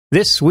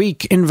This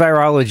Week in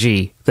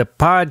Virology, the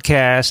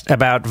podcast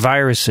about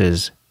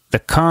viruses, the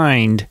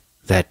kind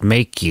that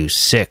make you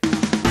sick.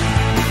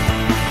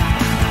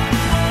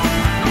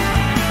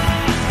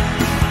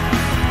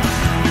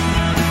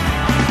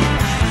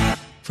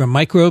 From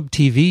Microbe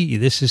TV,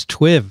 this is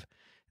TWiV,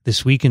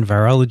 This Week in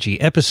Virology,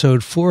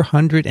 episode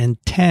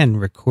 410,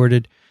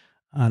 recorded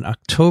on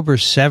October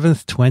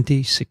 7th,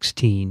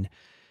 2016.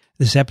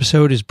 This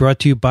episode is brought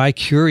to you by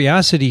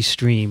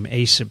CuriosityStream,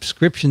 a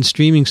subscription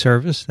streaming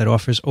service that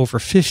offers over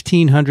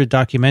 1,500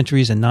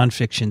 documentaries and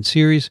nonfiction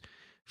series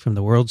from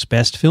the world's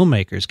best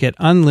filmmakers. Get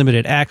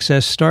unlimited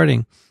access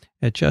starting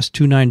at just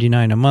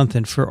 $2.99 a month.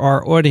 And for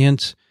our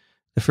audience,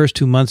 the first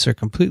 2 months are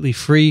completely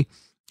free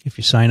if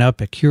you sign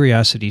up at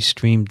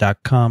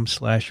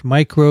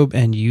curiositystream.com/microbe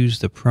and use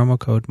the promo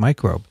code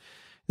microbe.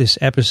 This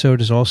episode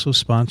is also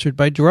sponsored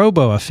by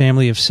Drobo, a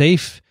family of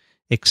safe,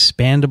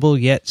 expandable,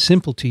 yet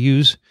simple to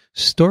use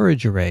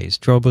storage arrays.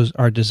 Drobos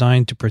are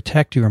designed to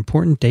protect your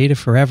important data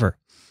forever.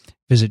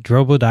 Visit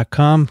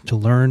drobo.com to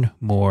learn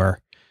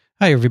more.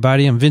 Hi,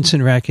 everybody. I'm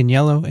Vincent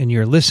Racaniello, and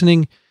you're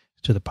listening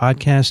to the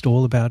podcast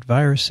all about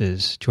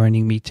viruses.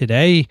 Joining me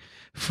today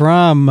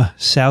from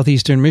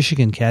southeastern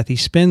Michigan, Kathy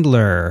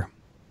Spindler.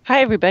 Hi,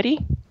 everybody.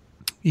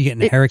 You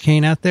getting a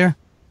hurricane out there?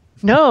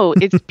 No,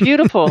 it's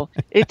beautiful.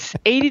 It's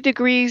 80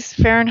 degrees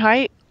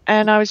Fahrenheit.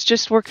 And I was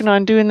just working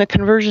on doing the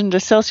conversion to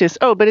Celsius.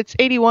 Oh, but it's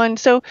 81,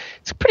 so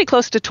it's pretty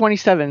close to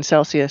 27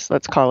 Celsius,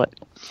 let's call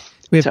it.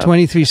 We have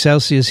 23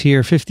 Celsius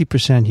here,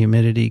 50%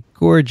 humidity,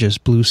 gorgeous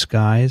blue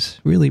skies.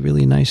 Really,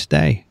 really nice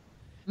day.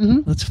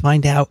 Mm-hmm. Let's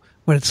find out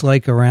what it's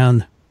like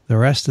around the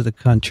rest of the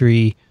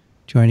country.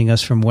 Joining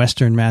us from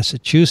Western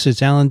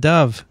Massachusetts, Alan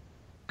Dove.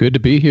 Good to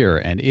be here,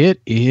 and it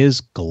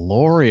is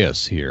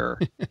glorious here.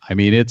 I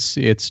mean,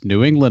 it's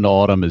New England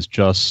autumn is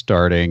just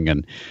starting,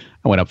 and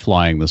I went up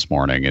flying this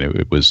morning, and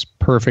it was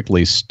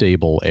perfectly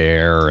stable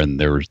air, and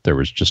there was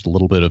just a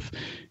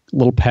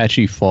little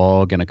patchy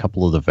fog in a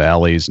couple of the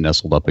valleys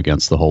nestled up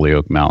against the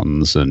Holyoke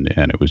Mountains, and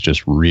it was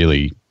just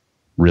really,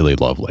 really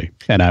lovely.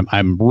 And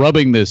I'm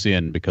rubbing this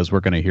in because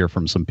we're going to hear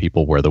from some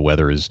people where the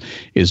weather is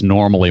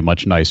normally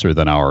much nicer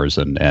than ours,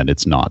 and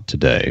it's not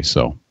today.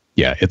 So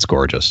yeah, it's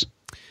gorgeous.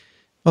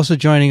 Also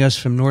joining us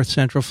from North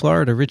Central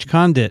Florida, Rich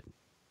Condit.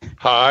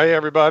 Hi,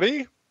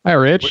 everybody. Hi,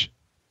 Rich.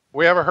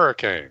 We have a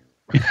hurricane.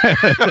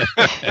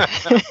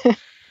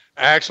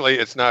 Actually,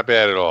 it's not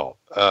bad at all,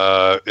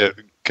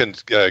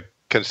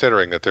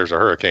 considering that there's a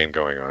hurricane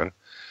going on.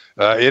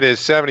 It is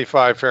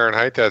 75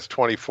 Fahrenheit, that's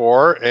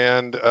 24,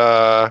 and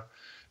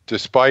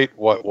despite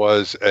what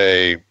was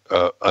an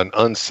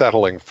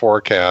unsettling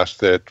forecast,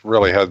 that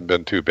really hasn't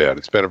been too bad.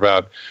 It's been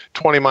about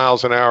 20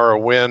 miles an hour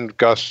of wind,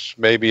 gusts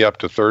maybe up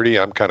to 30.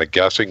 I'm kind of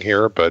guessing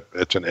here, but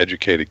it's an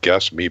educated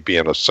guess, me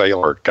being a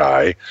sailor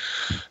guy.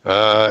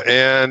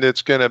 And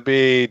it's going to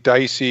be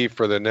dicey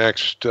for the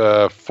next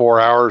 4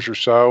 hours or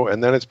so,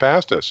 and then it's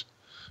past us.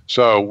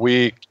 So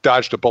we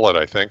dodged a bullet,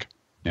 I think.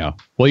 Yeah.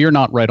 Well, you're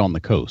not right on the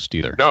coast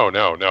either. No.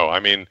 I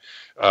mean,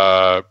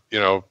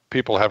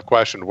 people have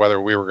questioned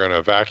whether we were going to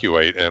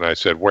evacuate, and I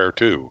said, where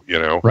to,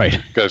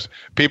 Right. Because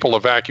people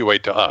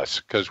evacuate to us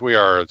because we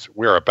are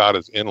about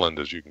as inland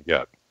as you can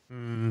get.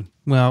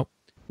 Well,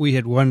 we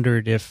had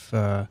wondered if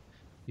you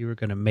were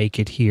going to make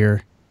it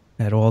here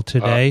at all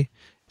today.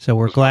 So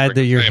we're glad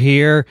that you're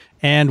here,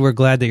 and we're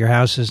glad that your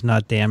house is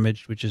not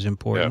damaged, which is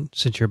important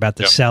since you're about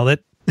to sell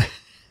it.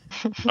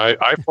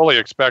 I fully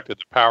expected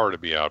the power to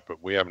be out,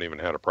 but we haven't even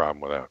had a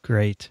problem with that.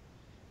 Great.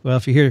 Well,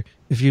 if you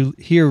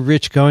hear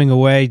Rich going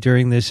away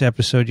during this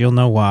episode, you'll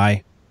know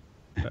why.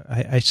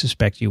 I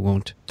suspect you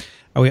won't.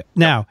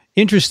 Now,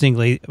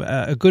 interestingly,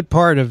 a good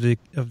part of the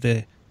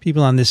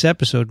people on this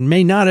episode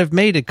may not have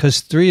made it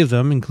because 3 of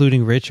them,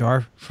 including Rich,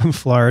 are from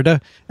Florida.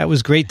 That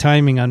was great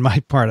timing on my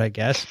part, I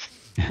guess.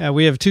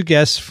 We have 2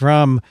 guests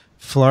from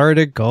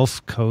Florida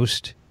Gulf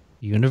Coast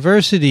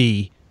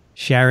University.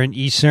 Sharon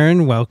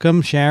Isern,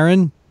 welcome,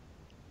 Sharon.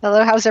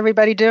 Hello, how's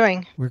everybody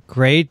doing? We're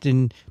great.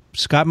 And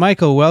Scott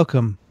Michael,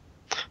 welcome.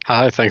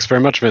 Hi, thanks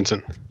very much,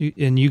 Vincent.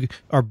 You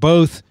are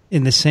both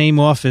in the same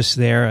office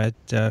there at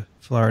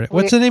Florida.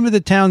 What's the name of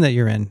the town that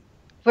you're in?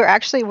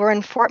 We're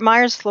in Fort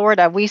Myers,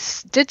 Florida. We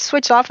did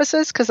switch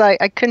offices because I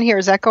couldn't hear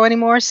his echo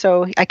anymore,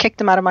 so I kicked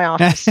him out of my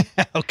office.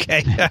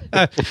 Okay.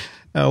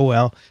 Oh,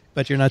 well,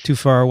 but you're not too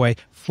far away.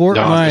 Fort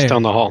Myers, just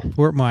down the hall.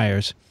 Fort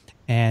Myers.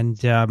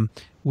 And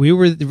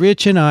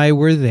Rich and I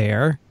were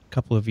there a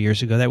couple of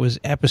years ago. That was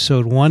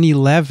episode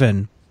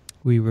 111.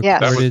 We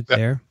recorded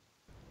there.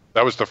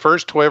 That was the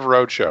first TWiV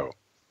Roadshow.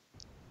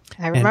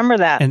 I remember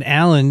that. And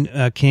Alan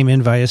came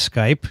in via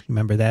Skype.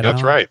 Remember that, That's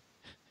Alan? right.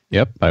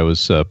 Yep, I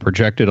was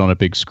projected on a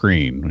big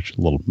screen, which is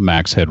a little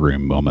Max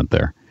Headroom moment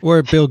there.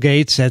 Or Bill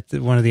Gates at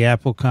one of the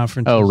Apple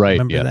conferences. Oh, right,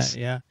 Remember yes. that?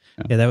 Yeah,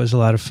 that was a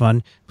lot of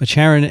fun. But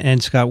Sharon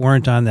and Scott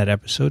weren't on that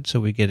episode, so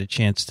we get a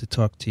chance to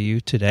talk to you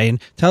today. And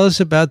tell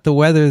us about the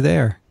weather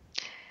there.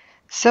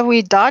 So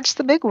we dodged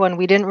the big one.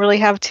 We didn't really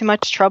have too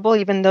much trouble,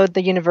 even though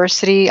the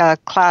university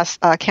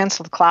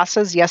canceled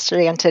classes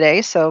yesterday and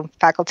today. So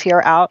faculty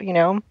are out,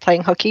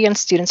 playing hooky, and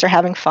students are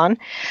having fun.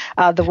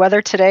 The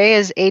weather today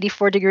is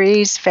 84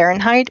 degrees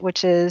Fahrenheit,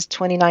 which is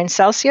 29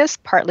 Celsius,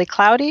 partly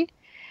cloudy.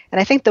 And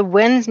I think the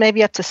winds may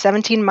be up to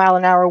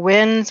 17-mile-an-hour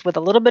winds with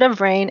a little bit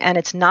of rain, and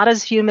it's not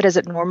as humid as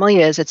it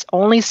normally is. It's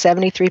only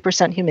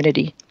 73%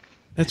 humidity.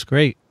 That's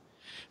great.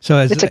 So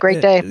it's a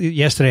great day.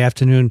 Yesterday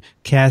afternoon,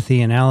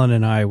 Kathy and Alan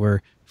and I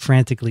were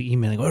frantically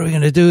emailing, what are we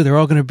going to do? They're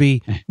all going to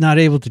be not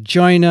able to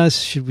join us.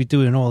 Should we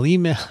do an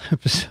all-email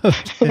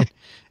episode?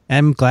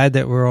 I'm glad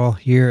that we're all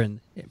here. And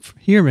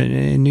here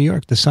in New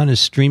York, the sun is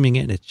streaming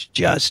in. It's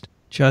just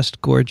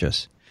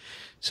gorgeous.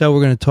 So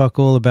we're going to talk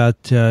all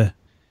about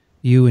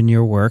you and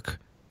your work.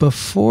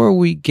 Before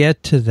we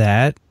get to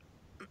that,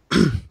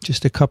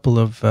 just a couple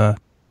of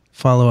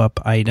follow-up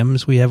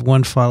items. We have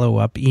one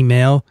follow-up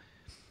email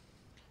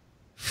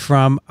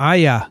from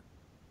Aya,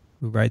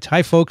 who writes,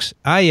 "Hi, folks.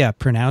 Aya,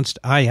 pronounced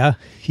Aya,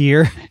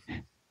 here.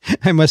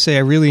 I must say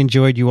I really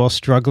enjoyed you all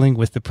struggling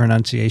with the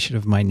pronunciation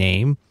of my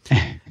name.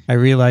 I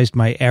realized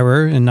my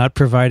error in not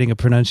providing a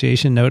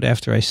pronunciation note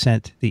after I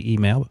sent the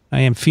email. I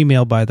am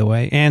female, by the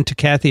way. And to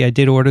Kathy, I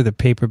did order the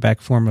paperback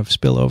form of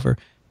Spillover.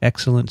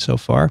 Excellent so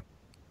far.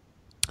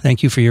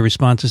 Thank you for your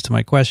responses to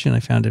my question. I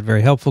found it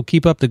very helpful.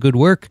 Keep up the good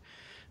work.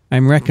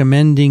 I'm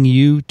recommending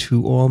you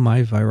to all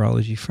my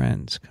virology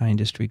friends.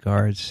 Kindest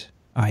regards,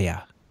 Aya."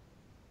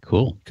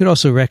 Cool. You could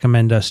also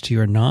recommend us to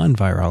your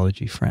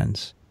non-virology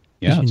friends.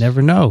 Yes. You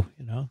never know.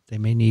 They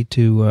may need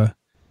to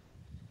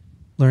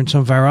learn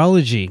some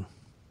virology.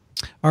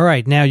 All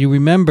right. Now, you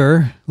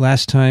remember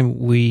last time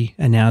we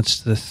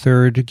announced the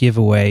third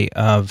giveaway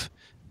of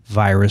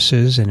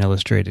Viruses, an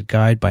illustrated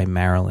guide by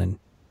Marilyn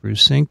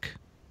Rusink.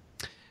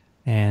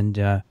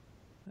 And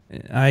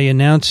I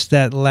announced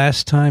that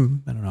last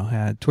time, I don't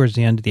know, towards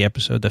the end of the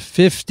episode, the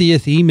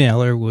 50th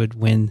emailer would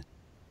win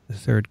the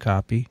third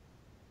copy.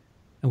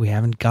 And we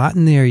haven't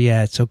gotten there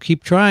yet, so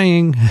keep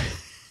trying.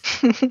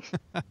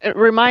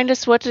 Remind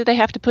us, what do they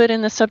have to put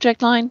in the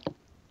subject line?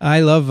 I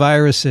love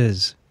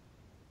viruses.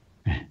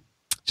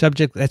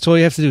 Subject, that's all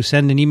you have to do.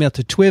 Send an email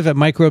to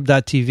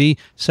twiv@microbe.tv.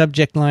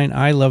 Subject line,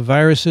 I love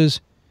viruses.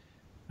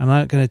 I'm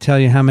not going to tell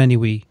you how many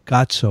we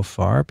got so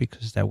far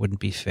because that wouldn't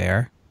be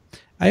fair.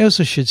 I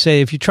also should say,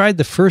 if you tried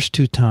the first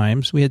 2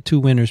 times, we had 2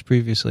 winners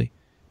previously,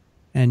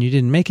 and you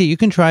didn't make it, you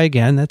can try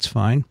again. That's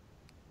fine.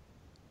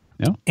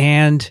 Yeah.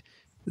 And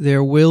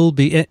there will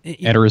be...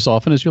 Enter as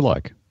often as you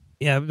like.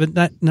 Yeah,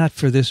 but not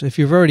for this. If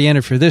you've already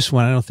entered for this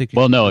one, I don't think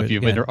you should. No, if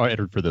you've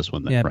entered for this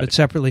one, then yeah, right. But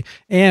separately.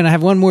 And I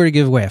have one more to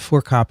give away. I have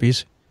 4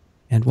 copies,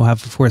 and we'll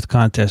have a 4th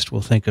contest.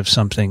 We'll think of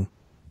something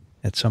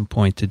at some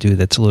point to do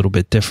that's a little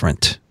bit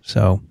different.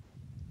 So,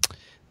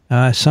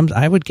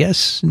 I would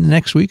guess in the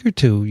next week or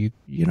 2,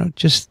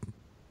 just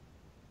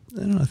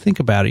I don't know, think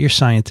about it. You're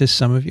scientists,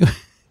 some of you.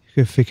 You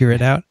can figure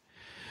it out.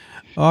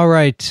 All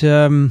right,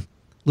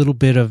 little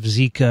bit of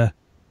Zika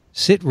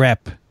sit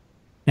rep.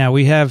 Now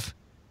we have.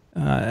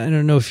 I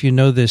don't know if you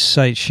know this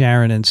site,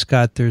 Sharon and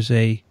Scott.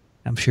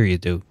 I'm sure you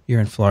do.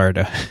 You're in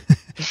Florida.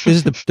 This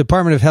is the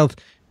Department of Health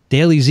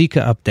Daily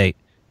Zika Update,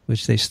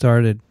 which they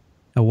started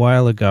a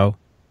while ago.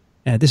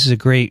 And this is a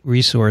great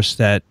resource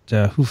that,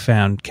 who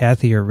found?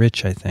 Kathy or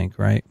Rich, I think,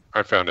 right?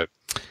 I found it.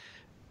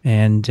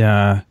 And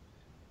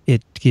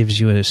it gives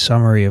you a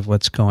summary of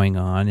what's going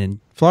on in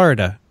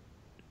Florida.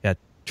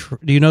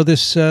 Do you know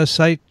this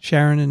site,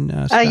 Sharon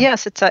and Scott?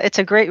 Yes, it's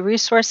a great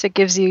resource. It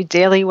gives you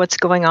daily what's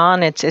going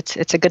on. It's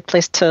a good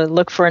place to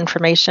look for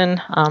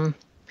information.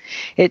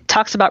 It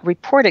talks about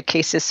reported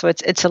cases, so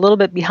it's a little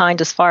bit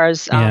behind as far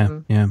as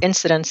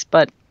incidents,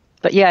 but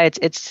yeah,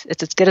 it's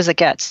as good as it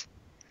gets.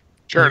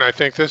 Sharon, I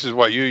think this is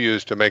what you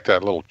used to make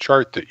that little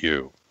chart that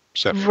you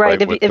sent.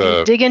 Right. If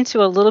you dig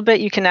into a little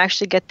bit, you can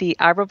actually get the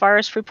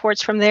arbovirus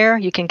reports from there.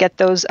 You can get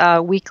those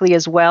weekly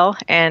as well,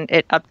 and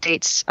it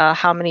updates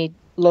how many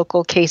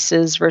local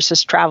cases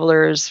versus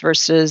travelers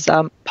versus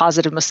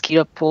positive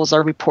mosquito pools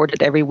are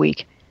reported every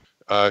week.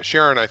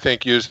 Sharon, I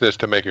think, used this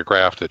to make a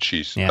graph that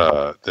she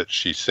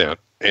sent,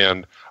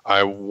 and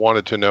I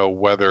wanted to know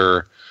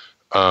whether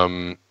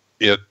whether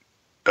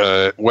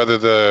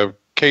the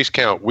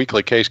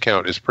weekly case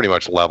count is pretty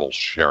much level.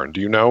 Sharon,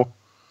 do you know?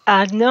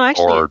 No,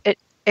 actually,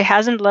 it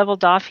hasn't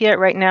leveled off yet.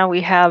 Right now,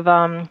 we have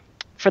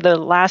for the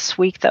last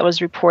week that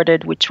was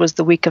reported, which was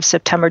the week of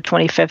September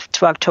 25th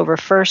to October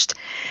 1st.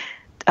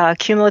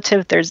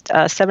 Cumulative, there's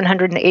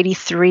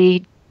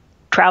 783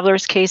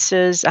 travelers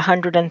cases,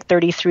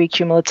 133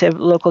 cumulative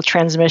local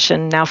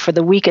transmission. Now, for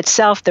the week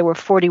itself, there were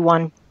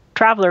 41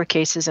 traveler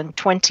cases and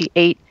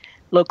 28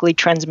 locally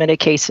transmitted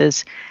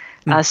cases.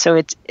 So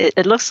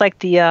it looks like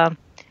the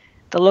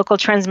local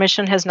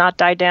transmission has not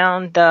died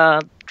down.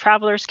 The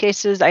travelers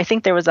cases, I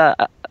think there was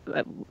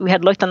we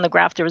had looked on the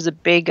graph, there was a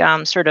big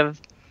sort of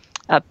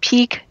a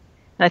peak.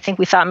 And I think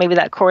we thought maybe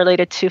that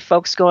correlated to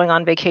folks going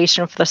on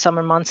vacation for the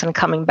summer months and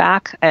coming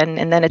back.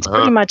 And then it's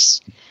pretty much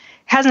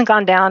hasn't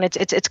gone down.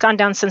 It's gone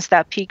down since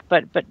that peak,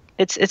 but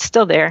it's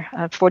still there.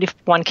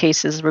 41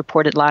 cases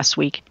reported last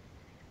week.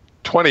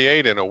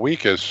 28 in a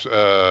week is,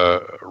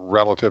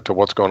 relative to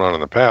what's going on in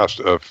the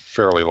past, a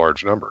fairly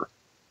large number.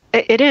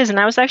 It is, and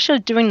I was actually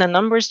doing the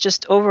numbers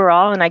just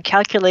overall, and I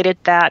calculated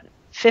that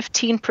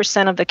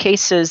 15% of the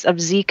cases of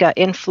Zika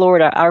in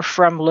Florida are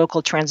from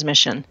local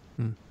transmission.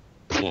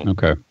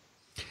 Okay.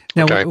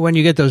 Now, when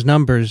you get those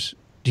numbers,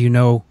 do you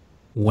know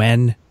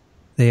when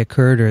they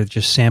occurred, or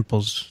just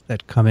samples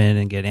that come in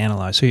and get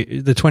analyzed? So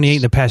the 28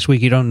 in the past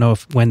week, you don't know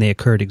when they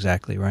occurred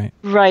exactly, right?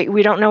 Right.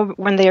 We don't know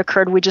when they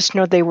occurred. We just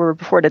know they were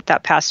reported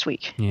that past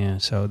week. Yeah,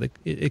 so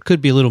it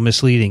could be a little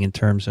misleading in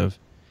terms of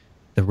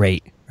the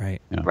rate,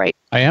 right? Yeah. Right.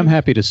 I am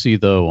happy to see,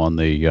 though, on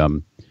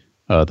the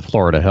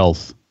Florida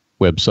Health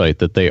website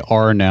that they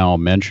are now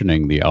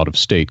mentioning the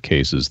out-of-state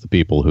cases, the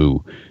people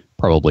who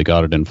probably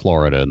got it in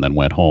Florida and then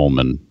went home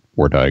and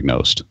were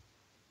diagnosed.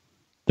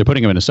 They're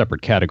putting them in a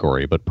separate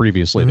category, but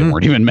previously they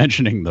weren't even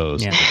mentioning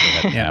those. Yeah. That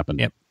hadn't happened.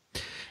 Yep.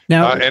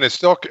 Now, And it's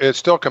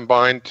still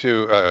combined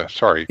to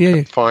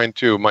confined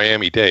to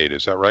Miami-Dade.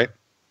 Is that right?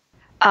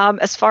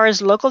 As far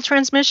as local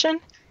transmission,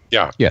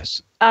 Yeah.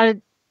 Yes.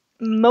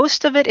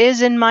 most of it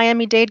is in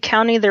Miami-Dade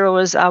County. There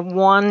was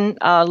one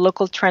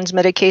local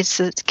transmitted case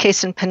in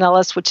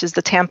Pinellas, which is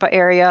the Tampa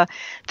area.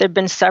 There have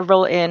been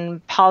several in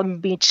Palm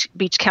Beach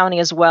County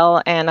as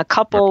well, and a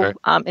couple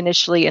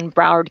initially in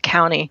Broward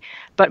County.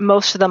 But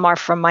most of them are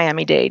from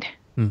Miami-Dade.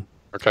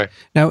 Okay.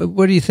 Now,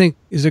 what do you think?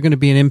 Is there going to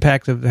be an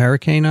impact of the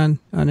hurricane on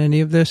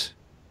any of this?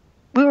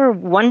 We were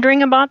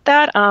wondering about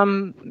that.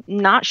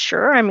 Not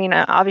sure. I mean,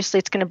 obviously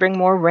it's going to bring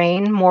more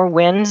rain, more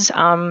winds,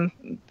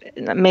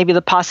 maybe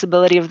the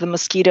possibility of the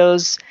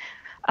mosquitoes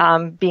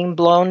being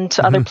blown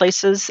to other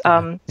places.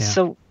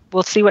 So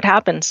we'll see what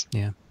happens.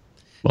 Yeah.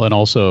 Well, and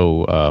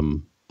also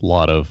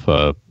lot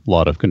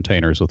of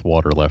containers with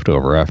water left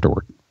over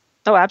afterward.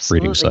 Oh,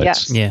 absolutely.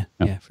 Sites. Yes.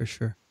 Yeah, for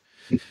sure.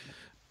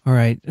 All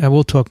right.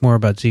 We'll talk more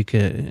about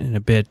Zika in a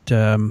bit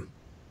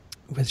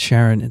with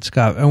Sharon and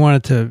Scott. I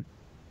wanted to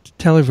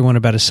tell everyone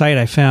about a site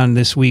I found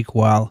this week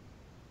while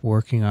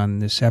working on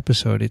this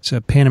episode. It's a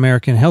Pan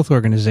American Health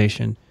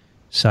Organization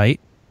site,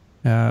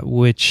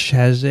 which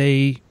has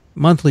a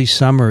monthly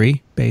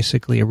summary,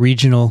 basically a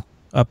regional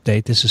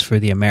update. This is for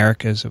the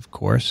Americas, of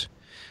course.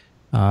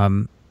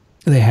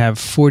 They have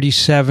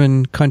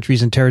 47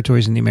 countries and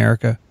territories in the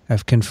America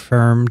have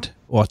confirmed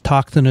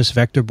autochthonous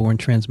vector-borne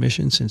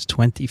transmission since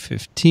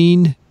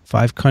 2015.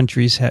 5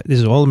 countries this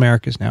is all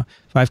Americas now.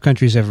 5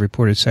 countries have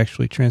reported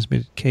sexually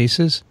transmitted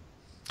cases.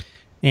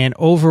 And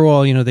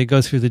overall, they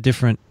go through the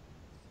different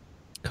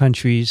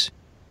countries.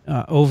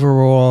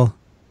 Overall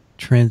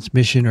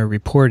transmission, or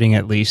reporting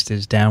at least,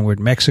 is downward.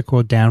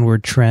 Mexico,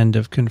 downward trend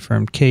of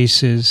confirmed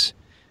cases.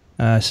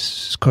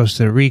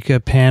 Costa Rica,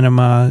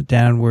 Panama,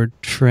 downward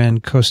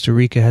trend. Costa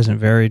Rica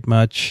hasn't varied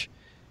much.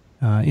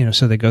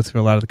 So they go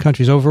through a lot of the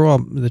countries. Overall,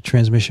 the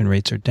transmission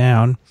rates are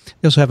down.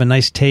 They also have a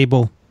nice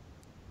table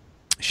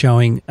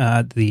showing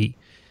the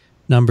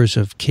numbers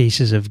of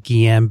cases of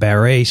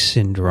Guillain-Barré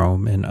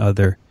syndrome and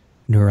other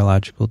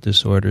neurological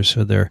disorders.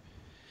 So there are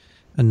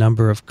a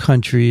number of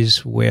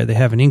countries where they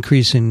have an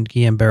increase in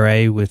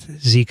Guillain-Barré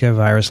with Zika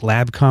virus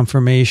lab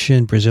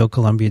confirmation: Brazil,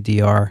 Colombia,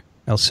 DR,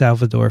 El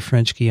Salvador,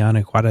 French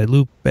Guiana,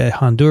 Guadalupe,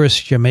 Honduras,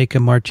 Jamaica,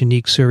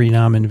 Martinique,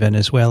 Suriname, and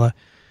Venezuela.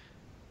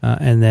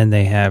 And then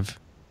they have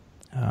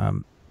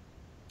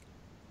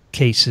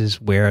cases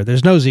where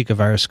there's no Zika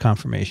virus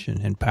confirmation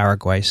in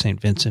Paraguay,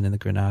 St. Vincent, and the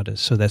Grenadines.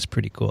 So that's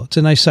pretty cool. It's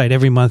a nice site.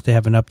 Every month they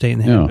have an update,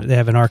 and they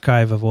have an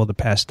archive of all the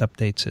past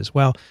updates as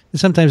well. And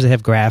sometimes they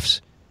have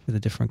graphs for the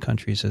different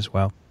countries as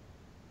well.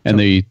 And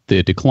the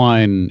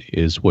decline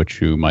is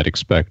what you might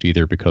expect,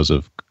 either because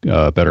of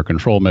better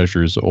control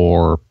measures,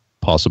 or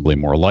possibly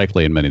more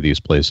likely in many of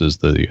these places,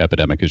 the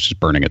epidemic is just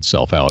burning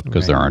itself out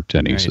because there aren't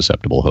any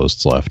susceptible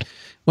hosts left.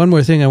 One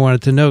more thing I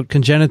wanted to note: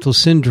 congenital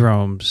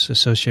syndromes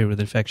associated with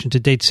infection. To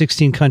date,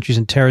 16 countries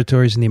and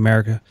territories in the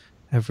America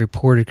have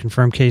reported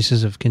confirmed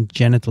cases of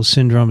congenital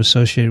syndrome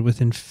associated with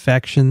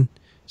infection.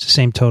 It's the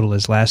same total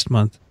as last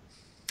month.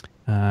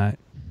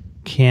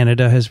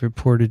 Canada has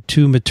reported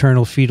 2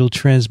 maternal fetal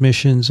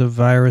transmissions of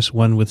virus,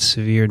 one with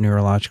severe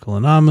neurological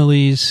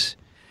anomalies.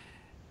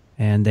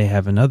 And they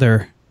have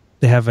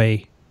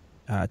a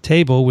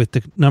table with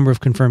the number of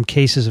confirmed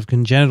cases of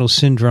congenital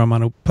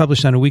syndrome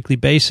published on a weekly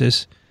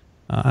basis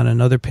on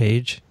another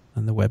page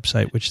on the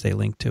website, which they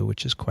link to,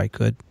 which is quite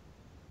good.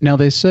 Now,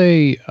 they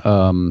say,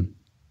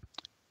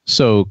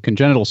 so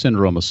congenital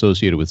syndrome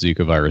associated with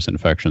Zika virus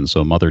infection,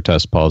 so mother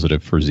tests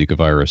positive for Zika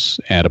virus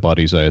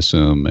antibodies, I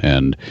assume,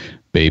 and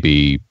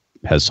baby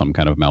has some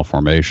kind of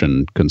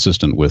malformation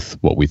consistent with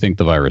what we think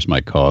the virus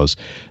might cause.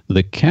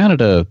 The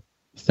Canada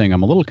thing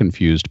I'm a little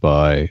confused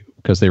by,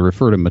 because they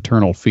refer to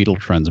maternal fetal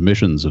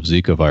transmissions of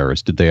Zika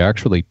virus. Did they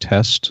actually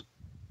test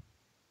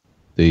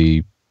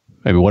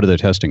what are they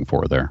testing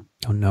for there?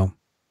 Oh, no.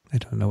 I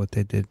don't know what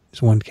they did.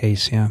 It's one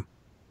case, yeah.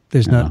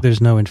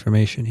 There's no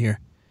information here.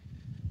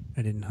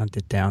 I didn't hunt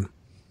it down.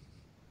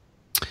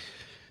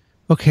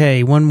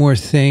 Okay, one more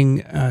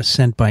thing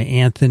sent by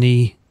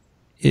Anthony.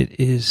 It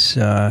is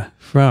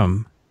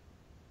from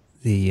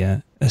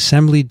the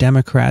Assembly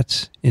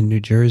Democrats in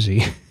New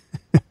Jersey.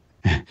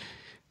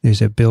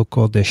 There's a bill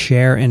called the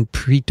Share and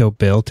Preto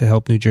bill to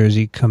help New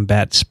Jersey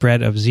combat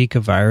spread of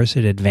Zika virus.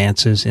 It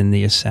advances in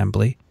the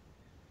assembly.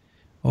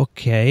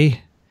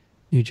 Okay,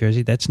 New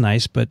Jersey, that's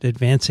nice, but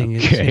advancing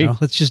is,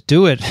 let's just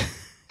do it.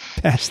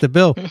 Pass the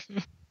bill.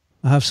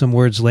 I'll have some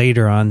words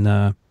later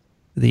on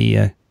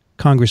the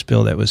Congress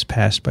bill that was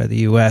passed by the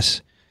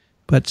U.S.,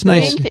 but it's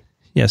nice.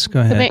 Yes, go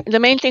ahead. The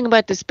main thing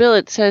about this bill,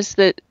 it says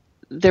that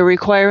they're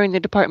requiring the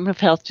Department of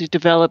Health to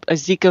develop a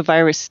Zika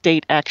virus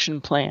state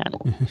action plan.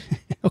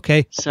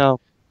 Okay.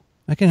 So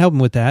I can help them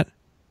with that.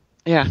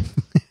 Yeah.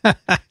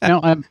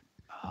 I'm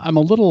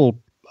a little,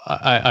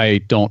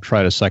 I don't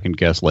try to second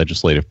guess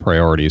legislative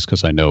priorities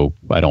because I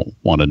don't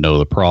want to know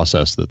the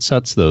process that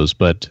sets those,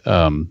 but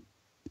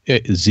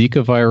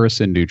Zika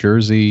virus in New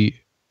Jersey,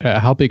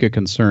 how big a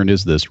concern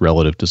is this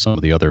relative to some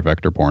of the other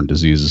vector-borne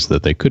diseases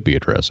that they could be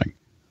addressing?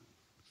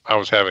 I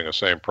was having the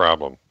same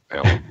problem,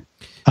 Alan.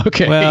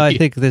 Okay. Well, I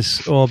think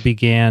this all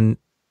began,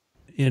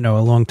 a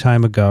long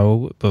time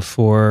ago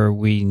before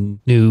we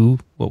knew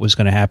what was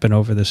going to happen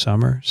over the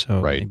summer.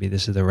 So maybe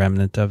this is the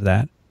remnant of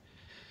that.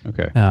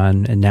 Okay.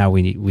 And now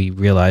we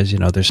realize,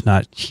 there's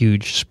not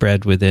huge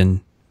spread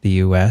within the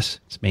U.S.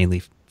 It's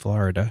mainly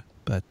Florida,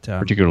 but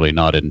particularly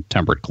not in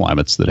temperate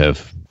climates that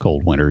have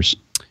cold winters.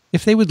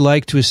 If they would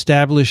like to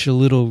establish a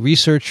little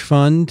research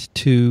fund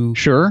to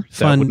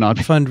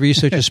fund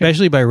research,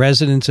 especially by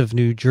residents of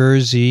New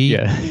Jersey,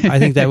 I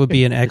think that would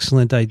be an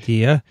excellent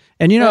idea.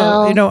 And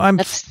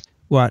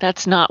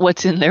that's not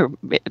what's in their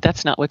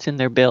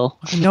bill.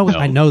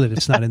 I know that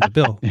it's not in the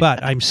bill,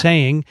 but I'm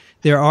saying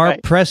there are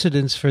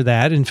precedents for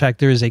that. In fact,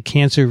 there is a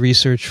cancer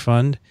research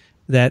fund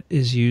that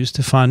is used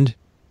to fund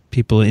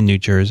people in New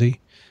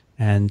Jersey,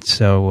 and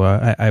so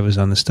I was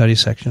on the study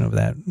section of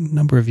that a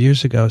number of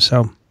years ago.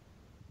 So.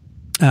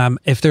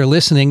 If they're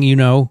listening,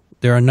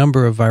 there are a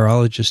number of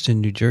virologists in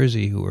New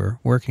Jersey who are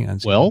working on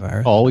Zika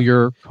virus.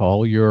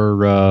 Call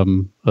your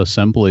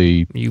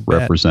assembly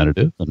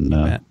representative and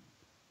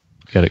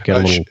get a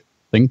little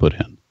thing put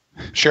in.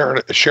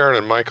 Sharon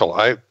and Michael,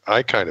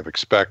 I kind of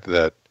expect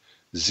that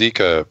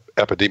Zika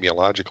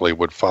epidemiologically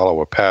would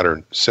follow a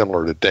pattern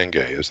similar to dengue.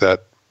 Is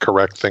that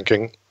correct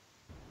thinking?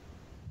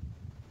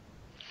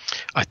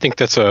 I think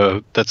that's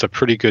a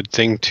pretty good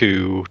thing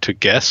to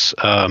guess.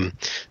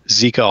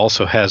 Zika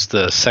also has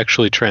the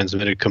sexually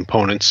transmitted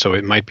components, so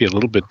it might be a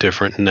little bit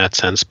different in that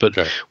sense. But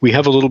we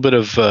have a little bit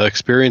of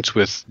experience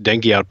with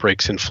dengue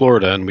outbreaks in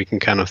Florida, and we can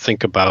kind of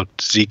think about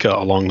Zika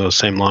along those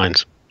same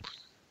lines.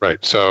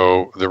 Right.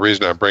 So the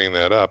reason I'm bringing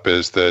that up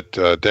is that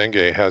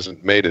dengue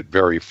hasn't made it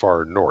very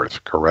far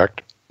north,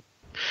 correct?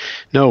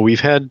 No, we've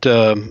had,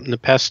 in the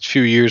past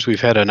few years,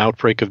 we've had an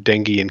outbreak of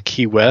dengue in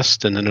Key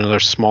West and then another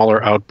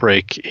smaller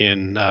outbreak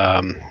in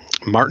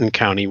Martin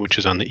County, which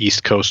is on the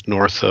East Coast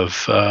north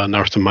of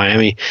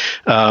Miami.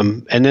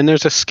 And then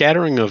there's a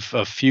scattering of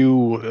a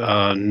few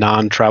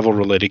non-travel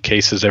related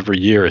cases every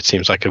year. It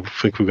seems like I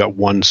think we've got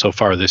one so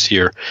far this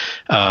year.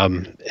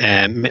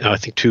 And I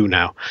think two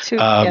now.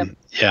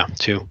 Yeah,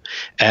 two.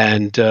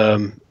 And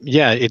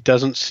it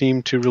doesn't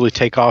seem to really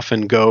take off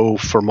and go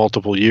for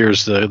multiple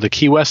years. The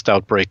Key West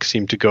outbreak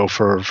seemed to go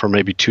for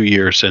maybe 2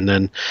 years and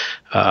then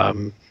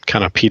kind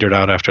of petered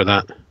out after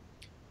that.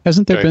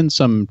 Hasn't there been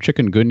some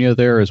chikungunya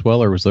there as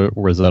well, or was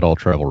that all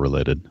travel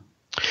related?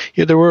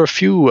 Yeah, there were a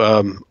few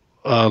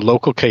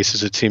local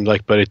cases, it seemed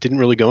like, but it didn't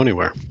really go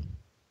anywhere.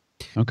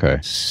 Okay.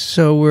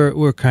 So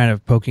we're kind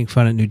of poking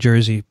fun at New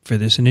Jersey for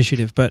this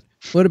initiative, but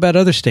what about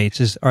other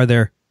states? Are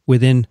there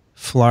within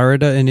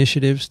Florida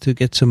initiatives to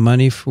get some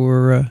money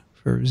for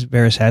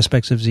various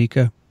aspects of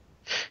Zika?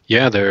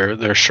 Yeah,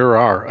 there sure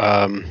are.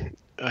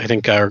 I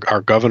think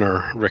our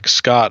governor, Rick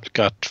Scott,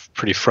 got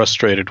pretty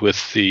frustrated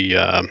with the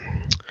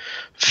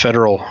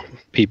federal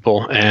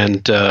people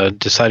and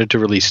decided to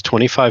release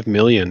 $25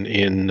 million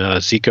in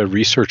Zika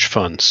research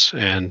funds.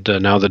 And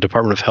now the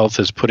Department of Health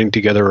is putting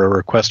together a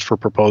request for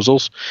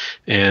proposals,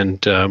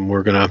 and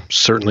we're going to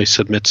certainly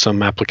submit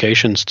some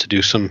applications to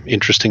do some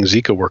interesting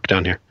Zika work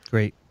down here.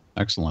 Great.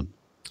 Excellent.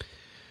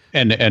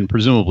 And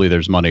presumably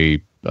there's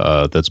money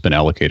that's been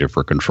allocated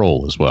for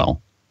control as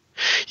well.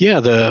 Yeah,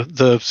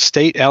 the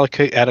state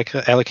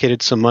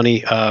allocated some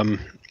money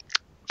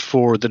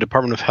for the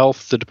Department of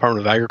Health, the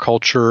Department of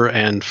Agriculture,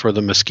 and for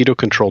the mosquito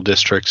control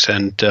districts,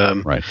 and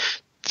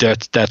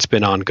that's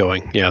been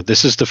ongoing. Yeah,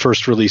 this is the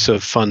first release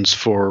of funds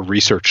for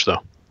research,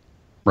 though.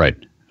 Right.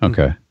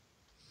 Okay.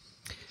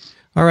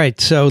 All right.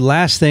 So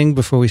last thing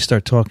before we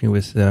start talking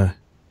with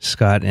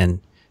Scott and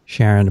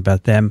Sharon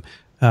about them,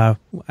 I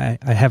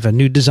have a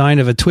new design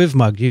of a TWiV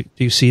mug. Do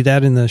you see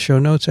that in the show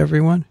notes,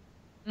 everyone?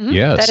 Mm-hmm.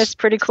 Yes. That is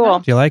pretty cool.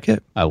 Do you like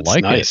it? I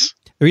like it.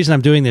 The reason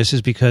I'm doing this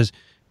is because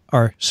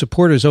our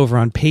supporters over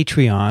on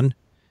Patreon,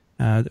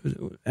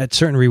 at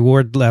certain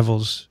reward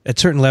levels, at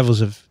certain levels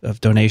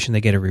of donation,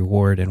 they get a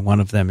reward, and one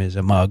of them is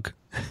a mug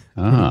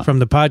from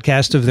the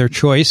podcast of their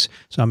choice.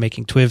 So I'm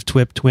making TWiV,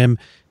 TWIP, TWIM,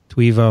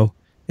 TWiVo,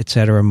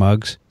 etc.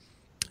 mugs.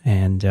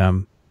 And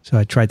so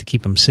I tried to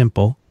keep them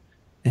simple.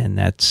 And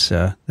that's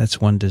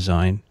one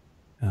design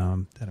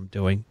that I'm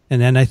doing.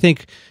 And then I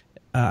think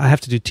I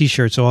have to do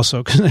T-shirts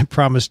also because I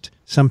promised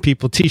some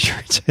people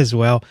T-shirts as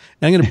well.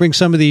 And I'm going to bring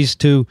some of these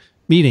to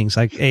meetings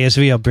like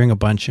ASV. I'll bring a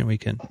bunch and we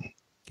can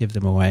give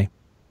them away.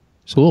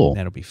 So cool.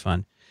 That'll be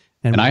fun.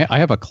 And I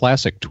have a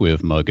classic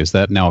TWiV mug. Is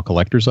that now a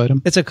collector's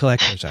item? It's a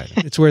collector's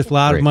item. It's worth a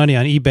lot of money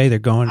on eBay. They're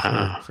going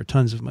for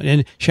tons of money.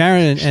 And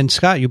Sharon and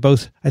Scott,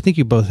 I think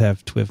you both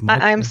have TWiV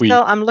mugs.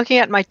 I'm looking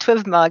at my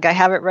TWiV mug. I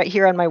have it right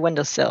here on my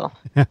windowsill.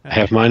 I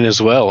have mine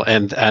as well,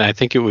 and I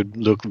think it would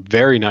look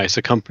very nice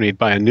accompanied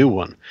by a new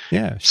one.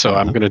 Yeah. So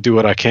I'm going to do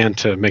what I can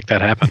to make that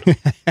happen.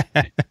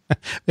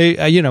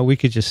 Hey, we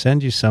could just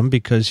send you some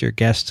because you're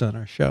guests on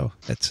our show.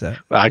 That's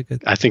I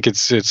think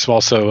it's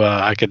also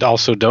I could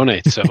also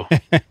donate. So.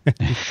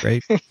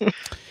 Great.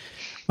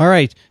 All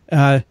right.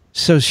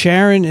 So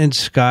Sharon and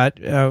Scott,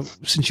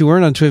 since you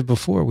weren't on TWiV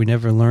before, we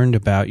never learned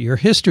about your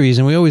histories,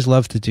 and we always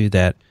love to do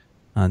that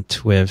on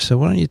TWiV. So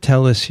why don't you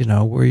tell us,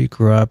 where you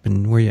grew up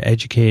and where you're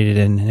educated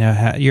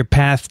and your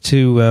path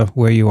to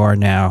where you are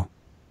now.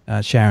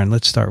 Sharon,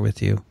 let's start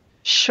with you.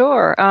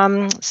 Sure.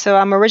 So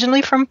I'm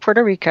originally from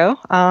Puerto Rico.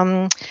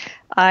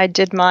 I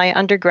did my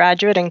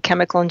undergraduate in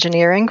chemical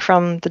engineering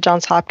from the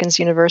Johns Hopkins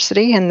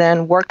University, and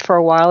then worked for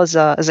a while as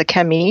a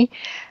chemie.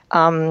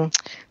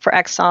 For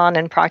Exxon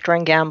and Procter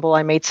 & Gamble,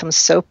 I made some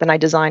soap and I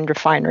designed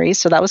refineries,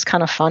 so that was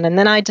kind of fun. And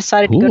then I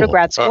decided to go to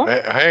grad school.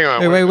 Hang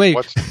on. Wait.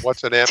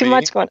 What's an ME? Too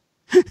much going.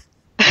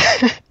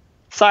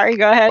 Sorry,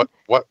 go ahead.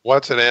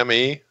 What's an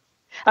ME?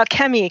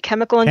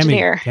 Chemical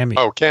engineer. Chemi.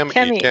 Oh,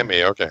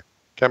 chemi. Okay,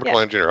 chemical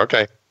engineer.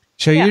 Okay.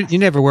 So you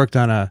never worked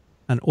on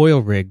an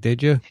oil rig,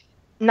 did you?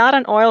 Not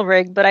an oil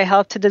rig, but I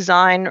helped to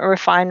design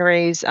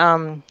refineries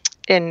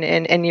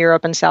in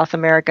Europe and South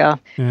America.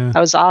 Yeah. I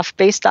was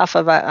based off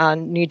of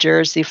New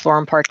Jersey,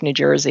 Florham Park, New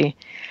Jersey.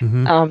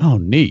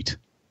 Mm-hmm. Neat.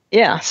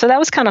 Yeah, so that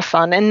was kind of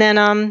fun. And then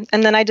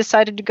I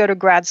decided to go to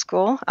grad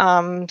school,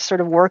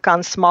 sort of work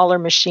on smaller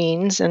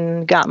machines,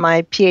 and got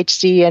my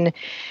PhD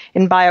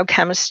in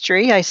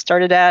biochemistry. I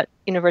started at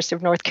University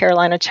of North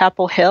Carolina,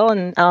 Chapel Hill,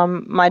 and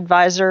my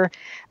advisor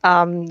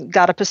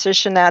got a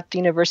position at the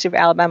University of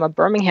Alabama,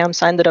 Birmingham.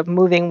 So I ended up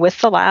moving with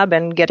the lab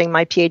and getting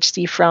my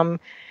PhD from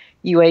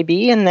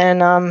UAB. And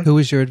then who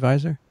was your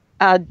advisor?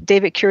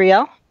 David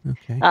Curiel.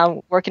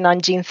 Okay. Working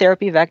on gene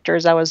therapy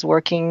vectors. I was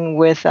working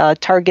with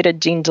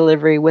targeted gene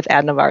delivery with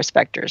adenovirus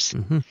vectors.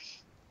 Mm-hmm.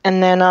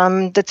 And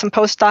then did some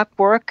postdoc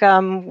work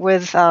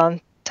with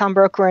Tom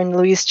Broker and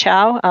Louise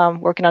Chow,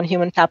 working on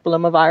human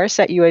papillomavirus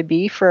at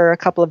UAB for a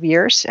couple of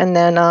years. And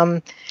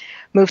then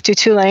moved to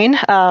Tulane,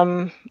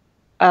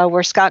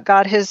 where Scott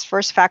got his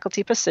first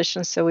faculty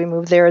position. So we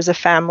moved there as a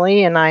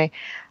family, and I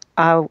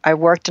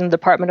worked in the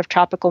Department of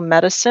Tropical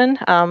Medicine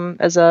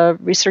as a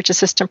research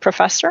assistant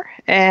professor.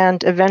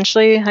 And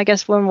eventually, I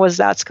guess, when was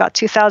that, Scott?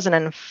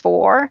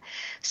 2004.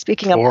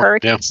 Speaking of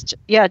hurricanes,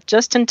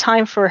 just in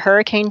time for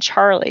Hurricane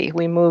Charlie,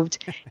 we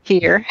moved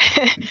here.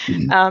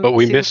 But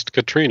we missed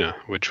Katrina,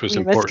 which was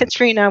important. We missed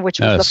Katrina, which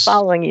was the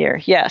following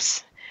year,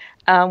 yes.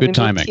 Good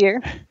timing. Moved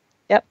here.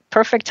 Yep,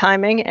 perfect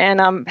timing,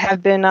 and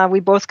have been. We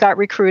both got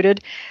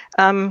recruited,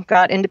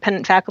 got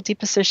independent faculty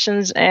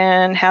positions,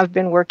 and have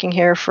been working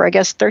here for, I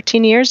guess,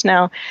 13 years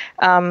now.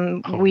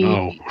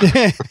 No.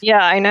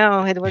 Yeah, I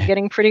know, we're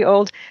getting pretty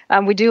old.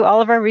 We do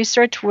all of our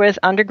research with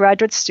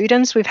undergraduate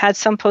students. We've had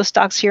some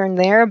postdocs here and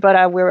there,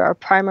 but we're a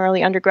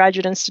primarily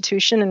undergraduate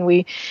institution, and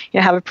we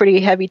have a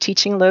pretty heavy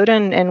teaching load,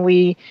 and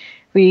we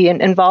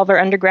involve our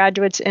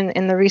undergraduates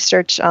in the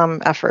research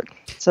effort.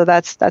 So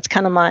that's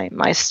kind of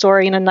my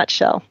story in a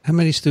nutshell. How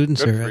many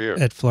students are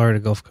at Florida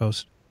Gulf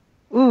Coast?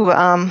 Ooh,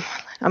 I'm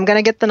going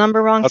to get the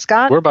number wrong,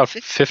 Scott. We're about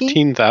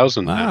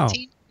 15,000 now. Wow.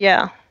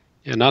 Yeah.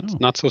 Yeah,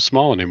 not so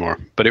small anymore.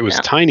 But it was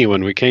tiny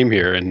when we came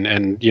here,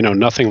 and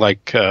nothing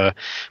like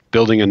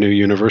building a new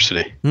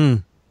university.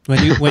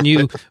 When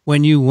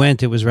you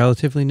went, it was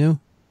relatively new?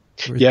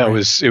 Yeah, it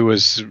was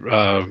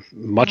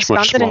much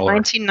smaller. In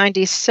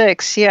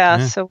 1996.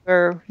 Yeah. So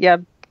we're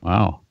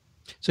Wow.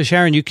 So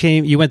Sharon,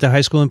 you went to high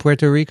school in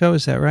Puerto Rico,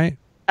 is that right?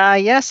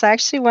 Yes, I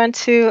actually went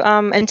to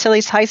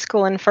Antilles High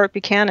School in Fort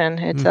Buchanan.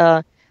 It's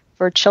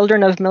for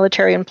children of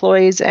military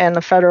employees and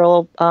the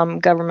federal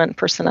government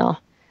personnel.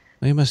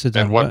 Well, you must have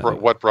done.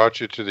 And what brought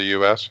you to the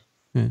U.S.?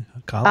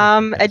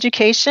 College.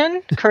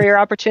 Education, career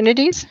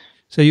opportunities.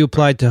 So you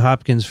applied to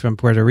Hopkins from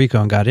Puerto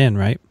Rico and got in,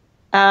 right?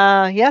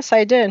 Yes,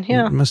 I did.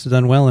 Yeah. You must have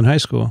done well in high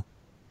school.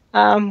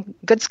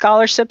 Good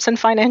scholarships and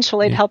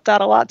financial aid helped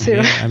out a lot too.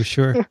 Yeah, I'm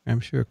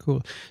sure.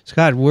 Cool.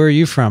 Scott, where are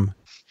you from?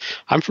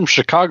 I'm from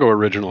Chicago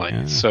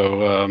originally.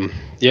 So,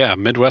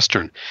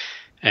 Midwestern.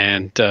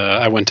 And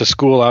I went to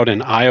school out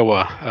in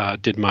Iowa,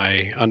 did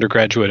my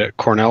undergraduate at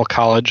Cornell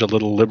College, a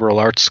little liberal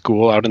arts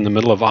school out in the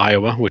middle of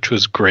Iowa, which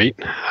was great.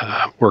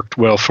 Worked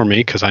well for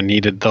me because I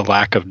needed the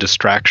lack of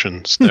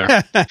distractions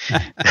there.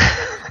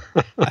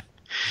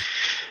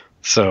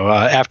 So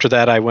after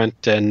that, I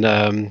went and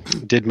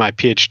did my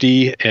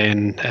PhD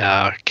in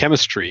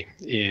chemistry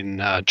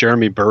in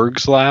Jeremy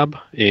Berg's lab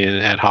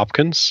at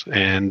Hopkins,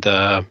 and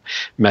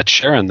met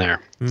Sharon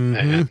there. Mm-hmm.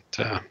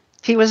 And,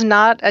 he was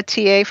not a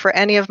TA for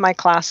any of my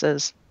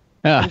classes.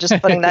 I'm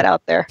just putting that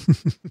out there.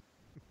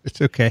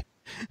 It's okay.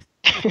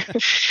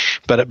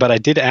 But I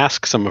did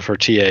ask some of her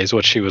TAs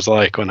what she was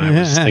like when I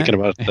was thinking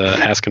about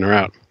asking her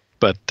out.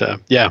 But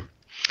yeah.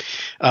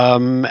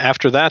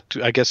 After that,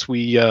 I guess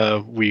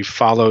we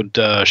followed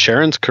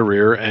Sharon's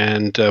career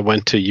and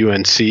went to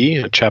UNC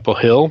at Chapel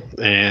Hill,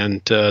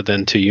 and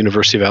then to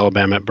University of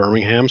Alabama at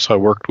Birmingham. So I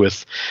worked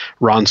with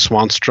Ron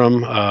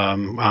Swanstrom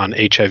on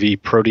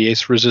HIV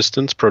protease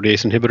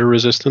inhibitor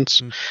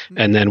resistance,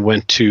 and then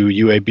went to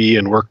UAB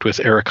and worked with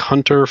Eric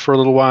Hunter for a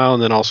little while,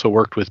 and then also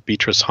worked with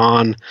Beatrice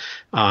Hahn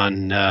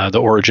on the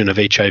origin of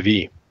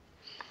HIV.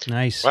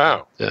 Nice.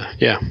 Wow.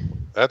 Yeah.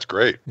 That's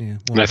great. Yeah, well,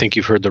 and I think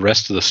you've heard the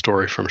rest of the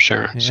story from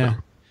Sharon. Yeah.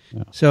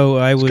 So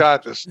I would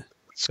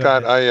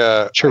Scott,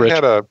 I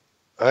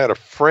had a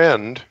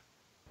friend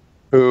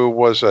who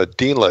was a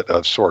deanlet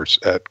of sorts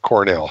at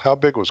Cornell. How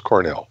big was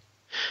Cornell?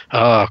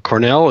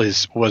 Cornell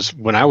was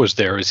when I was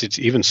there. It's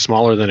even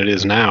smaller than it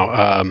is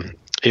now.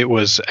 It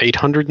was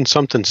 800 and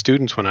something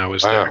students when I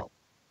was there.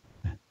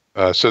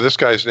 So this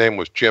guy's name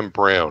was Jim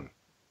Brown.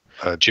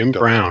 Jim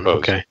Brown.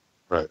 Okay.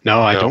 Right.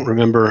 No, I don't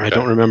remember. Okay. I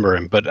don't remember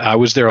him, but I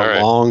was there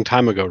a long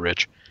time ago,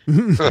 Rich.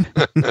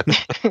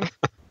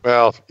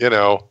 Well,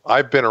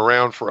 I've been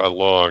around for a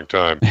long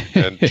time,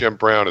 and Jim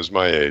Brown is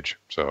my age.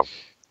 So,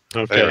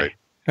 okay. Anyway.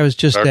 I was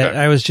just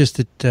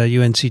at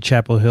UNC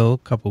Chapel Hill a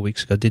couple of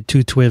weeks ago. Did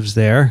 2 TWiVs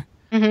there,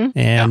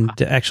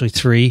 and actually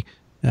 3.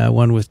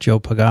 One with Joe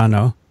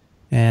Pagano,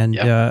 and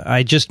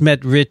I just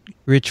met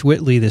Rich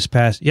Whitley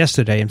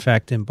yesterday, in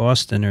fact, in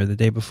Boston, or the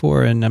day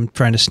before, and I'm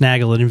trying to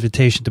snaggle an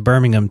invitation to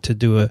Birmingham to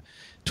do a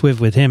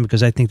TWiV with him,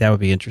 because I think that would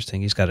be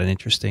interesting. He's got an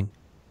interesting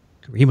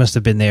career. He must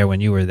have been there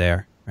when you were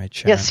there, right,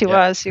 Sharon? Yes, he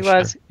was. He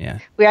was. Sure. Yeah.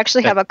 We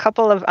actually have a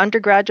couple of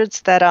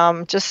undergraduates that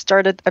just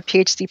started a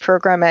PhD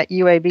program at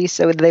UAB,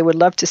 so they would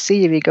love to see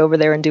you if you go over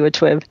there and do a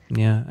TWiV.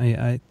 Yeah,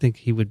 I think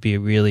he would be a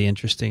really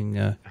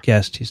interesting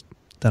guest. He's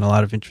done a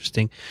lot of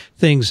interesting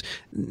things,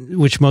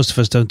 which most of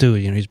us don't do.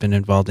 He's been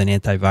involved in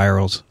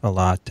antivirals a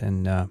lot,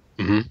 and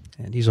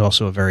and he's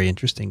also a very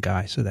interesting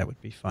guy, so that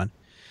would be fun.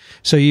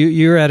 So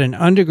you're at an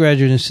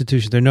undergraduate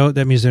institution.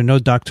 That means there are no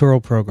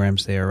doctoral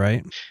programs there,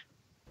 right?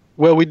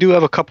 Well, we do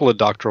have a couple of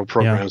doctoral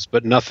programs,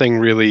 but nothing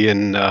really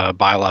in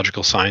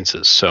biological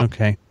sciences. So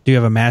okay. Do you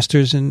have a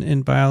master's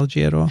in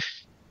biology at all?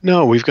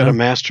 No, we've got a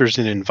master's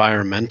in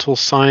environmental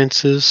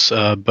sciences,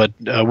 but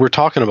we're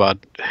talking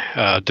about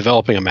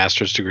developing a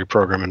master's degree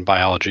program in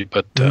biology,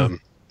 but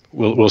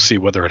we'll see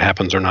whether it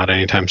happens or not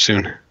anytime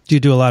soon. Do you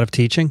do a lot of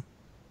teaching?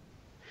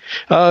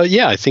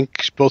 Yeah, I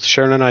think both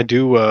Sharon and I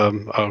do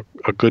a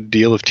good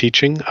deal of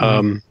teaching.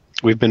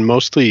 We've been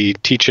mostly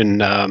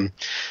teaching a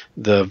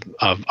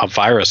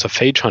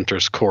phage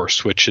hunters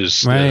course, which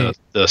is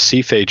the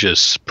C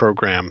phages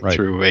program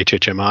through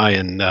HHMI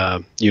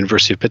and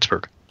University of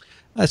Pittsburgh.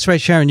 That's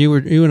right, Sharon.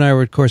 You and I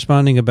were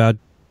corresponding about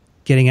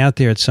getting out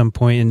there at some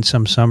point in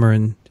some summer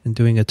and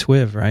doing a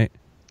TWiV, right?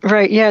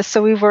 Right. Yeah.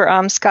 So we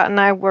were Scott and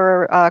I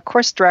were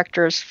course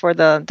directors for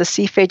the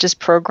C phages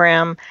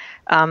program,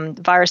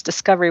 virus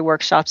discovery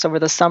workshops over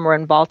the summer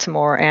in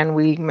Baltimore, and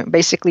we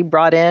basically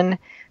brought in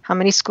how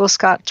many schools,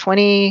 Scott?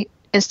 20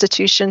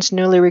 institutions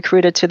newly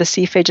recruited to the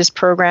C phages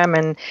program,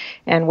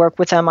 and work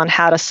with them on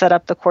how to set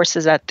up the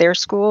courses at their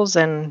schools.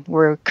 And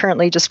we're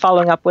currently just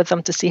following up with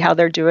them to see how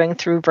they're doing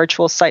through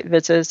virtual site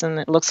visits. And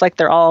it looks like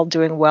they're all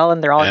doing well,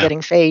 and they're all getting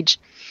phage.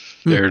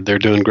 They're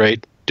doing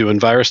great, doing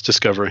virus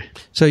discovery.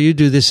 So you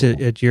do this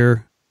at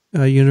your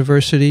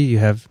university? You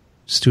have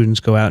students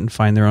go out and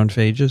find their own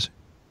phages?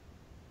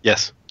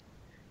 Yes.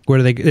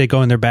 Where do they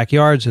go in their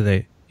backyards? Are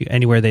they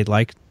anywhere they'd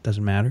like?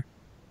 Doesn't matter.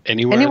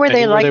 Anywhere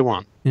they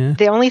want. Yeah.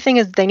 The only thing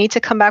is they need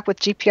to come back with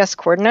GPS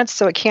coordinates,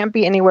 so it can't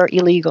be anywhere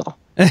illegal.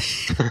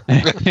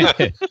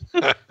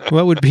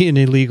 What would be an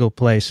illegal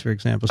place, for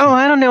example?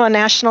 I don't know, a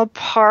national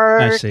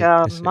park,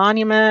 I see.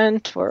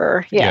 monument,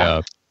 or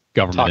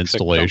government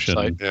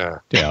installation.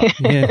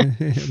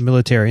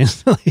 Military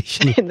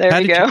installation.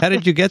 There you go. How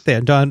did you get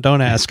there?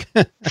 Don't ask.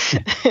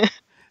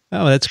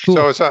 Oh, that's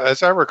cool. So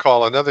as I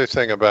recall, another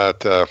thing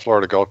about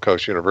Florida Gulf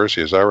Coast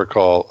University, as I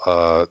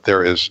recall,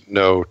 there is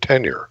no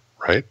tenure,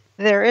 right?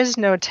 There is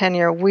no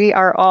tenure. We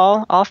are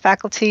all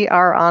faculty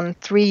are on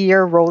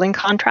 3-year rolling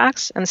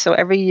contracts. And so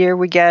every year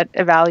we get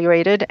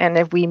evaluated. And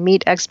if we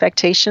meet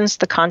expectations,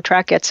 the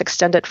contract gets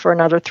extended for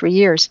another 3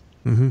 years.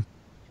 Mm-hmm.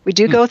 We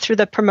do go through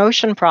the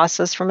promotion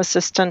process from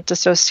assistant to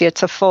associate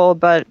to full,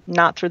 but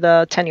not through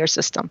the tenure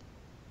system.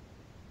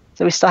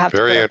 So we still have to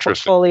put a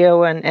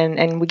portfolio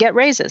and we get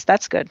raises.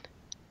 That's good.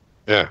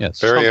 Yeah,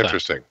 very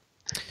interesting.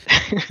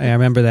 I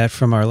remember that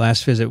from our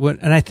last visit.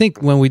 And I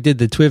think when we did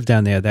the TWiV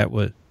down there, that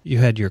was you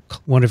had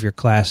one of your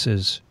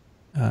classes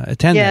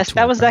attend. Yes,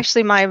 that was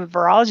actually my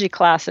virology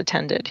class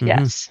attended. Mm-hmm.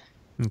 Yes.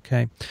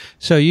 Okay.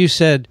 So you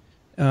said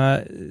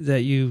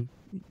that you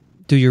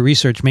do your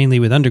research mainly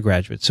with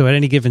undergraduates. So at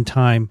any given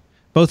time,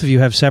 both of you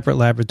have separate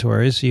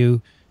laboratories.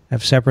 You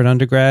have separate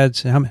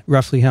undergrads.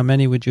 Roughly how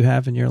many would you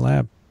have in your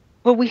lab?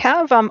 Well, we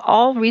have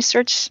all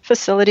research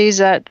facilities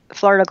at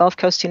Florida Gulf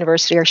Coast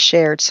University are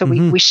shared. So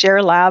we share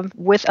a lab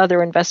with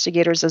other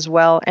investigators as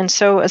well. And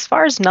so as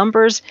far as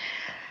numbers,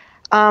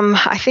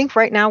 I think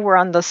right now we're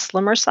on the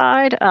slimmer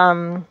side.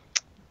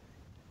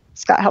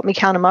 Scott, help me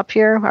count them up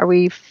here. Are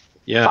we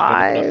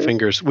 5?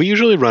 Fingers. We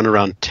usually run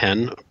around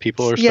 10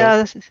 people or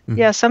so.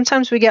 Yeah.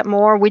 Sometimes we get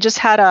more. We just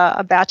had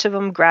a batch of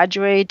them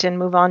graduate and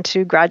move on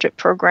to graduate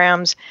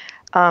programs.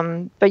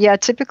 But yeah,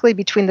 typically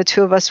between the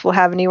two of us, we'll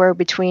have anywhere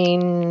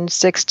between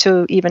 6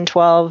 to even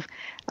 12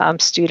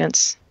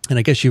 students. And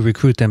I guess you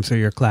recruit them through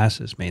your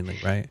classes mainly,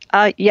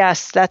 right?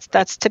 Yes,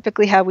 that's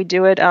typically how we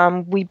do it.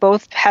 We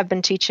both have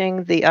been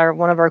teaching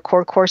one of our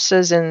core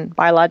courses in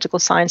biological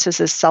sciences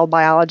is cell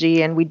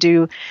biology, and we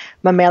do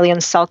mammalian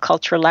cell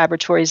culture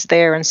laboratories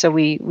there. And so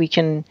we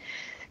can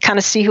kind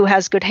of see who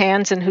has good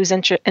hands and who's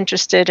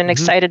interested and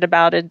excited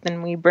about it.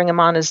 Then we bring them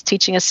on as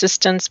teaching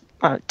assistants,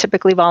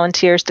 typically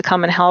volunteers to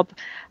come and help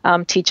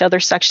teach other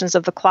sections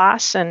of the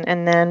class.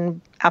 And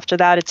then after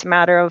that, it's a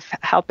matter of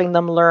helping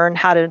them learn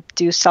how to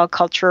do cell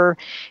culture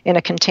in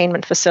a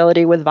containment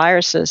facility with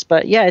viruses.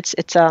 But yeah,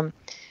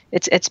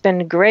 it's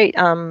been great.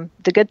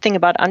 The good thing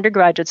about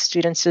undergraduate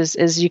students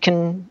is you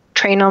can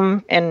train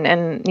them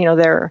and you know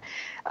they're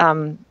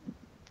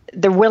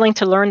willing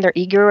to learn, they're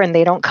eager, and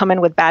they don't come in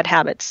with bad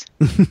habits.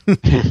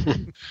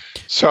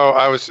 So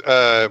I was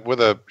with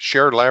a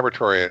shared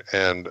laboratory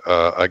and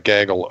a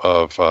gaggle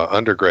of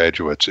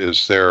undergraduates.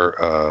 Is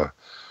there,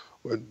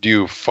 do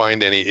you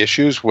find any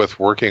issues with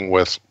working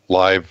with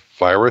live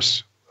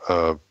virus?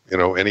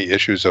 Any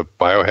issues of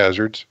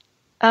biohazards?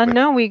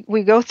 No,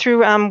 we go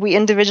through, we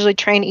individually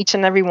train each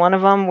and every one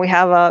of them. We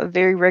have a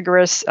very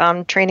rigorous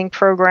training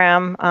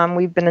program.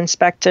 We've been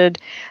inspected.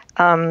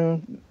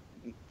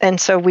 And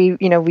so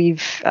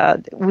we've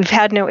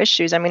had no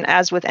issues. I mean,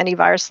 as with any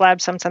virus lab,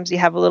 sometimes you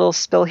have a little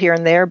spill here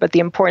and there, but the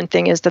important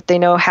thing is that they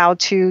know how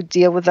to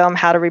deal with them,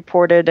 how to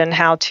report it, and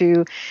how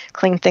to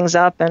clean things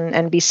up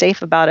and be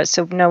safe about it.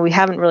 So no, we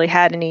haven't really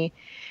had any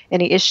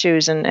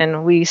issues,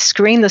 and we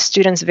screen the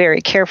students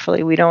very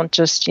carefully. We don't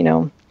just,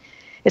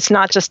 it's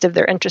not just if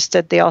they're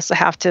interested, they also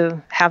have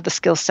to have the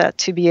skill set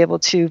to be able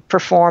to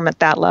perform at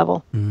that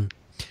level. Mm-hmm.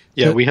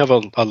 Yeah, we have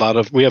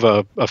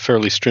a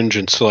fairly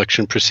stringent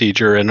selection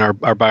procedure, and our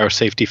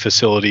biosafety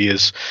facility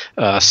is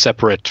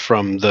separate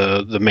from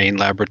the main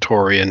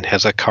laboratory and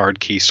has a card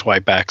key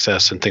swipe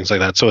access and things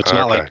like that. So it's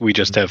not like we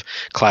just have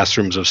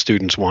classrooms of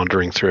students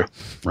wandering through.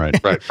 Right.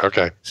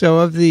 Okay. So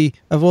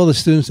of all the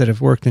students that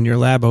have worked in your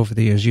lab over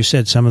the years, you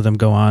said some of them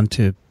go on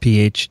to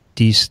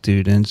PhD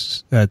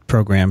students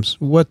programs.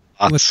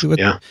 I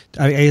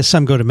guess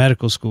some go to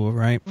medical school,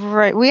 right?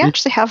 Right. We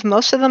actually have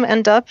most of them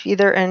end up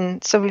either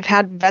so we've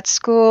had vet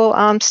school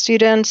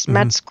students,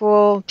 med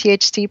school,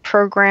 PhD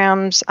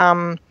programs,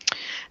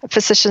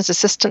 physician's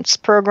assistants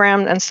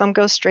program, and some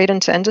go straight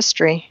into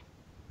industry.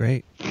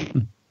 Great.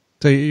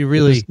 So you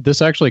really...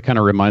 This actually kind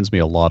of reminds me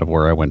a lot of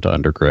where I went to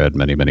undergrad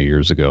many, many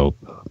years ago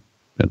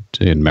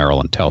in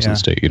Maryland, Towson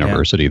State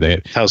University.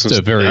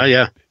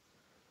 Towson,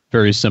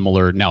 very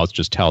similar. Now it's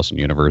just Towson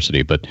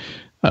University, but...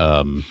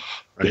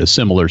 a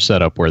similar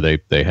setup where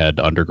they had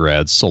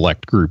undergrads,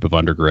 select group of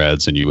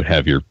undergrads, and you would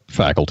have your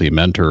faculty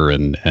mentor,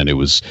 and it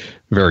was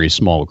very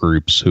small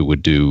groups who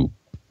would do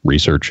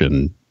research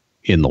in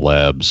the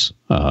labs.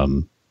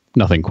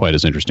 Nothing quite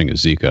as interesting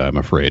as Zika, I'm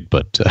afraid,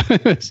 but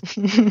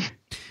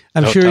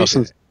I'm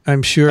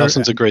sure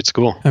Towson's a great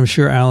school. I'm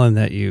sure, Alan,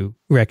 that you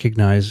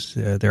recognize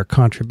their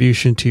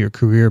contribution to your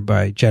career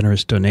by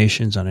generous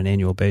donations on an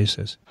annual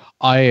basis.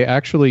 I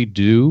actually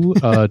do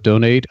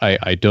donate.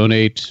 I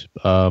donate,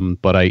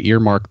 but I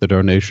earmark the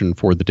donation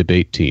for the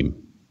debate team.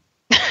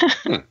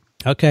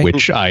 Okay.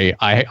 Which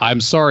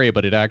I'm sorry,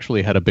 but it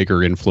actually had a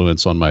bigger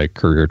influence on my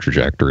career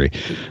trajectory.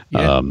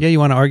 Yeah, you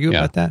want to argue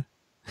about that?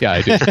 Yeah,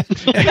 I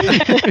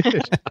do.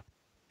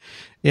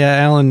 Yeah,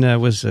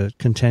 Alan was a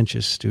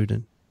contentious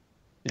student.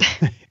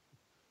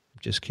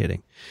 Just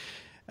kidding.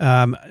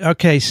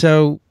 Okay,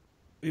 so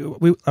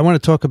I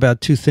want to talk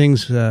about two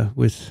things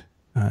with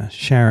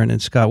Sharon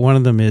and Scott. One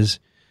of them is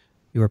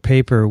your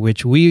paper,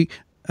 which we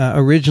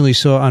originally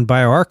saw on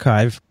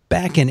bioRxiv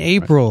back in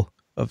April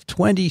of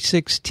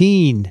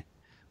 2016,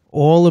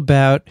 all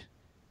about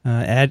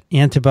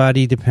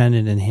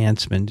antibody-dependent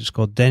enhancement. It's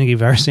called dengue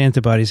virus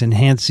antibodies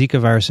enhance Zika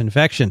virus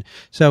infection.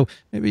 So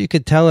maybe you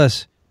could tell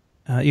us,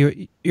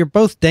 you're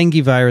both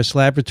dengue virus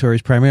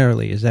laboratories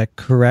primarily. Is that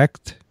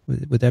correct?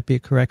 Would that be a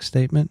correct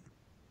statement?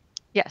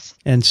 Yes.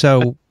 And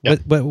so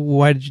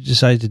why did you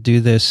decide to do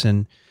this?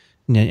 And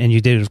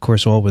you did it, of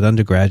course, all with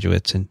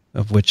undergraduates, and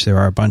of which there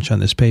are a bunch on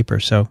this paper.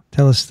 So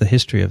tell us the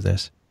history of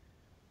this.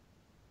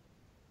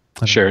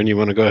 Sharon, you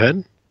want to go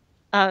ahead?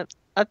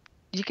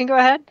 You can go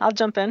ahead. I'll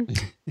jump in.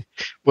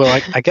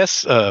 Well, I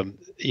guess,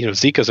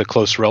 Zika is a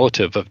close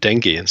relative of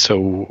dengue. And so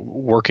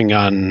working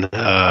on,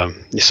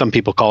 some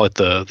people call it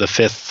the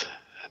fifth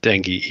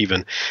dengue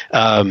even.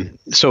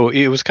 So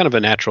it was kind of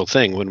a natural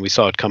thing when we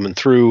saw it coming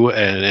through,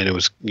 and it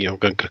was,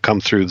 going to come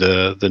through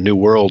the New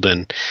World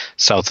and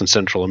South and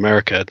Central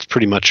America. It's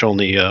pretty much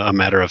only a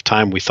matter of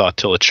time, we thought,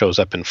 till it shows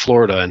up in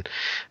Florida,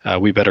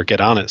 and we better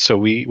get on it. So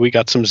we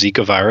got some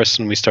Zika virus,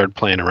 and we started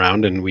playing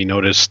around, and we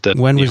noticed that...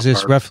 When was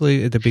this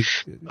roughly? At the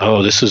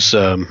this is,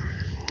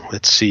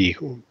 let's see,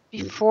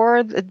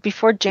 before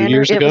January.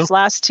 years ago? It was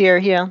last year.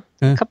 Yeah,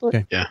 a couple.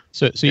 Okay. Yeah.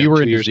 So you were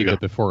 2 in years Zika ago.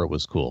 before it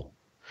was cool.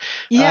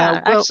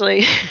 Yeah, Well-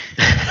 actually,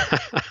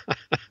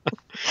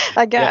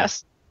 I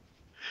guess.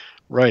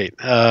 Right.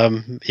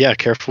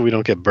 Careful we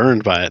don't get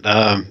burned by it.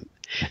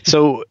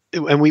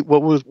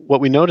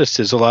 What we noticed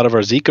is a lot of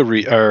our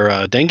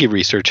dengue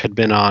research had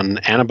been on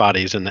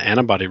antibodies and the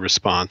antibody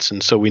response,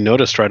 and so we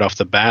noticed right off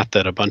the bat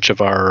that a bunch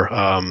of our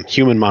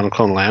human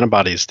monoclonal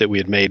antibodies that we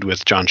had made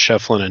with John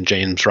Shefflin and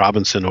James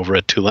Robinson over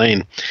at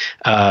Tulane,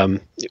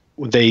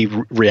 they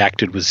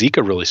reacted with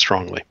Zika really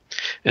strongly.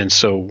 And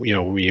so,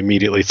 we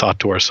immediately thought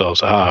to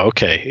ourselves,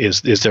 okay,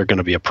 is there going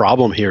to be a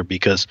problem here?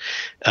 Because,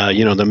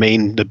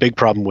 the big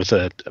problem with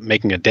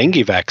making a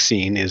dengue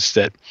vaccine is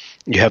that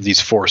you have these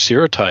 4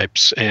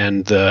 serotypes,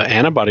 and the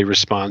antibody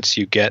response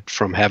you get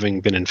from having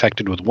been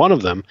infected with one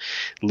of them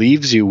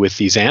leaves you with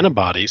these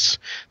antibodies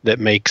that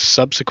make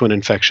subsequent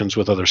infections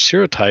with other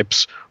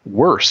serotypes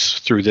worse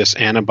through this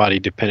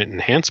antibody-dependent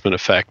enhancement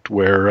effect,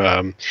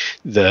 where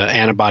the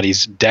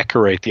antibodies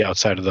decorate the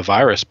outside of the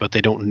virus, but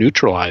they don't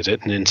neutralize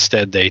it, and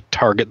instead they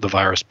target the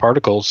virus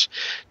particles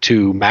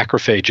to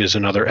macrophages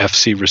and other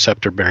Fc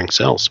receptor-bearing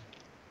cells.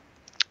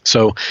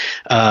 So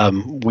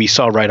we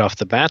saw right off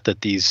the bat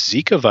that these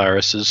Zika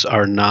viruses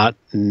are not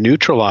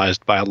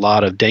neutralized by a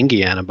lot of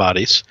dengue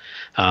antibodies,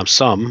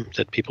 some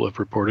that people have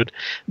reported,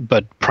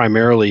 but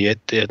primarily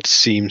it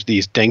seems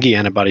these dengue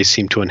antibodies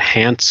seem to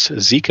enhance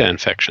Zika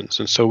infections.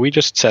 And so we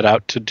just set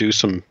out to do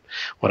some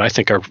what I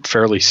think are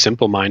fairly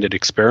simple-minded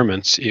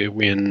experiments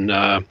in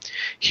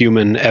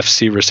human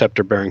Fc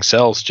receptor-bearing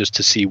cells just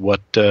to see what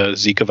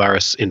Zika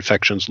virus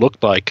infections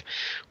looked like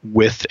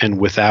with and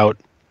without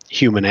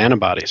human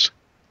antibodies.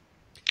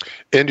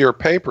 In your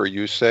paper,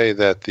 you say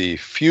that the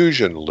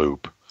fusion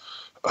loop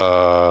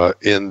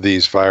in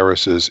these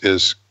viruses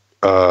is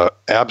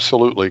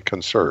absolutely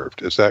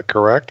conserved. Is that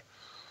correct?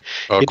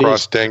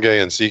 Across dengue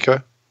and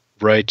Zika?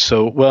 Right.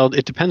 So,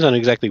 it depends on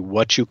exactly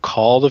what you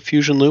call the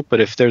fusion loop.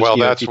 But if there's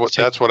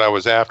that's what I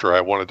was after.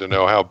 I wanted to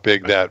know how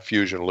big that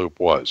fusion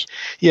loop was.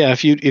 Yeah.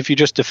 If you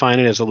just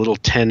define it as a little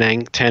 10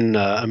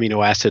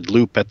 amino acid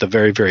loop at the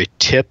very, very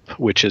tip,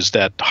 which is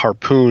that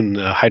harpoon,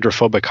 the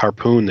hydrophobic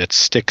harpoon that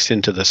sticks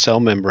into the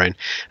cell membrane,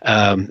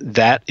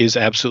 that is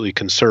absolutely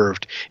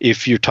conserved.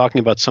 If you're talking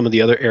about some of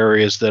the other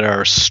areas that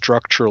are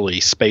structurally,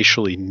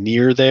 spatially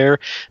near there,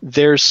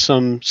 there's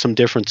some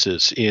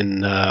differences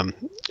in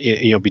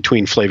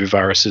between flaviviruses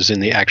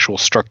in the actual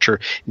structure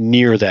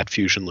near that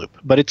fusion loop.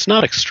 But it's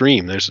not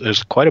extreme.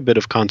 There's quite a bit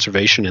of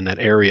conservation in that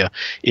area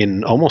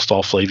in almost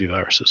all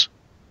flaviviruses.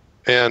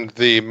 And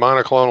the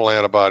monoclonal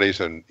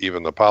antibodies and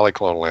even the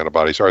polyclonal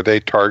antibodies, are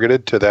they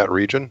targeted to that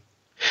region?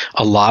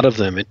 A lot of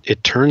them.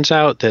 It turns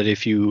out that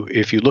if you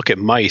look at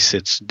mice,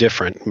 it's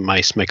different.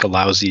 Mice make a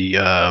lousy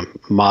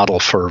model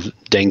for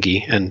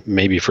dengue and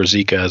maybe for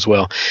Zika as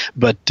well.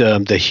 But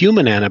the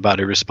human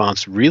antibody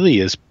response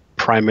really is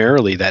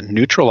primarily, that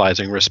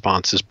neutralizing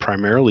response is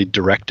primarily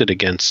directed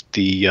against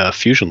the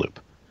fusion loop.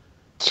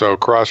 So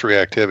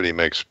cross-reactivity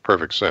makes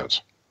perfect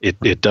sense.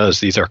 It does.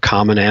 These are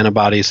common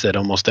antibodies that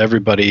almost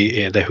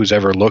everybody who's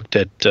ever looked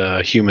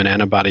at human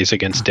antibodies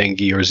against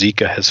dengue or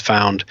Zika has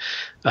found.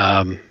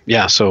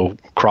 So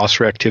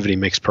cross-reactivity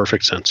makes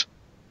perfect sense.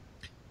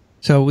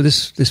 So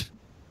this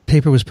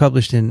paper was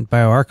published in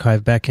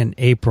bioRxiv back in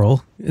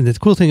April. And the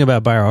cool thing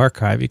about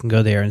bioRxiv, you can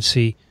go there and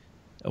see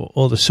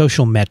all the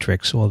social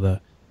metrics, all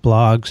the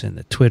blogs and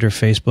the Twitter,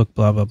 Facebook,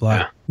 blah, blah,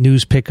 blah,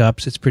 news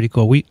pickups. It's pretty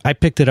cool. I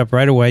picked it up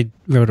right away,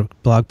 wrote a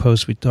blog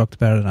post. We talked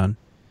about it on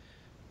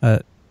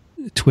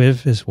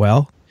TWiV as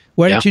well.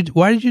 Why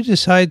did you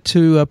decide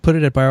to put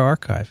it at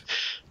bioRxiv?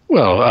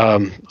 Well,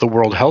 the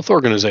World Health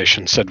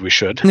Organization said we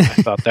should. I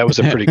thought that was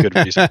a pretty good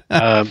reason.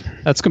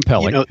 That's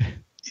compelling.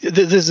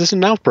 This is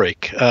an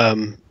outbreak.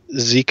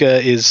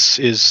 Zika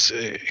is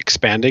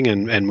expanding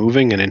and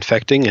moving and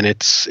infecting, and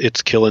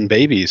it's killing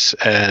babies.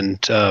 And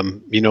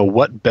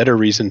what better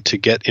reason to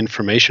get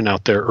information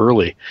out there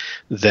early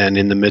than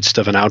in the midst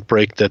of an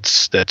outbreak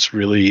that's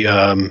really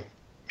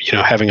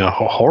having a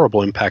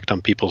horrible impact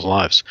on people's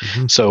lives.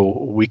 Mm-hmm. So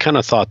we kind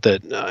of thought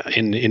that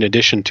in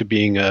addition to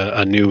being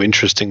a new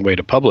interesting way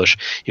to publish,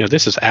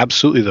 this is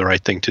absolutely the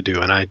right thing to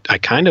do. And I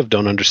kind of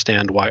don't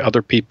understand why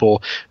other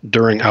people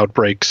during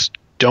outbreaks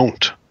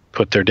don't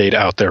put their data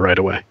out there right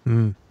away.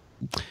 Mm.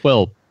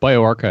 Well,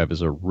 bioRxiv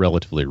is a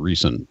relatively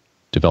recent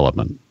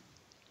development,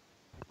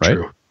 right?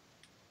 True.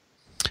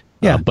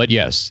 Yeah. But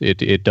yes,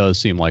 it does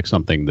seem like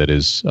something that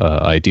is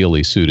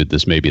ideally suited.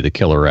 This may be the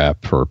killer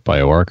app for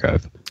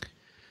bioRxiv.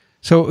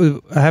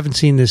 So I haven't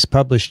seen this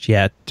published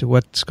yet.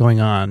 What's going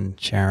on,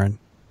 Sharon?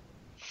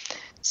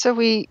 So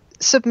we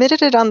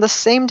submitted it on the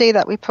same day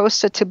that we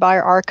posted to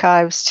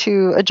bioRxiv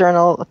to a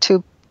journal,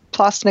 to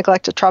PLOS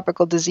Neglected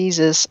Tropical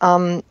Diseases,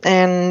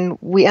 and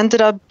we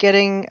ended up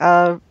getting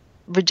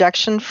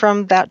rejection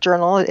from that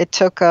journal. It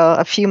took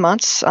a few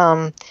months.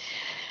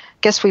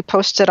 Guess we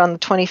posted on the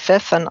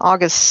 25th, and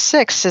August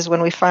 6th is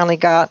when we finally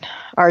got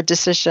our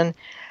decision.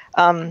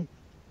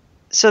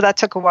 So that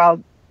took a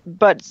while.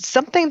 But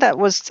something that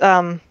was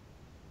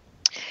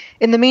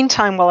in the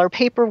meantime, while our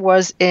paper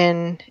was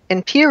in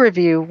peer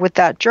review with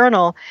that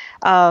journal,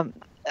 an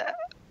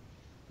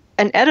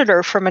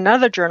editor from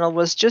another journal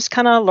was just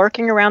kind of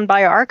lurking around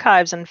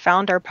bioarchives and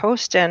found our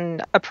post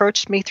and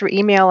approached me through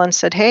email and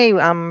said, "Hey,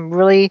 I'm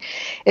really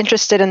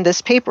interested in this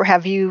paper.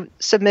 Have you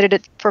submitted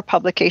it for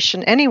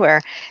publication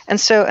anywhere?" And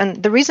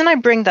the reason I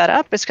bring that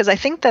up is because I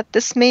think that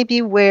this may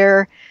be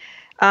where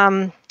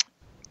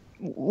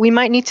we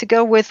might need to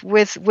go with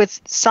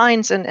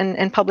science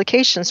and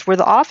publications, where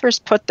the authors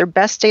put their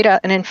best data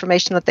and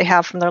information that they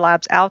have from their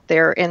labs out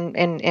there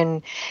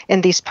in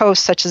these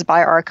posts, such as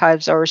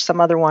bioarchives or some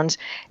other ones,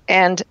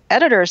 and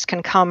editors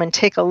can come and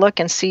take a look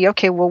and see,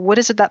 okay, well, what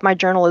is it that my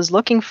journal is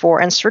looking for,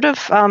 and sort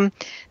of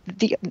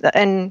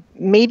and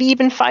maybe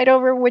even fight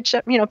over which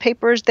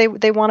papers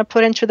they want to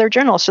put into their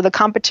journal. So the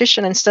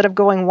competition, instead of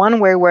going one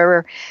way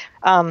where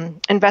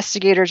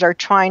investigators are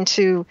trying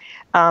to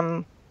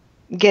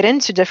get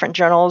into different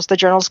journals, the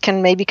journals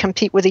can maybe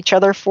compete with each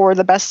other for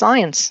the best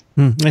science.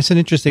 That's an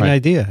interesting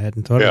idea. I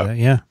hadn't thought of that.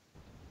 Yeah,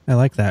 I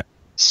like that.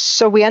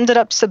 So we ended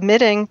up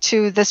submitting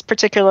to this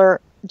particular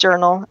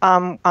journal,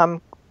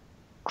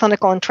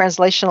 Clinical and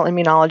Translational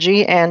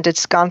Immunology, and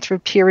it's gone through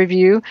peer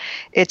review.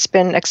 It's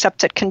been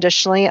accepted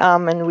conditionally,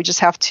 and we just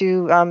have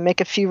to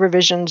make a few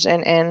revisions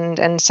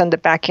and send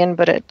it back in,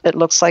 but it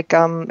looks like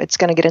it's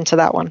going to get into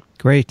that one.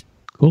 Great.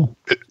 Cool.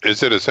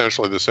 Is it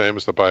essentially the same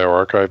as the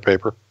bioarchive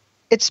paper?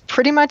 It's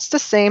pretty much the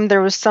same.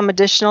 There was some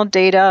additional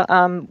data.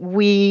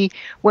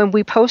 When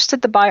we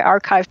posted the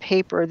bioarchive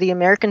paper, the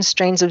American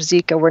strains of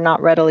Zika were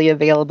not readily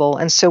available,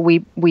 and so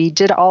we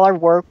did all our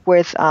work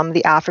with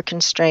the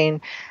African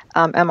strain,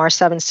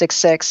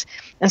 MR766,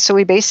 and so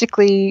we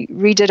basically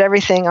redid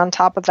everything on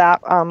top of that,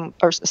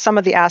 or some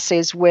of the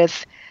assays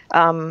with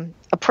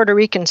a Puerto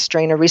Rican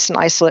strain, a recent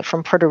isolate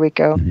from Puerto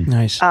Rico.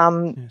 Nice.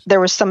 There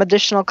were some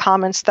additional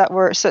comments that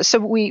were so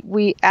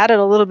we added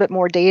a little bit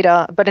more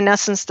data, but in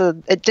essence,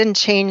 it didn't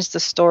change the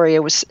story.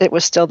 It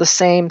was still the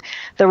same.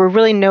 There were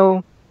really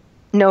no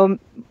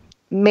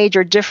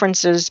major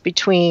differences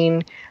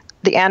between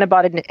the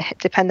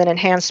antibody-dependent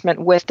enhancement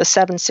with the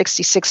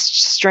 766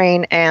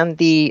 strain and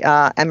the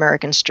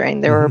American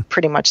strain. They were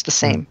pretty much the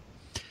same.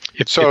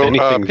 If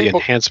anything, the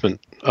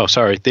enhancement. Oh,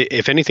 sorry.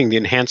 If anything, the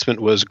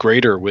enhancement was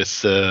greater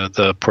with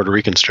the Puerto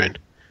Rican strain.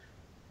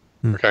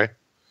 Okay.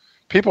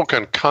 People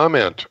can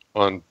comment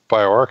on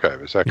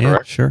bioarchive. Is that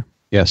correct? Yeah, sure.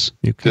 Yes.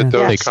 You can.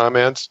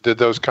 Did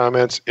those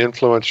comments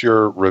influence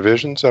your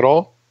revisions at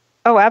all?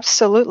 Oh,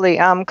 absolutely.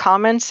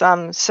 Comments.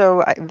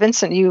 So,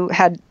 Vincent, you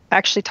had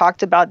actually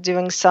talked about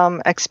doing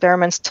some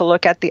experiments to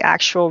look at the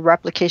actual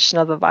replication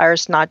of the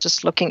virus, not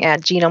just looking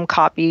at genome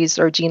copies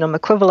or genome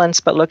equivalents,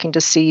 but looking to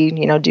see,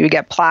 do you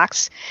get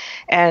plaques?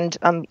 And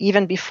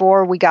even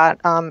before we got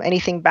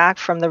anything back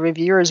from the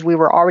reviewers, we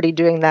were already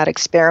doing that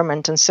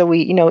experiment. And so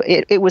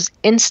it was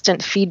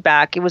instant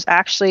feedback. It was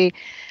actually,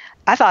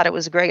 I thought it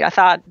was great. I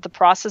thought the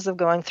process of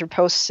going through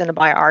posts in a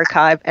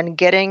bioarchive and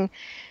getting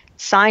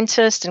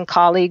scientists and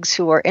colleagues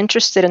who are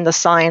interested in the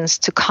science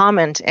to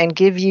comment and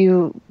give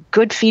you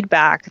good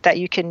feedback that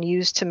you can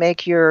use to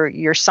make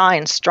your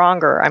science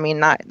stronger. I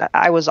mean,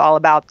 I was all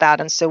about that.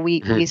 And so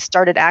we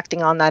started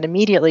acting on that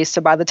immediately. So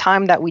by the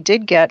time that we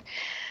did get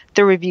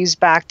the reviews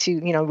back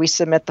to,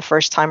 resubmit the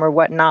first time or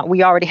whatnot,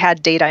 we already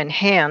had data in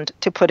hand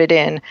to put it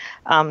in.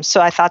 So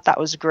I thought that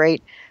was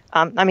great.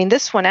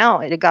 This went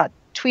out, it got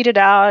tweeted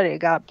out, it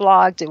got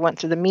blogged, it went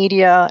through the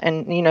media.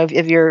 And,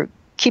 if you're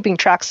keeping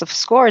tracks of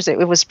scores,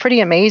 it was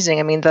pretty amazing.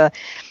 I mean,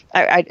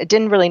 I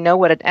didn't really know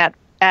what an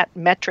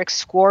at-metric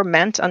score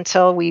meant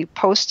until we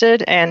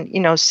posted, and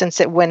since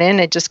it went in,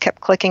 it just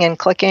kept clicking and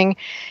clicking,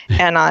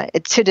 and I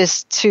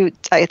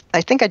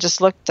think I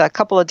just looked a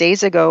couple of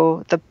days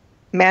ago. The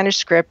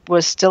manuscript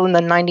was still in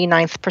the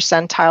 99th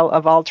percentile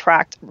of all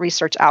tracked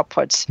research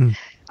outputs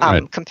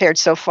compared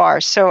so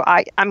far. So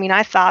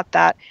I thought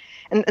that,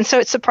 and so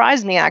it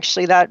surprised me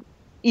actually that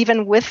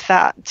even with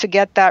that, to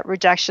get that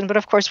rejection. But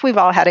of course, we've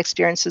all had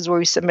experiences where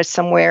we submit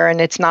somewhere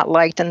and it's not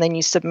liked, and then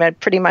you submit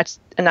pretty much,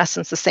 in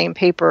essence, the same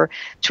paper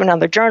to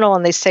another journal,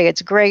 and they say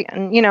it's great.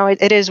 And,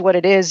 it is what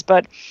it is.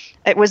 But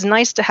it was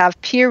nice to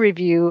have peer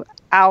review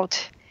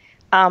out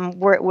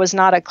where it was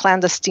not a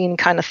clandestine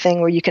kind of thing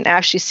where you can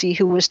actually see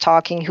who was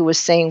talking, who was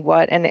saying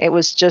what. And it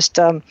was just,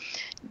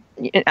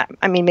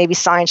 maybe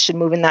science should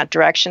move in that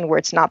direction where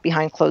it's not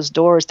behind closed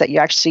doors, that you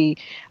actually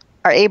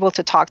are able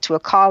to talk to a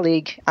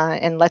colleague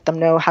and let them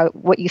know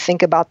what you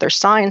think about their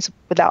science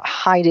without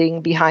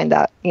hiding behind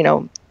that,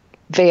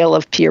 veil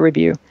of peer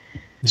review.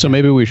 So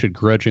maybe we should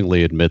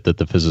grudgingly admit that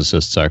the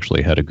physicists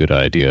actually had a good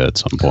idea at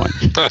some point.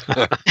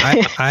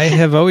 I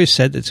have always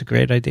said it's a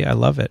great idea. I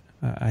love it.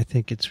 I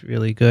think it's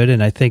really good,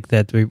 and I think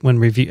that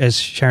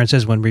as Sharon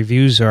says, when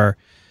reviews are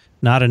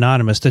not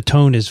anonymous, the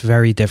tone is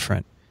very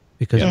different.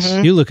 Because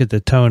you look at the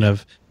tone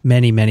of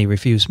many, many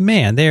reviews,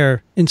 man,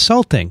 they're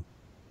insulting,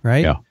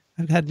 right? Yeah.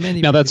 I've had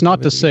many. Now, that's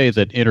not to say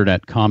that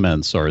internet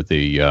comments are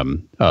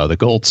the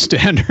gold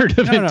standard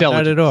of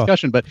intelligent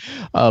discussion, but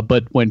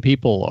when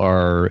people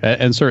are,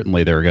 and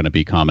certainly there are going to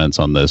be comments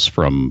on this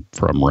from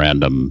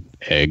random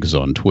eggs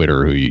on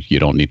Twitter who you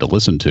don't need to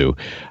listen to.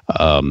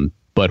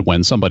 But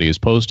when somebody is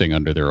posting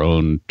under their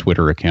own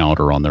Twitter account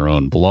or on their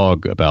own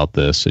blog about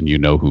this, and you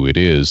know who it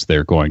is,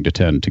 they're going to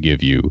tend to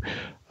give you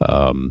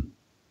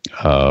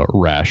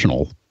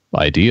rational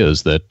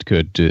ideas that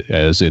could,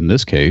 as in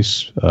this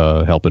case,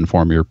 help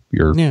inform your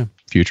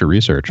future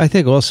research. I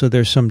think also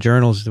there's some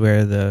journals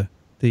where the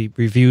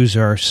reviews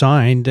are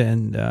signed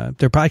and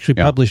they're actually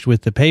published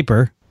with the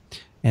paper,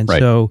 and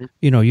so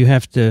you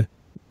have to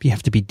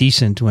be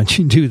decent when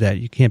you do that.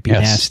 You can't be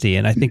nasty,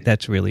 and I think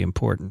that's really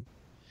important.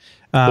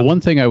 The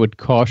one thing I would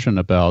caution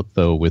about,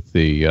 though, with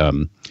the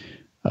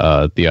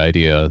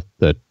idea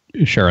that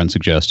Sharon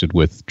suggested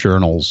with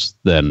journals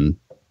then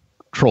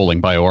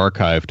trolling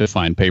bioRxiv to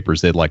find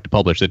papers they'd like to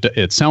publish,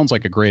 it sounds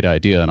like a great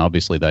idea, and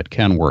obviously that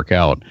can work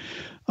out.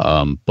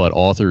 But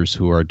authors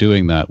who are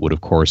doing that would, of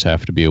course,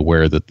 have to be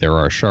aware that there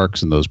are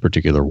sharks in those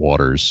particular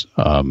waters,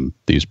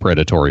 these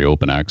predatory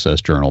open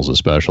access journals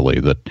especially,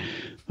 that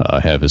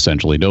have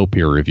essentially no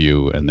peer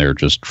review, and they're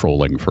just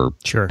trolling for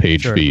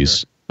page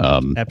fees.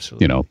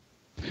 Absolutely.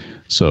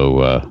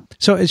 So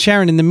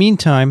Sharon, in the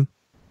meantime,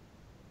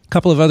 a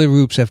couple of other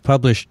groups have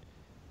published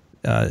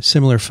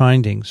similar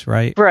findings,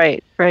 right?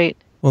 Right.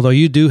 Although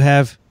you do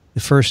have the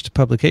first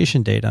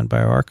publication date on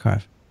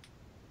bioRxiv.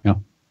 Yeah.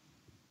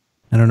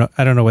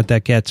 I don't know what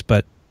that gets,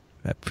 but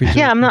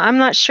I'm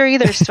not sure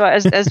either. So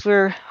as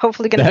we're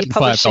hopefully going to be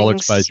publishing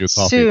 $5 buys you a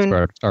coffee soon.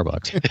 at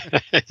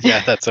Starbucks.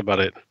 Yeah, that's about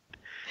it.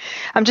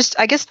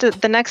 I guess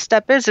the next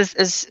step is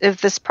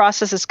if this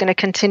process is going to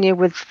continue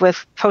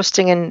with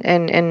posting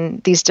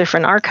in these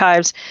different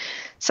archives.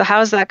 So how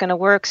is that going to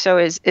work? So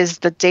is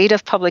the date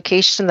of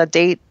publication the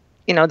date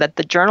that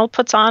the journal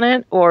puts on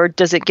it, or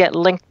does it get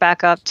linked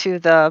back up to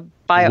the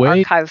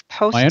bioRxiv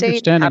post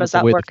date? How does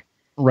that work?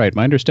 Right.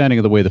 My understanding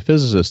of the way the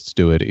physicists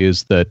do it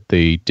is that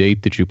the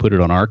date that you put it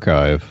on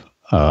archive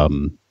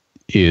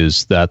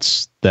is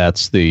that's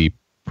the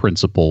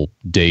principal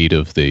date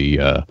of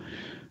the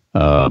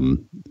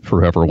for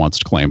whoever wants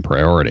to claim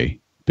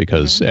priority,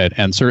 because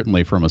and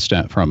certainly from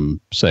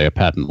say a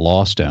patent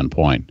law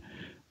standpoint,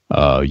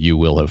 you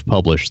will have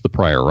published the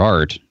prior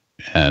art,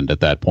 and at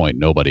that point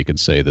nobody can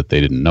say that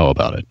they didn't know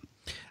about it.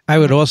 I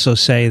would also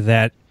say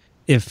that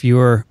if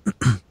your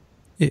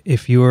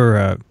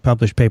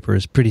published paper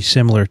is pretty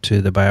similar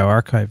to the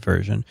bioRxiv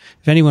version,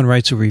 if anyone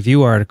writes a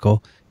review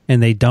article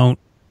and they don't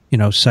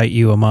cite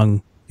you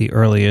among the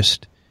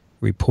earliest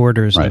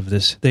reporters of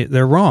this,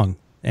 they're wrong.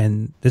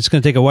 And it's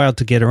going to take a while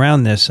to get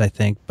around this, I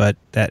think, but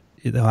that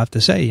they'll have to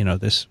say,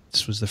 this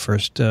was the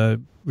first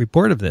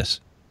report of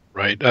this.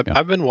 Right.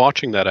 I've been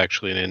watching that,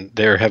 actually, and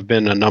there have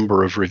been a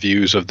number of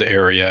reviews of the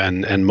area,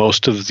 and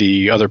most of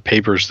the other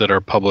papers that are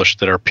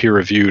published that are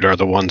peer-reviewed are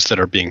the ones that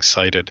are being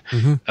cited.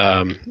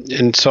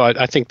 And so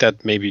I think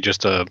that may be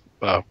just a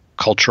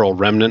cultural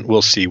remnant.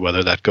 We'll see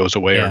whether that goes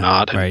away or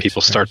not, and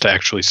people start to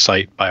actually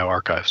cite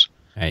bioRxives.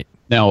 Right.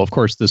 Now, of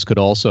course, this could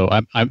also,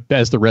 I'm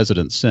as the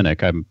resident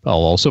cynic, I'll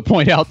also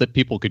point out that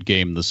people could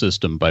game the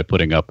system by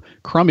putting up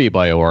crummy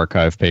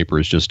bioRxiv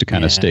papers just to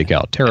kind of stake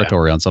out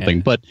territory on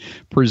something. But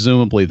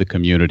presumably the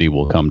community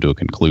will come to a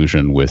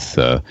conclusion with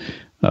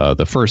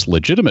the first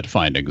legitimate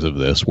findings of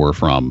this were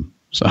from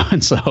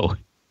so-and-so.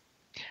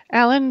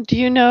 Alan, do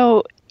you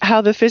know how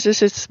the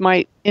physicists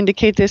might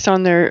indicate this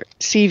on their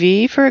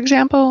CV, for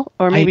example?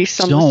 Or maybe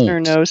some listener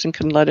knows and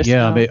can let us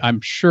know. Yeah,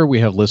 I'm sure we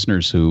have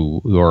listeners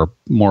who are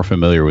more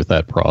familiar with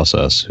that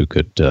process who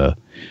could,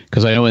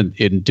 because I know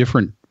in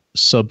different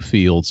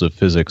subfields of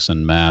physics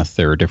and math,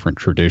 there are different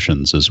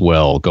traditions as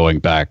well, going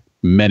back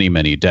many,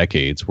 many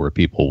decades, where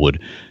people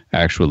would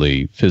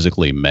actually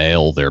physically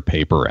mail their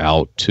paper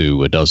out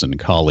to a dozen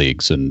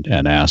colleagues and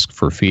ask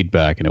for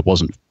feedback. And it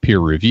wasn't peer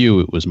review,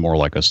 it was more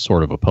like a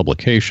sort of a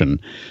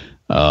publication.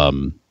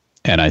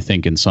 And I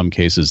think in some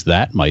cases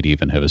that might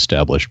even have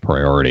established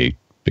priority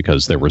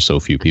because there were so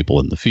few people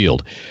in the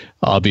field.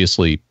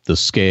 Obviously, the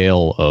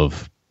scale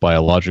of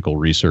biological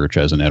research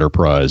as an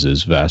enterprise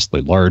is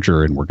vastly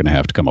larger, and we're going to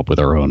have to come up with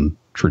our own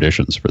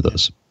traditions for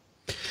this.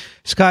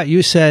 Scott,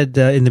 you said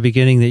in the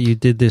beginning that you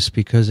did this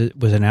because it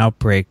was an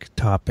outbreak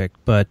topic,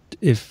 but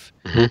if,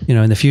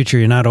 in the future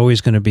you're not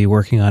always going to be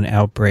working on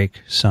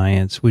outbreak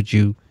science, would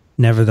you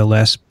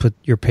nevertheless put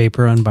your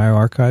paper on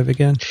bioRxiv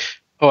again?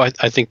 Oh,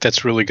 I think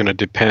that's really going to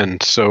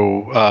depend.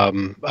 So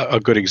a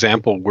good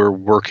example, we're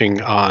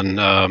working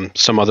on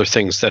some other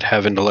things that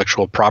have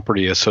intellectual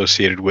property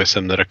associated with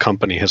them that a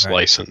company has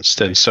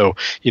licensed. And so,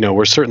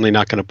 we're certainly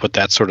not going to put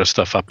that sort of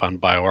stuff up on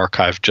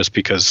bioRxiv just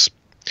because,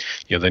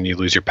 then you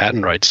lose your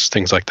patent rights,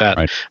 things like that.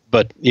 Right.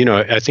 But,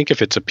 I think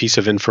if it's a piece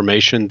of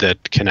information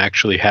that can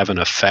actually have an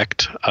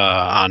effect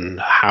on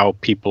how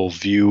people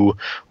view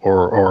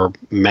or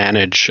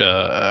manage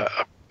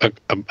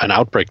an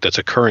outbreak that's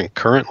occurring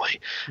currently,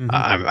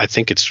 I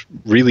think it's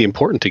really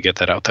important to get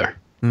that out there.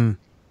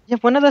 Yeah,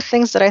 one of the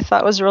things that I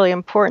thought was really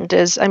important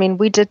is,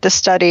 we did the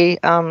study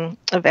of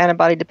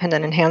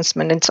antibody-dependent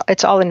enhancement.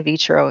 It's all in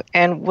vitro.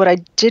 And what I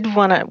did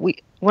one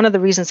of the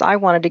reasons I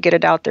wanted to get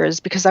it out there is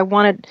because I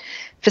wanted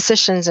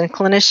physicians and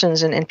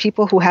clinicians and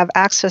people who have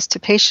access to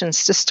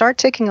patients to start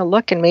taking a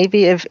look, and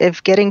maybe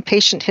if getting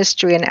patient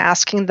history and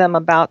asking them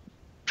about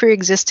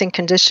pre-existing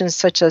conditions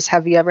such as,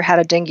 have you ever had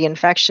a dengue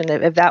infection,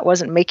 if that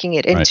wasn't making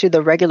it into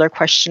the regular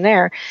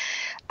questionnaire.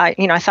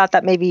 I thought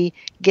that maybe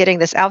getting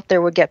this out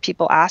there would get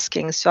people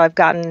asking. So I've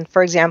gotten,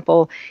 for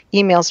example,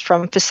 emails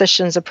from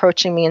physicians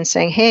approaching me and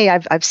saying, hey,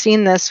 I've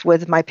seen this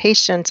with my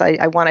patient.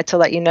 I wanted to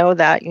let you know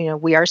that,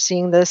 we are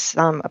seeing this.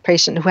 A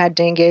patient who had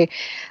dengue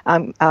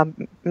and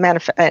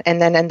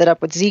then ended up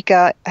with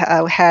Zika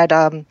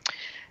had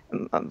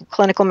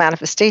clinical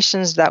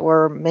manifestations that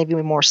were maybe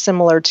more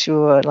similar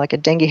to like a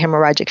dengue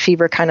hemorrhagic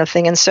fever kind of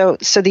thing. And so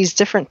these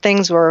different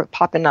things were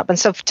popping up. And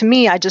so to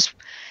me,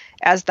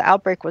 as the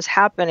outbreak was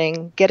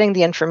happening, getting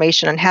the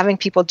information and having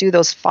people do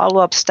those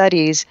follow-up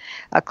studies,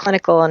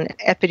 clinical and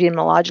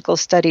epidemiological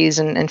studies,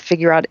 and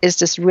figure out, is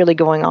this really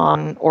going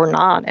on or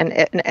not?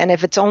 And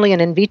if it's only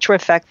an in vitro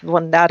effect,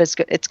 that is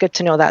good. It's good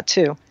to know that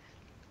too.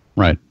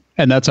 Right.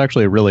 And that's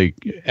actually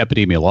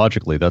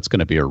epidemiologically, that's going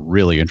to be a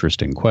really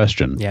interesting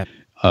question. Yeah.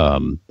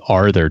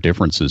 Are there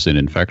differences in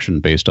infection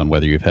based on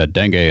whether you've had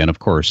dengue? And of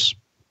course,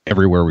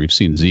 everywhere we've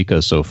seen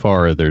Zika so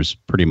far, there's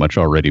pretty much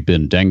already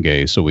been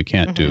dengue, so we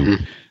can't do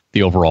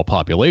the overall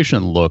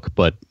population look,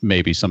 but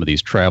maybe some of these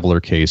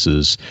traveler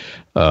cases,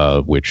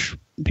 which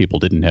people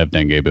didn't have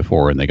dengue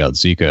before and they got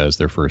Zika as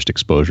their first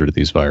exposure to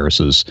these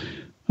viruses,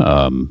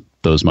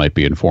 those might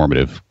be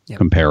informative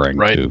comparing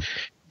to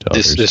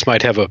others. This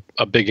might have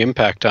a big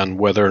impact on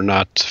whether or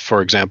not,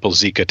 for example,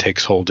 Zika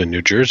takes hold in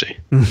New Jersey.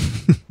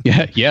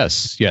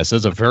 Yes,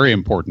 that's a very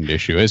important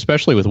issue,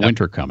 especially with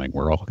winter coming.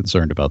 We're all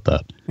concerned about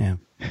that. Yeah.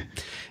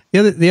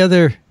 The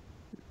other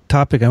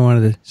topic I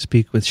wanted to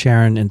speak with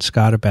Sharon and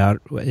Scott about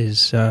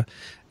is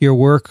your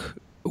work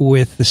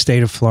with the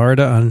state of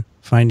Florida on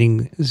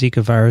finding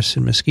Zika virus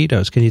in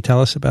mosquitoes. Can you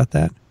tell us about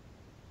that?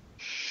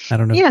 I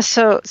don't know. Yeah,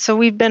 so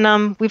we've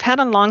had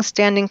a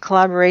long-standing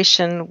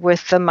collaboration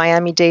with the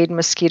Miami-Dade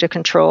Mosquito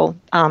Control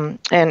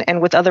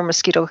and with other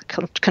mosquito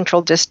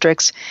control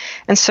districts,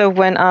 and so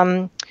when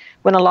a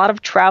lot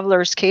of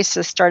travelers'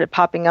 cases started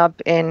popping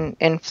up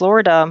in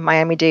Florida,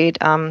 Miami-Dade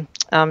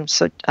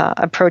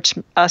approached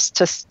us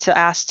to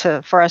ask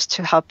for us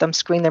to help them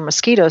screen their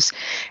mosquitoes,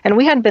 and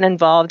we had been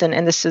involved,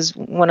 and this is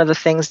one of the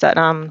things that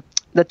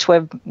the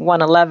TWiV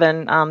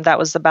 111 that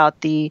was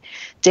about the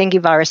dengue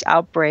virus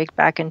outbreak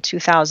back in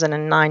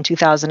 2009,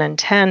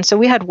 2010. So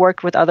we had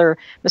worked with other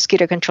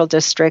mosquito control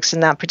districts.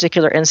 In that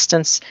particular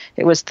instance,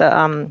 it was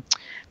the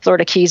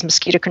Florida Keys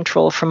Mosquito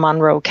Control from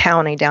Monroe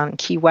County down in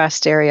Key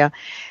West area.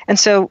 And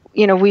so,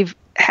 we've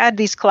had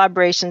these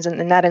collaborations, and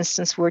in that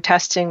instance, we were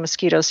testing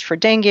mosquitoes for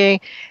dengue.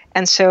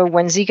 And so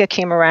when Zika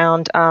came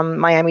around,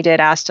 Miami-Dade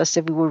asked us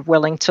if we were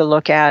willing to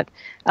look at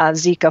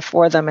Zika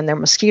for them in their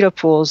mosquito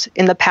pools.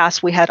 In the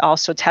past, we had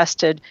also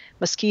tested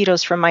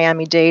mosquitoes from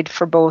Miami-Dade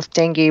for both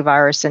dengue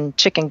virus and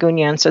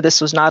chikungunya, and so this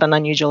was not an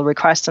unusual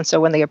request. And so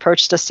when they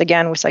approached us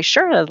again, we said,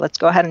 sure, let's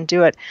go ahead and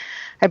do it.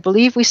 I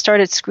believe we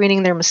started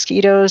screening their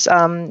mosquitoes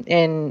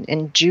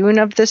in June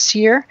of this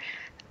year.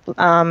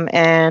 Late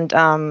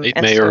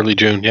May, early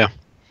June, yeah.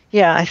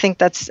 Yeah, I think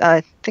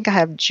I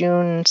have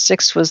June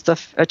 6th was the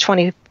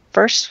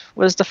 21st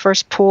was the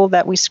first pool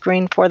that we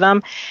screened for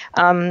them.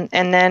 And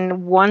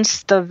then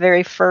once the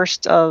very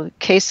first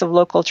case of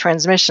local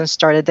transmission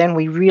started, then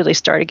we really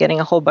started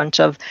getting a whole bunch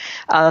of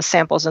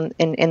samples in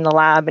the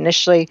lab.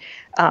 Initially,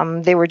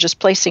 they were just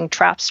placing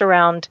traps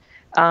around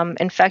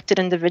infected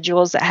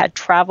individuals that had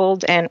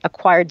traveled and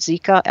acquired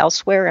Zika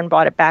elsewhere and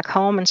brought it back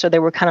home. And so they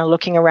were kind of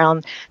looking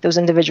around those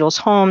individuals'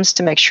 homes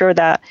to make sure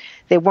that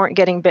they weren't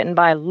getting bitten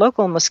by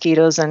local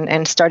mosquitoes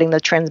and starting the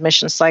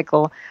transmission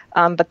cycle.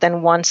 But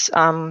then once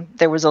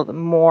there was a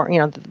more,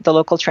 the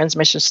local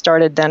transmission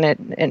started, then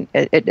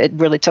it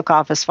really took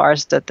off as far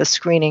as the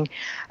screening.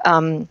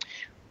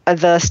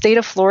 The state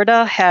of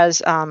Florida has,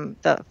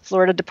 the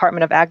Florida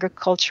Department of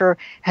Agriculture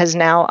has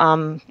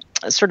now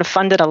sort of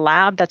funded a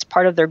lab that's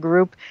part of their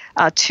group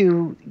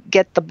to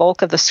get the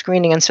bulk of the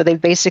screening. And so they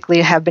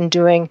basically have been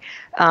doing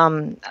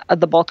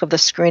the bulk of the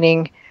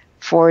screening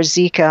for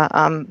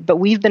Zika. But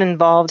we've been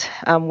involved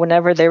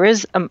whenever there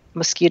is a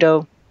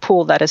mosquito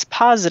pool that is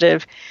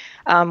positive.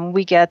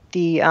 We get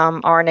the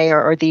RNA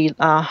or the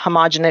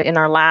homogenate in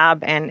our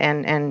lab,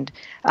 and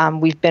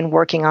we've been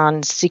working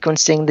on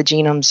sequencing the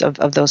genomes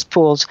of those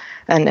pools,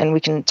 and we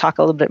can talk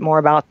a little bit more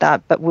about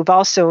that. But we've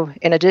also,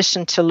 in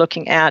addition to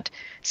looking at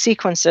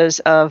sequences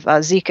of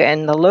Zika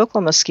in the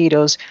local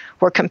mosquitoes,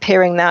 we're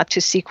comparing that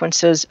to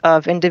sequences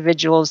of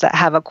individuals that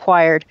have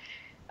acquired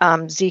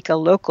Zika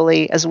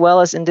locally, as well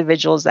as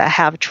individuals that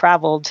have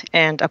traveled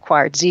and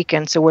acquired Zika.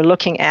 And so we're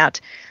looking at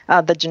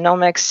the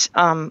genomics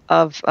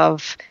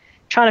of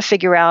trying to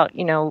figure out,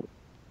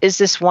 is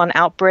this one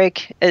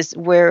outbreak is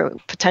where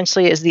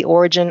potentially is the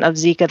origin of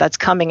Zika that's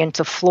coming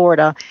into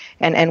Florida,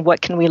 and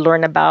what can we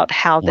learn about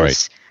how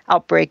this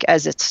outbreak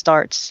as it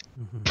starts.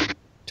 Mm-hmm.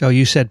 So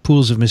you said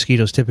pools of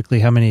mosquitoes. Typically,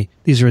 how many?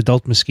 These are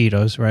adult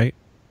mosquitoes, right?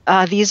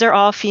 These are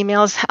all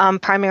females,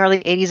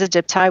 primarily Aedes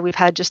aegypti. We've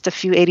had just a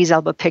few Aedes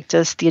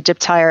albopictus. The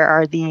aegypti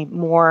are the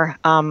more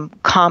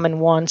common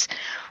ones.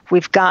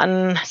 We've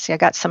gotten, I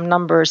got some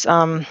numbers.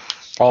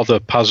 All the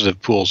positive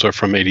pools are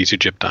from Aedes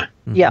aegypti.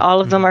 Yeah, all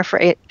of them are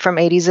from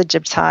Aedes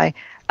aegypti.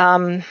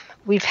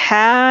 We've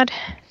had,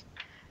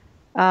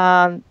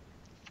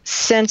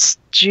 since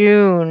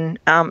June,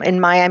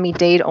 in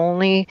Miami-Dade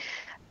only,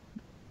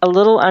 a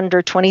little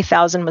under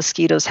 20,000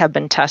 mosquitoes have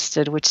been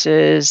tested, which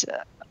is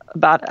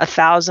about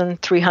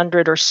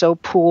 1,300 or so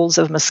pools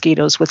of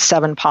mosquitoes with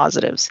 7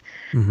 positives.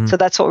 Mm-hmm. So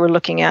that's what we're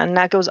looking at. And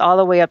that goes all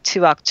the way up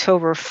to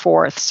October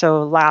 4th,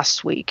 so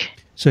last week.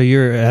 So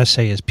your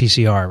assay is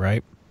PCR,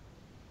 right?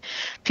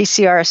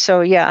 PCR, so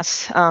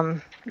yes.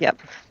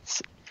 Yep.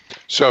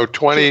 So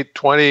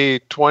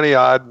 20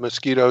 odd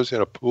mosquitoes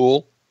in a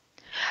pool?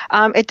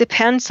 It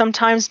depends.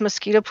 Sometimes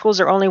mosquito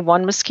pools are only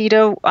one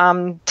mosquito.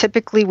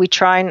 Typically, we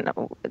try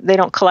they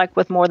don't collect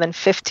with more than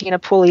 15 a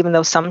pool, even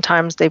though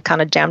sometimes they've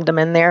kind of jammed them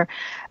in there.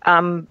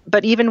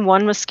 But even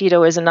one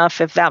mosquito is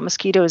enough. If that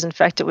mosquito is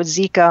infected with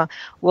Zika,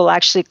 we'll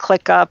actually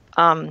click up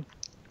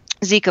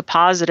Zika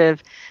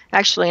positive.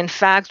 Actually, in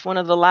fact, one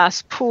of the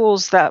last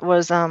pools that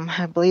was,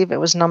 I believe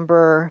it was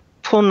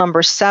pool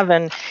number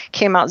 7,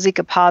 came out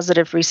Zika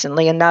positive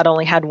recently, and that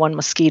only had one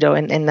mosquito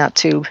in that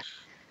tube.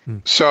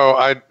 So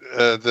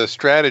the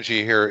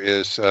strategy here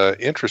is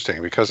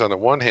interesting because on the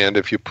one hand,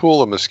 if you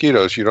pool of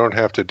mosquitoes, you don't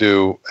have to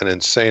do an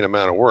insane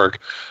amount of work.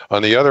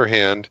 On the other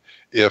hand,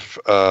 if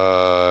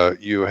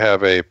you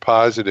have a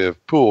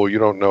positive pool, you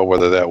don't know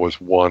whether that was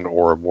one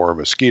or more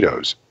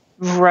mosquitoes.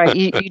 Right.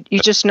 You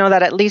just know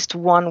that at least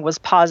one was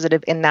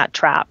positive in that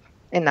trap,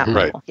 in that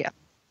right. pool. Yeah.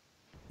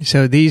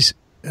 So these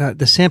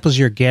the samples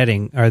you're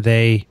getting, are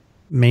they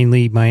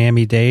mainly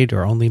Miami-Dade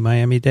or only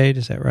Miami-Dade?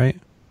 Is that right?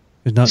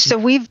 So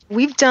we've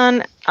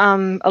done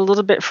a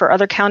little bit for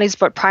other counties,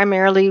 but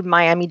primarily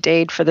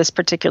Miami-Dade for this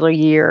particular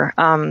year.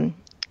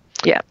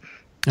 Yeah.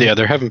 Yeah,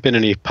 there haven't been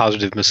any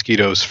positive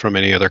mosquitoes from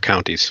any other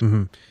counties.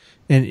 Mm-hmm.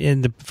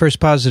 And the first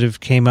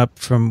positive came up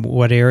from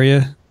what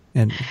area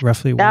and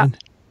roughly when?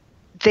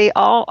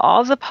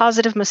 All the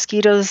positive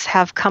mosquitoes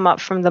have come up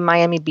from the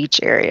Miami Beach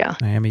area.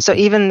 So Beach.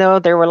 Even though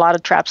there were a lot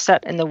of traps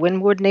set in the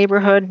Wynwood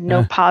neighborhood,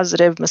 no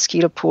positive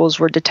mosquito pools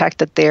were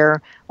detected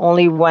there.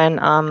 Only when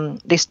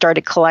they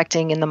started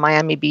collecting in the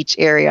Miami Beach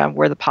area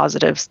where the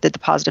positives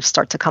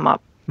start to come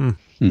up.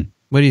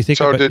 What do you think?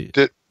 So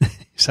about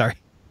Sorry.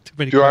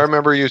 Do I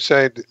remember you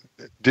saying?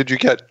 Did you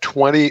get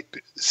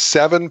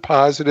 27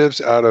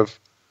 positives out of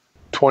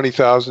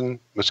 20,000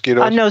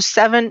 mosquitoes? No,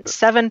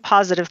 seven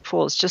positive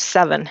pools, just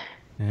 7.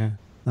 Yeah. Okay.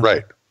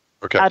 Right.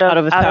 Okay. Out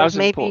of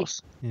 1,000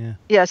 pools.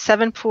 Yeah,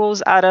 7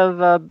 pools out of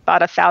about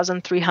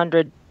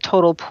 1,300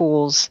 total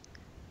pools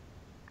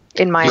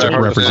in Miami.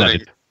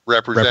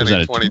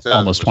 Representing 20,000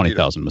 almost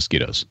 20,000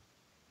 mosquitoes.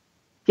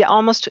 Yeah,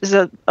 almost is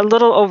a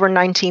little over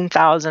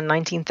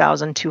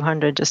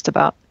 19,200 just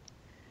about.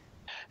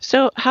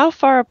 So how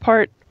far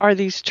apart are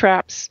these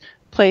traps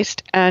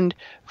placed? And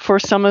for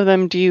some of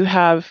them, do you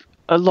have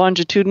a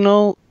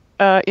longitudinal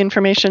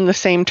information, the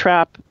same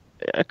trap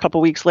a couple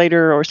weeks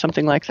later or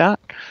something like that?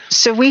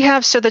 So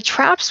the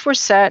traps were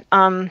set.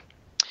 So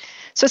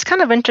it's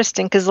kind of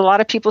interesting because a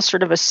lot of people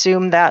sort of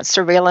assume that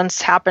surveillance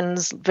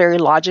happens very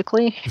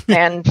logically,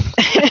 and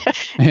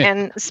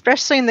and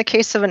especially in the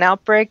case of an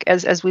outbreak,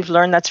 as we've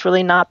learned, that's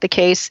really not the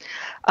case.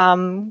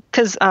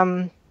 Because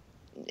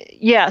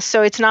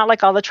so it's not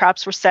like all the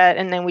traps were set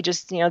and then we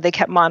just, they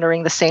kept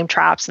monitoring the same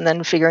traps and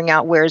then figuring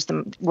out where is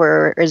the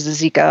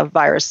Zika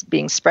virus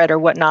being spread or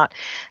whatnot.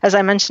 As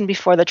I mentioned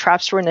before, the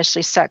traps were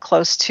initially set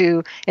close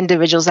to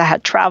individuals that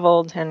had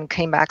traveled and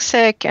came back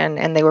sick,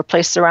 and they were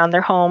placed around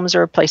their homes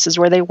or places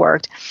where they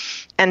worked.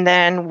 And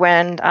then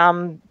when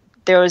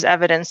there was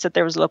evidence that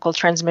there was local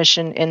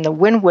transmission in the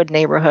Wynwood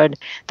neighborhood,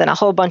 then a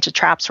whole bunch of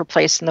traps were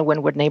placed in the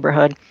Wynwood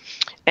neighborhood.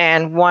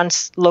 And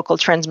once local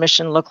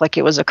transmission looked like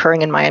it was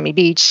occurring in Miami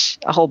Beach,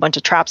 a whole bunch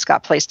of traps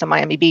got placed in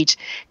Miami Beach.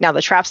 Now,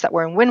 the traps that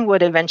were in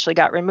Wynwood eventually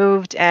got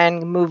removed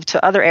and moved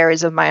to other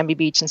areas of Miami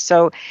Beach. And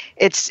so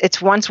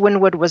it's once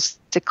Wynwood was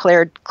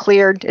declared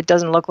cleared, it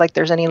doesn't look like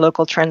there's any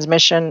local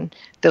transmission.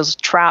 Those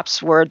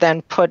traps were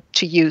then put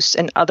to use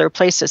in other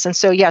places. And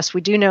so, yes,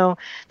 we do know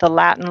the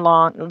Latin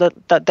long,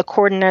 the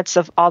coordinates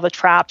of all the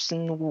traps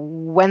and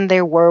when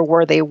they were,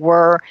 where they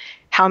were,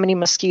 how many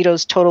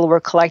mosquitoes total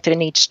were collected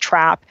in each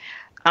trap.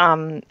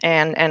 And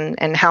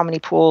how many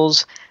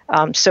pools.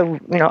 So,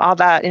 all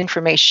that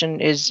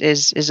information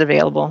is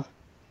available.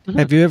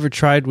 Have you ever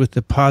tried with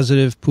the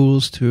positive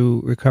pools to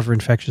recover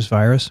infectious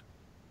virus?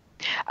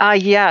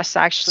 Yes,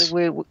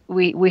 actually,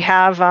 we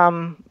have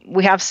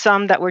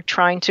some that we're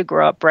trying to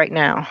grow up right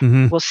now.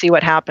 Mm-hmm. We'll see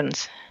what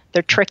happens.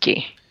 They're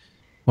tricky.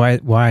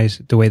 Why is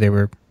it the way they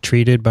were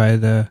treated by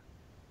the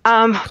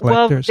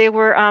well, they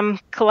were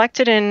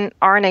collected in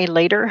RNA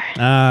later.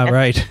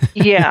 Right.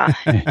 Yeah.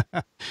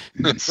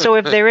 So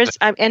if there is,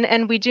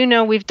 and we do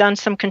know we've done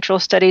some control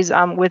studies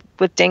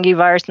with dengue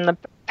virus in the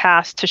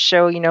past to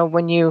show,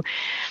 when you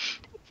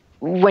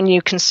when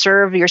you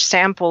conserve your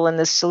sample in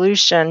this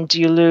solution, do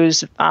you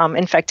lose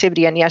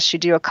infectivity? And yes, you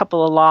do a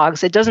couple of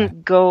logs. It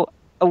doesn't go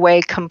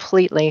away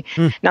completely.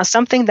 Now,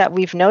 something that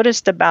we've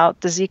noticed about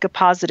the Zika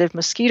positive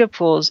mosquito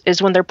pools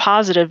is when they're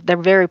positive, they're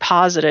very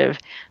positive.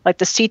 Like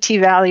the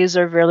CT values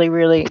are really,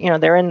 really,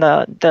 they're in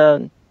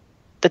the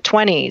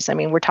 20s. I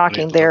mean, we're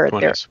talking they're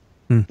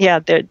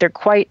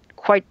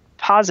quite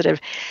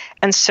positive.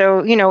 And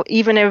so,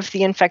 even if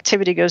the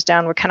infectivity goes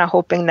down, we're kind of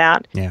hoping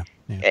that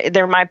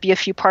there might be a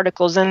few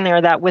particles in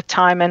there that with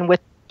time and with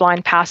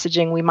blind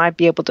passaging, we might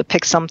be able to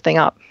pick something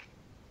up.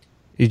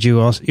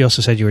 You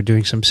also said you were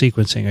doing some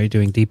sequencing. Are you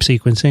doing deep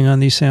sequencing on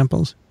these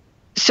samples?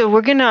 So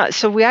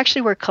we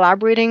actually were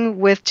collaborating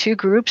with two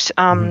groups.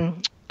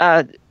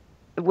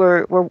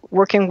 We're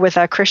working with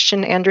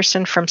Christian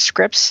Anderson from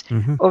Scripps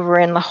over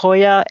in La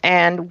Jolla,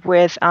 and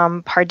with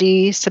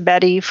Pardee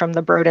Sabetti from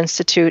the Broad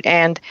Institute.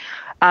 And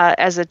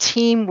as a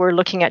team, we're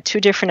looking at two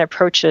different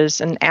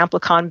approaches: an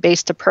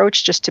amplicon-based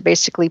approach, just to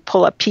basically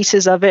pull up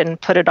pieces of it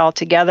and put it all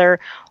together,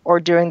 or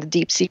doing the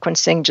deep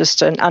sequencing,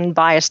 just an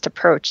unbiased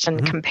approach,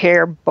 and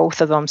compare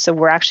both of them. So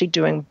we're actually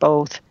doing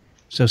both.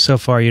 So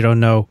far you don't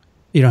know,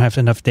 you don't have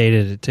enough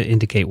data to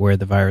indicate where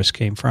the virus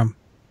came from.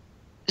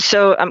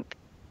 So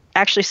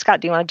actually,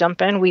 Scott, do you want to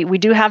jump in? We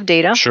do have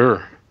data.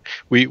 Sure.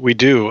 We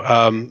do.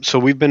 So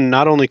we've been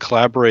not only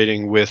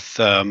collaborating with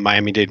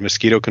Miami-Dade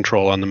Mosquito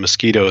Control on the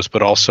mosquitoes,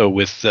 but also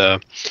with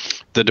the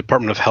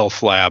Department of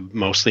Health lab,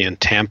 mostly in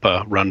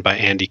Tampa, run by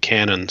Andy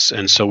Cannons.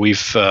 And so we've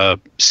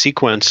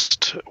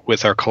sequenced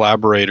with our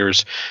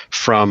collaborators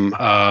from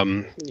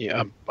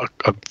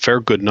a fair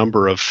good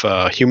number of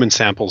human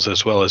samples,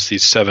 as well as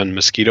these 7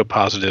 mosquito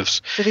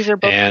positives. So these are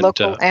both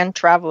local and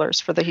travelers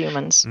for the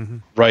humans.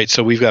 Right.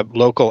 So we've got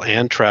local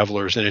and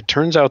travelers. And it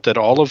turns out that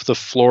all of the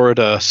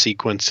Florida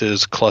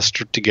sequences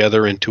clustered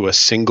together into a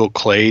single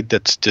clade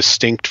that's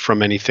distinct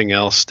from anything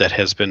else that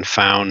has been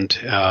found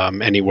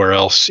anywhere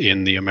else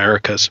in the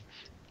Americas.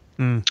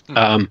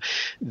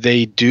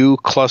 They do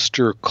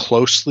cluster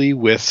closely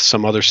with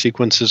some other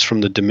sequences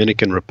from the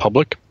Dominican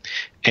Republic,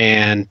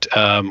 and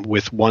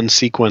with one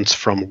sequence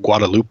from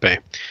Guadalupe.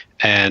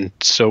 And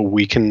so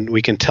we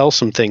can tell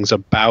some things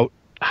about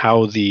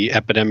how the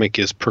epidemic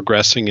is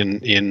progressing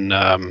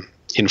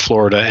in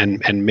Florida,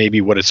 and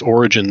maybe what its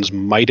origins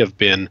might have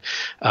been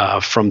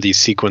from these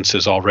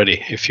sequences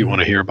already, if you want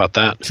to hear about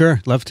that.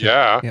 Sure, love to.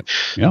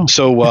 Yeah.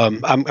 So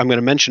I'm going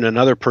to mention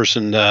another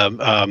person,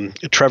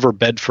 Trevor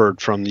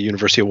Bedford from the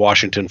University of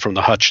Washington, from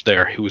the Hutch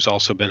there, who's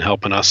also been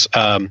helping us.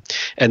 And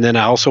then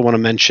I also want to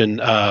mention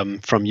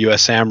from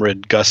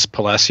USAMRID, Gus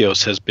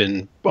Palacios has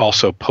been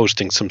also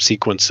posting some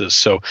sequences.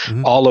 So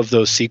all of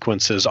those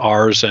sequences,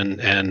 ours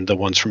and the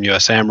ones from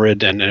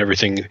USAMRID and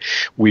everything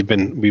we've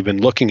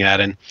been looking at.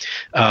 And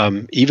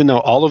even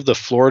though all of the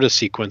Florida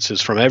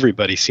sequences from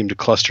everybody seem to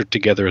cluster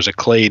together as a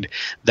clade,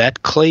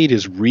 that clade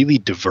is really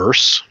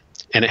diverse,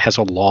 and it has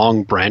a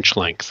long branch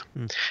length.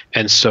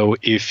 And so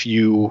if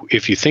you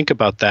think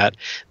about that,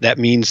 that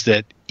means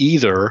that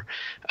either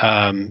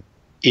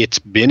it's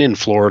been in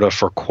Florida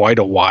for quite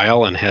a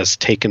while and has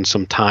taken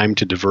some time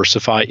to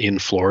diversify in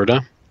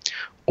Florida,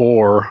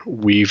 or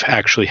we've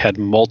actually had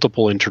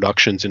multiple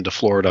introductions into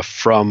Florida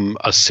from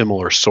a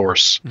similar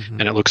source.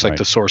 And it looks like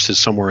the source is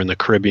somewhere in the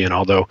Caribbean,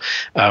 although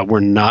we're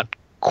not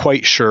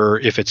quite sure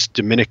if it's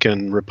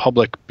Dominican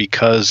Republic,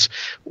 because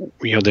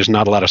there's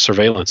not a lot of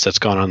surveillance that's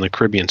gone on in the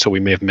Caribbean, so we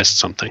may have missed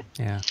something.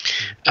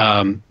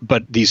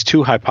 But these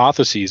two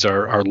hypotheses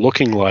are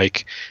looking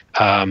like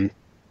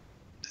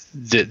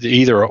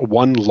either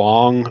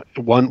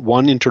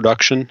one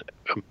introduction,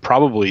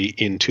 probably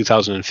in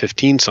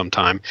 2015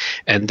 sometime,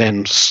 and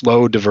then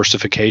slow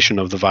diversification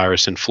of the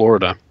virus in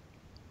Florida.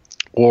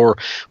 Or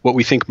what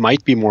we think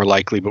might be more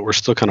likely, but we're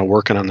still kind of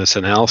working on this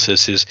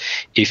analysis, is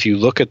if you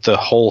look at the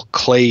whole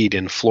clade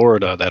in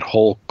Florida, that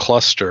whole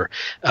cluster,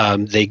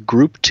 they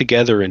group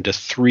together into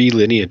 3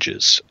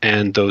 lineages.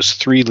 And those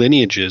 3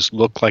 lineages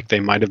look like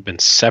they might have been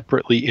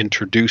separately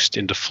introduced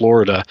into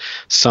Florida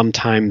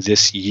sometime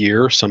this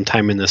year,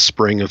 sometime in the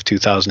spring of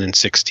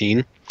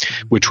 2016.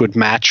 Which would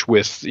match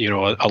with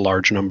a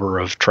large number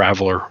of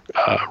traveler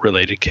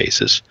related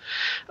cases.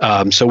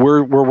 So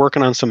we're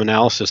working on some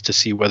analysis to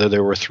see whether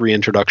there were 3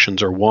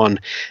 introductions or 1,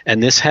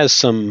 and this has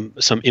some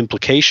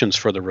implications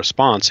for the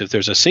response. If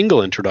there's a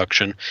single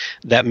introduction,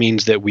 that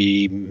means that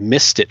we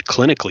missed it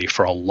clinically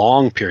for a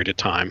long period of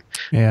time.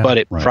 But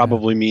it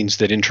probably means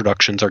that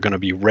introductions are going to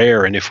be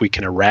rare, and if we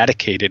can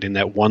eradicate it in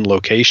that one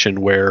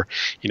location where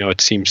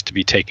it seems to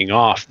be taking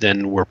off,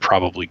 then we're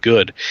probably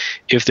good.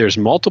 If there's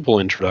multiple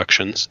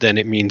introductions, then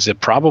it means that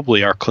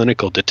probably our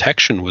clinical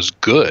detection was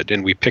good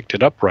and we picked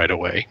it up right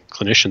away.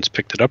 Clinicians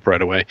picked it up right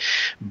away.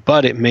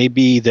 But it may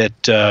be that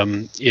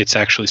it's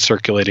actually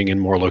circulating in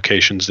more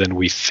locations than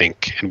we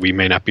think, and we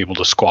may not be able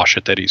to squash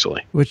it that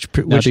easily. Which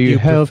do you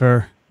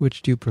prefer?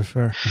 Which do you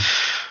prefer?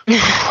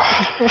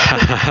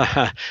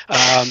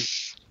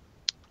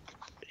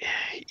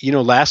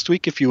 Last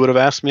week, if you would have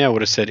asked me, I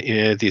would have said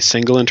the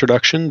single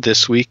introduction.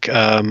 This week,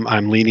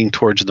 I'm leaning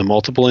towards the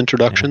multiple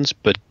introductions,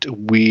 but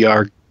we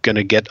are going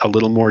to get a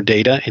little more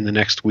data in the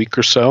next week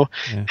or so,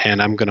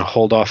 and I'm going to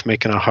hold off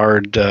making a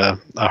hard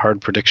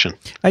prediction.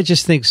 I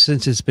just think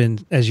since it's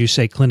been, as you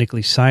say,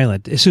 clinically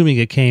silent, assuming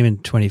it came in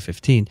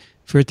 2015,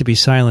 for it to be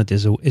silent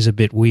is a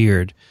bit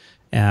weird.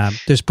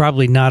 There's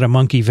probably not a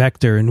monkey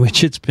vector in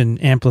which it's been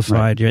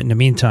amplified yet in the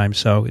meantime,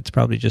 so it's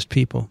probably just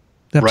people.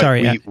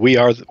 Sorry, we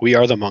are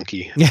the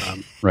monkey.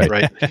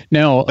 Right.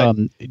 Now,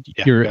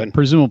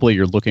 presumably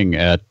you're looking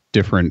at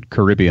different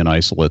Caribbean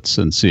isolates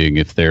and seeing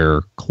if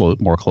they're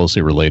more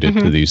closely related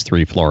to these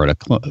three Florida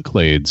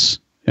clades.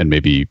 And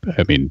maybe,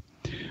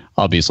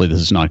 obviously this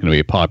is not going to be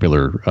a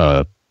popular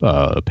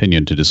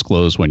opinion to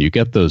disclose when you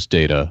get those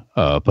data,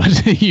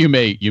 but you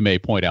may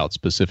point out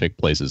specific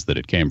places that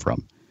it came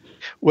from.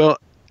 Well,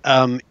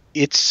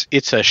 it's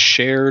a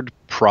shared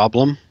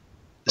problem.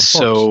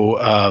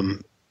 So.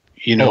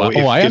 If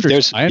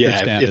there's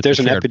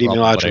an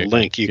epidemiological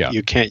link,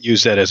 you can't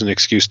use that as an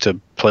excuse to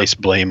place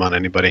blame on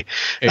anybody.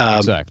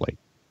 Exactly.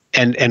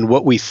 And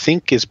what we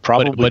think is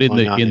probably but in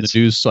the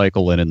news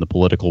cycle and in the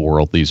political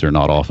world, these are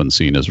not often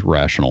seen as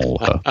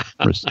rational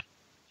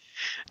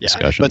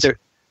discussions. But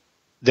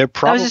they're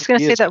probably. I was just going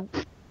to say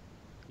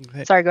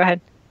that. Sorry, go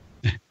ahead.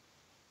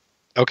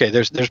 Okay,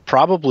 there's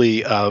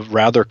probably a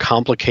rather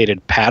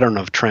complicated pattern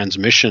of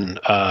transmission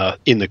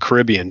in the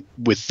Caribbean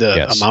with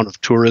the amount of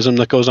tourism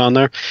that goes on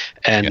there,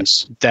 and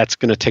that's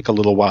going to take a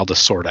little while to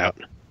sort out.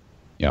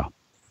 Yeah.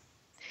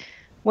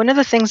 One of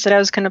the things that I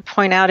was going to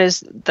point out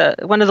is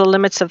one of the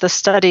limits of the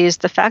study is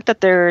the fact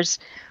that there's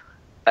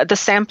the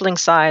sampling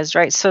size,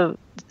 right? So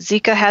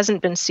Zika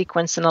hasn't been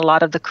sequenced in a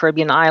lot of the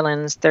Caribbean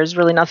islands. There's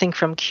really nothing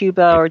from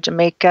Cuba or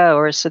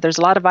Jamaica, so there's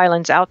a lot of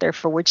islands out there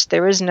for which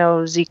there is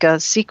no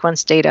Zika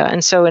sequence data.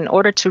 And so in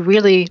order to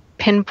really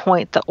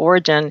pinpoint the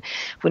origin,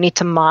 we need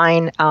to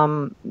mine,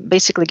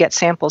 basically get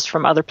samples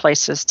from other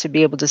places to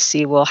be able to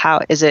see, well, how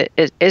is it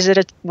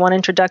one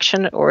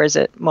introduction, or is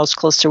it most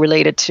closely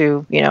related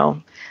to,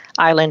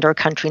 island or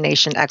country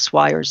nation X,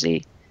 Y, or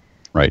Z?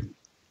 Right.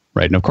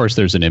 Right. And of course,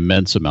 there's an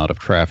immense amount of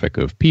traffic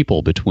of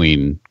people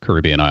between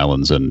Caribbean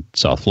islands and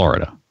South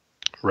Florida.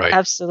 Right.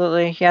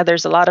 Absolutely. Yeah,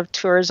 there's a lot of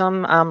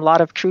tourism. A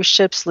lot of cruise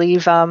ships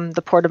leave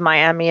the port of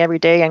Miami every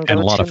day and go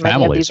to many of these islands. And a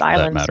lot of families, for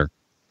that matter.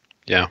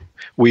 Yeah.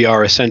 We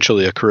are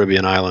essentially a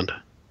Caribbean island.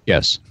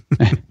 Yes.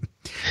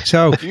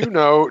 So, do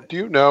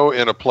you know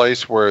in a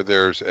place where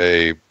there's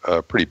a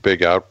pretty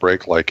big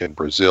outbreak, like in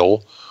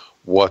Brazil,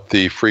 what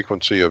the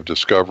frequency of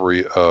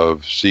discovery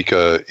of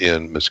Zika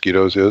in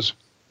mosquitoes is?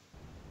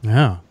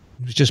 No.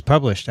 It was just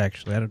published,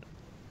 actually.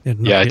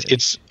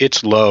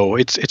 It's low.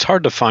 It's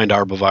hard to find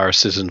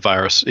arboviruses and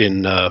virus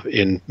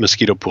in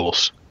mosquito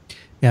pools.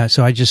 Yeah,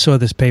 so I just saw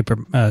this paper,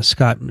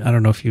 Scott. I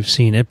don't know if you've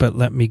seen it, but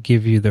let me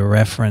give you the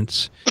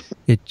reference.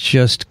 It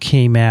just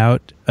came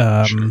out.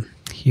 Sure.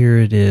 Here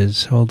it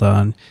is. Hold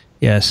on.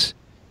 Yes,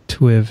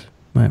 TWiV,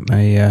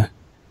 my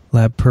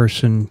lab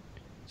person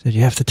said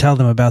you have to tell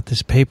them about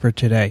this paper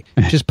today.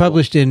 Just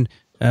published in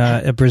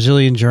a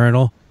Brazilian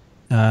journal.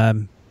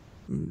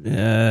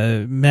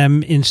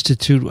 MEM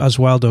Institute,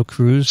 Oswaldo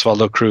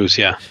Cruz.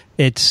 Yeah.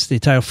 It's the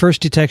title,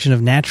 First Detection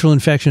of Natural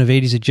Infection of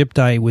Aedes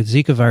aegypti with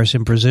Zika virus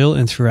in Brazil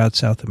and throughout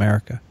South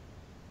America.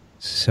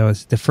 So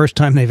it's the first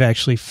time they've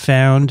actually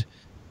found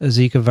a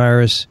Zika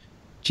virus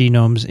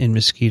genomes in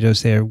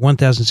mosquitoes. There are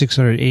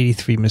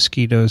 1,683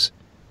 mosquitoes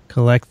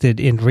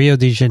collected in Rio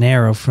de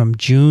Janeiro from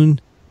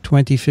June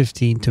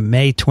 2015 to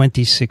May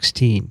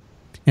 2016.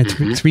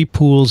 And three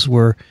pools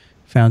were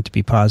found to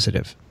be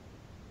positive.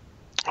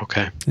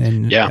 Okay.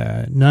 And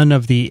none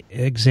of the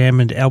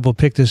examined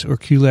Albopictus or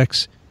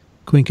Culex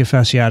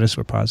quinquefasciatus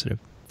were positive.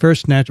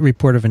 First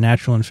report of a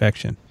natural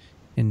infection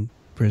in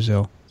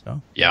Brazil.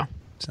 So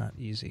it's not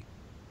easy.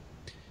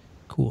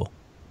 Cool.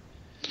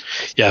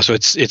 Yeah, so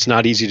it's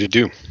not easy to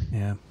do.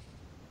 Yeah.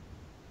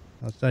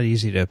 Well, it's not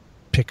easy to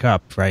pick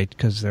up, right?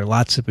 Because there are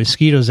lots of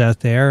mosquitoes out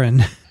there,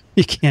 and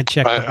you can't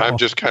check them all. I'm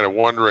just kind of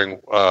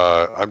wondering.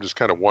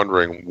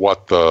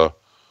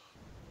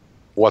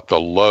 What the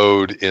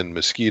load in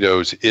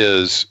mosquitoes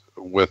is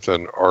with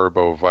an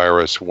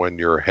arbovirus when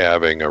you're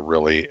having a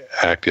really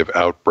active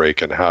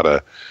outbreak, and how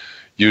to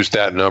use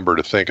that number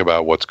to think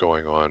about what's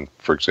going on,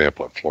 for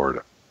example, in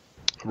Florida.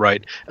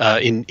 Right.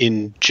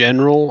 In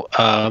general,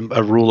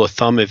 a rule of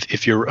thumb,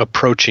 if you're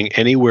approaching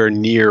anywhere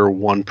near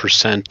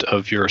 1%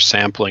 of your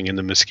sampling in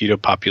the mosquito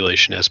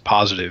population as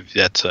positive,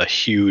 that's a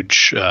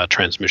huge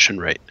transmission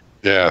rate.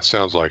 Yeah,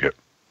 sounds like it.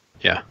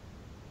 Yeah.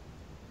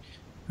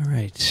 All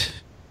right.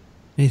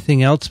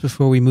 Anything else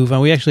before we move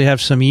on? We actually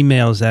have some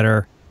emails that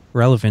are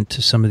relevant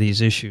to some of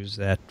these issues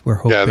that we're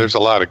hoping. Yeah, there's a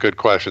lot of good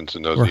questions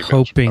in those emails. We're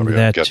hoping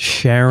that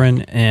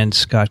Sharon and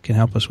Scott can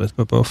help us with.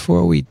 But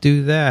before we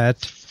do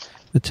that,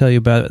 I'll tell you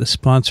about the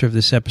sponsor of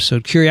this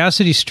episode,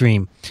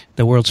 CuriosityStream,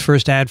 the world's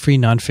first ad-free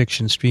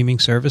nonfiction streaming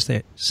service.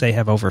 They say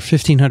have over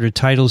 1,500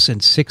 titles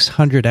and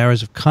 600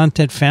 hours of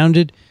content,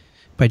 founded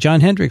by John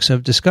Hendricks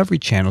of Discovery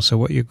Channel. So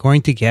what you're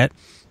going to get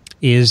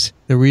is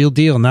the real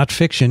deal, not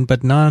fiction,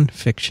 but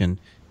nonfiction.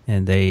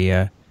 And they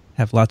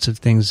have lots of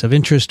things of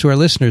interest to our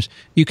listeners.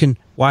 You can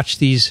watch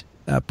these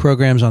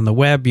programs on the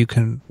web. You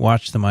can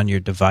watch them on your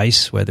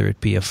device, whether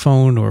it be a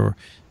phone or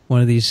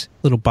one of these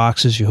little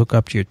boxes you hook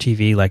up to your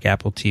TV like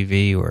Apple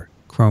TV or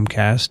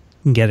Chromecast.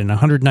 You can get in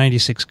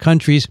 196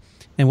 countries.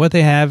 And what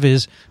they have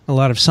is a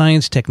lot of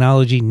science,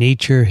 technology,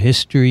 nature,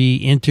 history,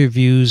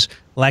 interviews,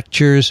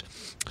 lectures.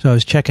 So I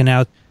was checking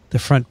out the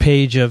front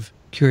page of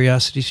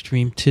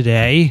CuriosityStream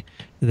today.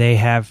 They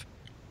have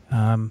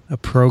a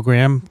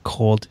program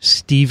called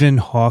Stephen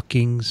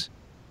Hawking's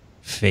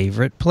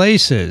Favorite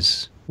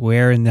Places.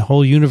 Where in the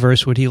whole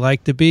universe would he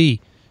like to be?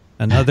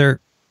 Another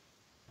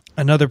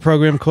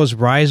program called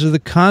Rise of the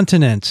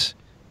Continents.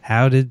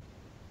 How did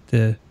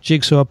the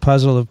jigsaw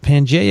puzzle of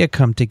Pangaea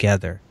come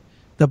together?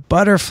 The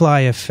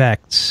butterfly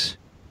effects.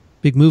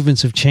 Big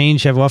movements of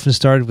change have often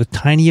started with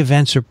tiny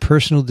events or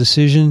personal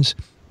decisions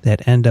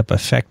that end up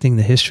affecting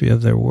the history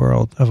of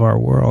our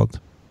world.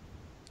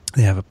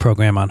 They have a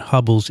program on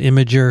Hubble's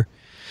Imager,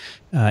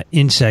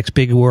 Insects,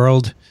 Big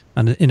World.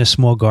 In a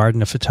small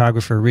garden, a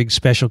photographer rigged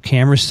special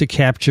cameras to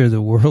capture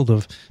the world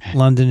of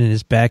London in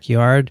his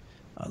backyard.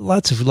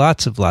 Lots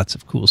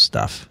of cool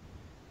stuff.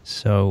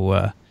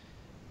 So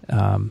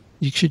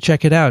you should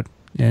check it out.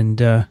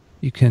 And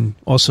you can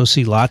also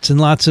see lots and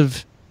lots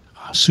of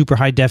super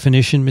high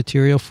definition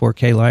material,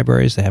 4K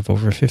libraries. They have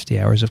over 50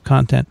 hours of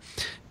content.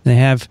 They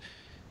have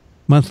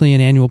monthly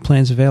and annual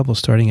plans available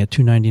starting at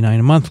 $2.99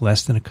 a month,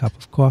 less than a cup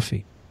of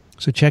coffee.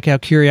 So check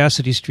out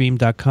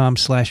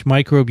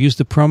curiositystream.com/microbe. Use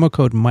the promo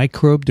code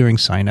microbe during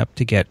sign-up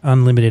to get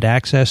unlimited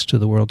access to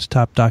the world's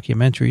top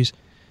documentaries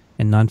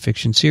and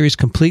nonfiction series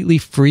completely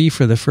free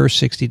for the first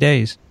 60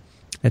 days.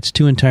 That's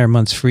 2 entire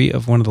months free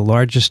of one of the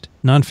largest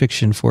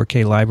nonfiction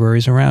 4K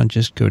libraries around.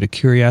 Just go to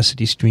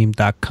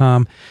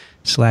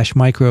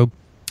curiositystream.com/microbe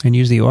and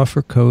use the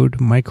offer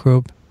code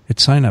microbe at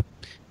sign-up.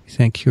 We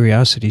thank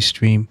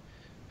CuriosityStream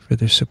for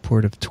their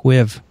support of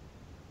TWiV.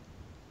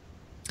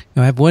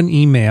 Now, I have one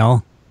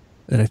email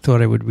that I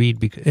thought I would read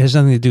because it has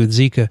nothing to do with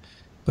Zika,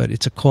 but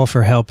it's a call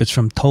for help. It's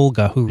from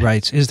Tolga, who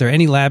writes, is there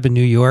any lab in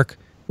New York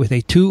with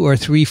a 2 or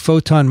 3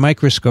 photon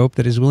microscope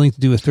that is willing to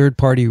do a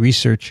third-party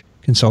research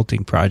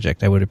consulting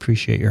project? I would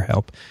appreciate your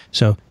help.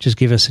 So just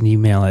give us an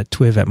email at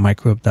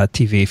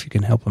twiv@microbe.tv if you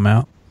can help them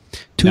out.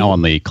 Now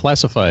on the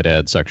classified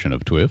ad section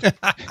of TWiV.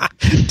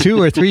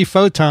 2 or 3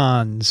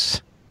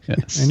 photons.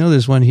 Yes. I know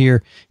there's one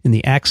here in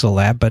the Axel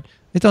lab, but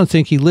I don't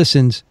think he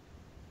listens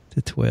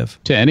to TWiV.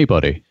 To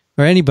anybody.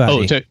 Or anybody.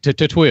 Oh, to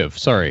TWiV.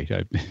 Sorry.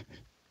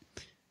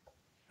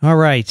 All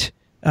right.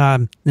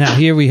 Now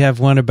here we have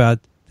one about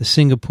the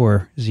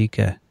Singapore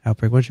Zika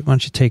outbreak. Why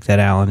don't you take that,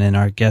 Alan, and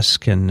our guests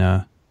can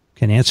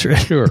answer it.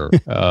 Sure.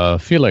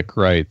 Felix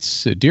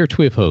writes, Dear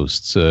TWiV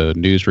hosts,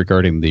 news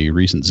regarding the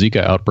recent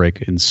Zika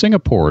outbreak in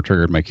Singapore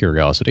triggered my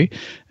curiosity,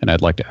 and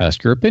I'd like to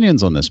ask your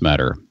opinions on this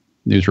matter.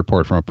 News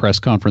report from a press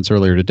conference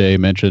earlier today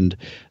mentioned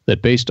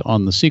that based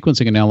on the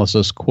sequencing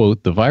analysis,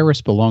 quote, the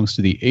virus belongs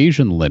to the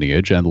Asian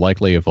lineage and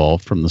likely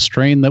evolved from the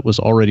strain that was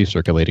already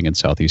circulating in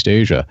Southeast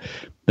Asia.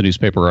 The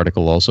newspaper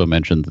article also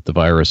mentioned that the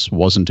virus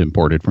wasn't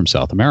imported from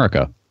South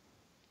America.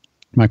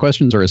 My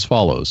questions are as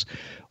follows.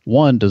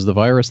 1, does the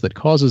virus that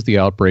causes the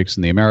outbreaks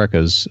in the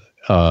Americas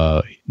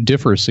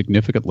differ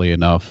significantly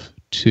enough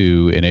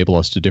to enable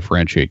us to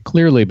differentiate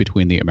clearly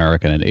between the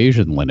American and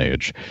Asian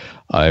lineage?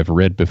 I've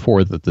read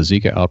before that the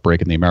Zika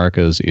outbreak in the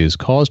Americas is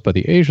caused by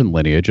the Asian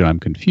lineage, and I'm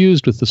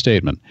confused with the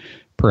statement.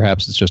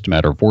 Perhaps it's just a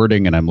matter of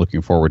wording, and I'm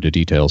looking forward to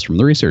details from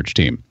the research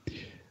team.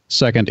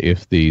 2nd,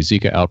 if the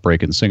Zika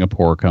outbreak in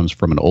Singapore comes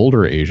from an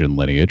older Asian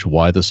lineage,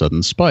 why the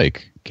sudden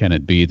spike? Can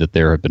it be that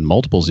there have been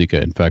multiple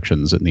Zika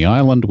infections in the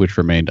island which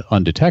remained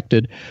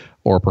undetected,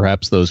 or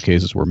perhaps those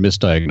cases were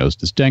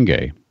misdiagnosed as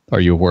dengue? Are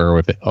you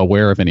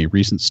aware of any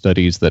recent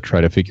studies that try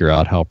to figure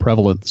out how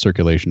prevalent the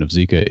circulation of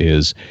Zika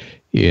is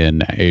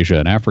in Asia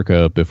and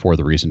Africa before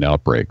the recent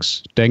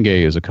outbreaks? Dengue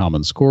is a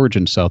common scourge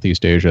in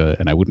Southeast Asia,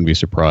 and I wouldn't be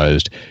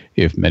surprised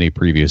if many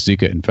previous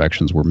Zika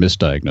infections were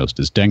misdiagnosed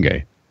as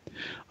dengue.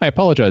 I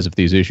apologize if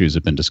these issues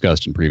have been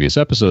discussed in previous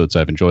episodes.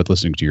 I've enjoyed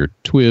listening to your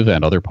TWiV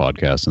and other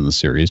podcasts in the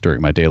series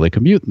during my daily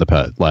commute in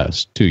the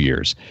last 2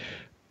 years.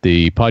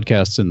 The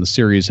podcasts in the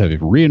series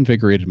have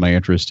reinvigorated my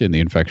interest in the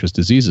infectious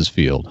diseases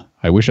field.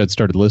 I wish I'd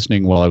started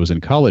listening while I was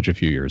in college a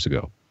few years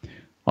ago.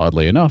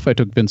 Oddly enough, I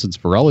took Vincent's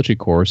virology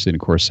course in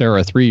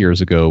Coursera 3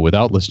 years ago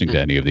without listening to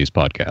any of these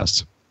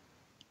podcasts.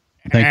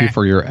 Thank you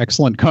for your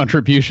excellent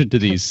contribution to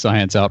these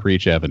science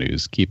outreach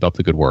avenues. Keep up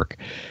the good work.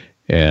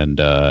 And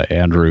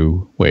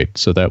Andrew,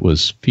 so that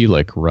was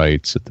Felix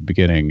writes at the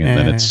beginning, and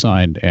then it's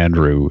signed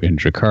Andrew in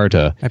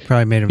Jakarta. I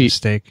probably made a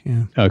mistake.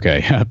 Yeah.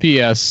 Okay.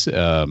 P.S.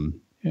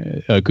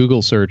 A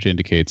Google search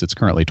indicates it's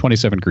currently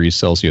 27 degrees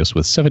Celsius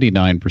with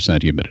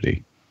 79%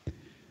 humidity,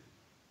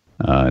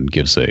 and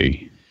gives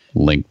a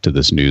link to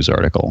this news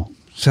article.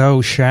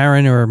 So,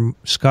 Sharon or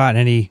Scott,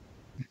 any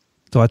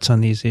thoughts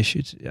on these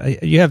issues?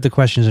 You have the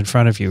questions in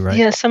front of you, right?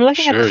 Yes, I'm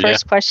looking at the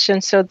first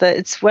question. So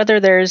it's whether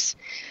there's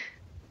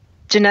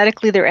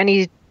genetically there are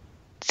any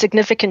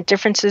significant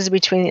differences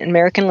between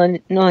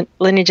American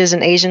lineages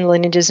and Asian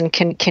lineages, and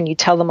can you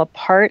tell them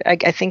apart?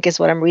 I think is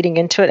what I'm reading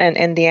into it,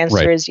 and the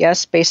answer is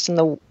yes, based on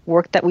the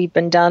work that we've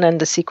been done and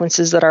the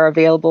sequences that are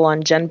available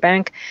on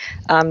GenBank.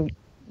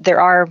 There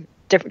are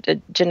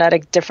different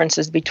genetic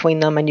differences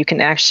between them, and you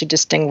can actually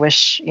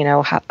distinguish,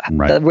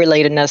 the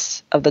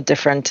relatedness of the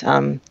different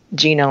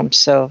genomes.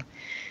 So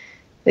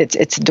it's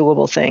a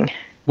doable thing.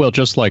 Well,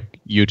 just like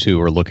you two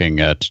are looking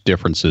at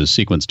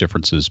sequence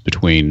differences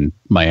between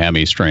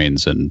Miami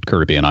strains and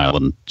Caribbean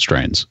island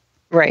strains.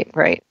 Right.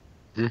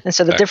 Mm-hmm. And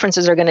so the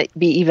differences are going to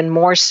be even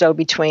more so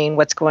between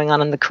what's going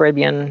on in the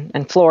Caribbean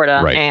and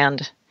Florida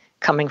and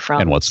coming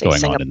from what's going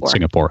Singapore. on in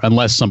Singapore.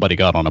 Unless somebody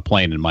got on a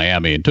plane in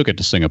Miami and took it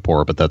to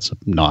Singapore, but that's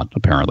not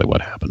apparently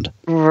what happened.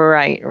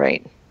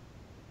 Right.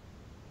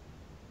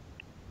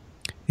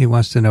 He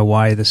wants to know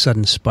why the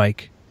sudden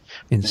spike.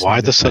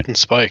 Why the sudden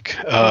spike?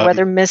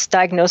 Whether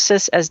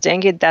misdiagnosis as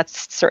dengue,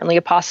 that's certainly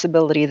a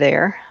possibility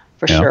there,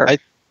 for sure.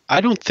 I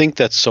don't think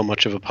that's so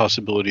much of a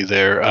possibility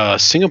there.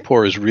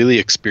 Singapore is really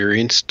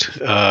experienced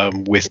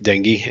with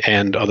dengue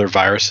and other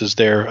viruses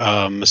there,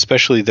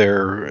 especially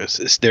their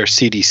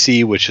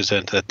CDC, which is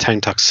at the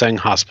Tan Tock Seng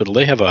Hospital.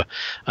 They have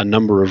a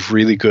number of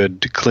really good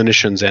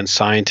clinicians and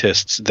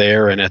scientists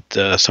there and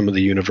at some of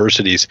the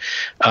universities.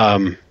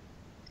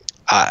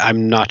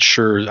 I'm not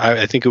sure.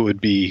 I think it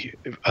would be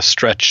a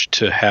stretch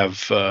to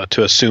have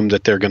to assume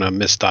that they're going to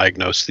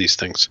misdiagnose these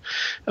things.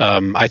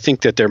 I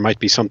think that there might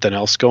be something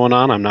else going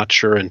on. I'm not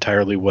sure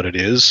entirely what it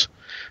is,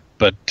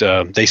 but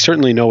they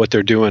certainly know what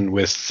they're doing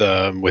with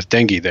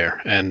dengue there,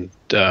 and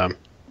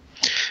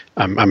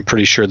I'm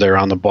pretty sure they're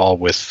on the ball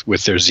with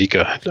their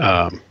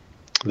Zika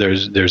their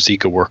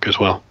Zika work as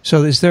well.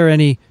 So, is there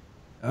any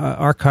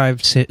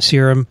archived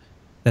serum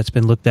that's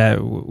been looked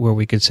at where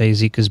we could say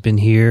Zika's been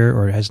here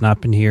or has not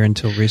been here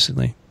until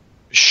recently?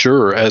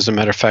 Sure. As a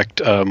matter of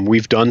fact,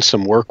 we've done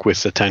some work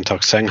with the Tan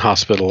Tock Seng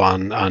Hospital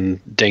on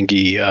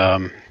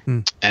dengue,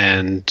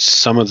 and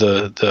some of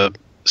the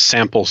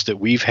samples that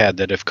we've had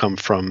that have come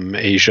from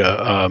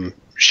Asia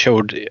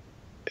showed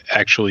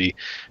actually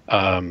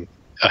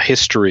a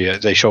history.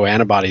 They show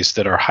antibodies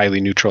that are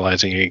highly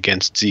neutralizing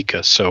against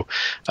Zika. So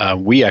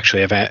we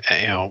actually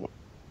have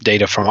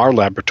data from our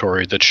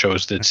laboratory that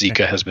shows that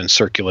Zika has been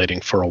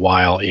circulating for a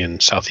while in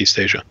Southeast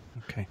Asia.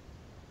 Okay,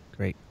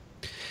 great.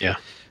 Yeah. All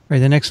right,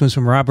 the next one's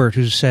from Robert,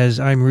 who says,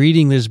 I'm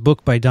reading this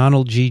book by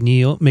Donald G.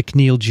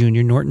 McNeil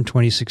Jr., Norton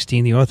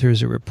 2016. The author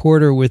is a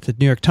reporter with the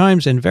New York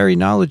Times and very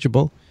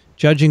knowledgeable,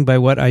 judging by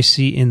what I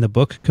see in the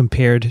book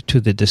compared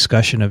to the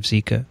discussion of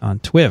Zika on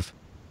TWiV.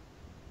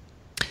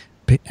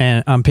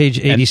 And on page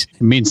 80... It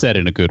means that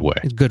in a good way.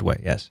 Good way,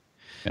 yes.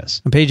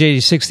 Yes. On page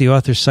 86, the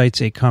author cites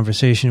a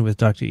conversation with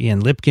Dr.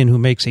 Ian Lipkin, who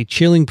makes a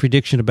chilling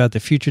prediction about the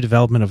future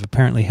development of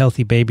apparently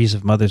healthy babies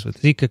of mothers with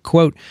Zika.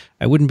 Quote,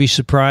 I wouldn't be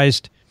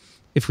surprised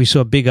if we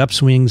saw big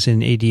upswings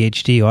in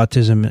ADHD,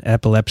 autism,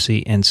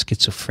 epilepsy, and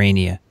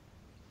schizophrenia.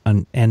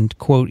 And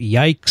quote,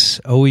 yikes,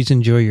 always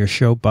enjoy your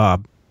show,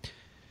 Bob.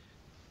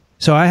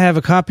 So I have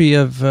a copy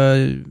of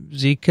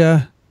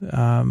Zika,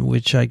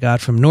 which I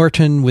got from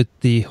Norton with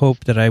the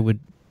hope that I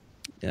would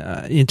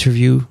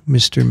interview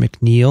Mr.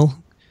 McNeil.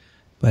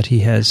 But he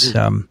has,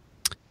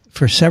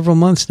 for several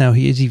months now,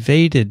 he has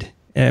evaded.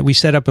 We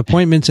set up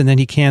appointments and then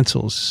he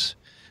cancels,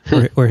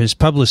 or his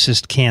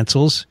publicist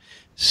cancels.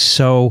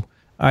 So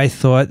I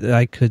thought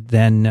I could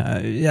then,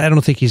 I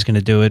don't think he's going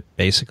to do it,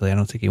 basically. I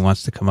don't think he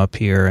wants to come up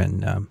here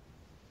and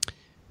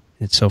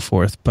so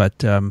forth.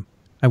 But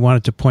I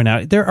wanted to point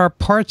out, there are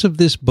parts of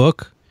this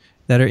book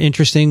that are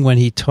interesting when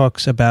he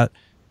talks about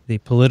the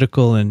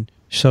political and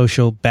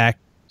social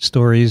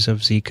stories of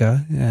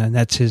Zika, and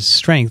that's his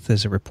strength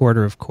as a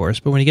reporter, of course.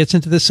 But when he gets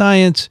into the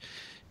science,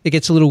 it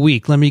gets a little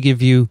weak. Let me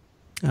give you,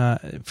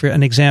 for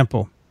an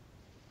example.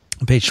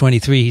 On page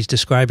 23, he's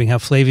describing how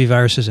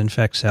flaviviruses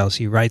infect cells.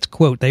 He writes,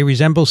 quote, they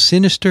resemble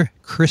sinister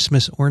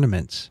Christmas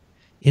ornaments.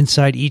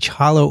 Inside each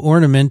hollow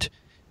ornament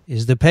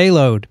is the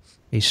payload,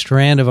 a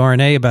strand of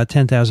RNA about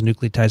 10,000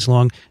 nucleotides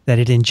long that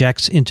it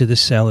injects into the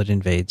cell it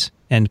invades,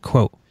 end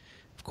quote.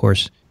 Of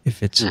course,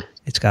 if it's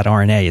got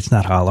RNA, it's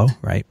not hollow,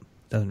 right?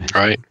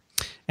 Right.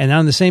 And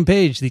on the same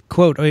page, the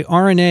quote,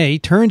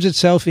 RNA turns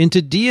itself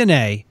into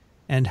DNA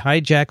and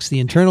hijacks the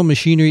internal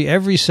machinery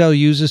every cell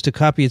uses to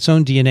copy its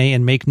own DNA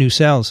and make new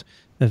cells.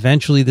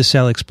 Eventually, the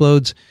cell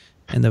explodes,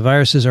 and the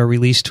viruses are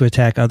released to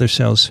attack other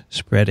cells,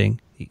 spreading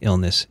the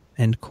illness,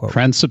 end quote.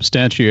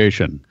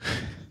 Transubstantiation.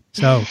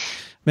 So,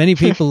 many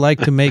people like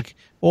to make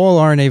all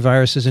RNA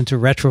viruses into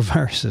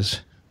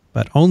retroviruses,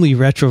 but only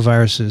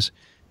retroviruses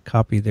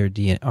copy their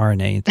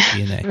RNA into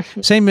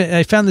DNA.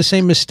 I found the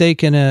same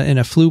mistake in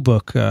a flu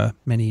book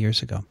many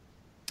years ago.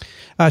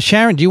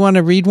 Sharon, do you want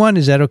to read one?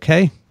 Is that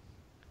okay?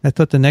 I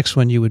thought the next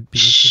one you would be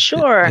interested.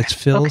 Sure. It's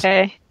Phil's.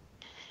 Okay.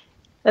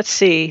 Let's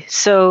see.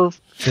 So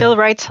Phil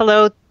writes,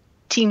 hello,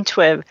 Team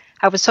TWiV.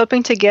 I was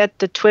hoping to get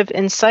the TWiV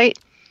insight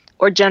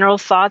or general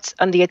thoughts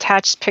on the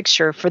attached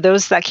picture. For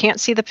those that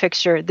can't see the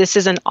picture, this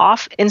is an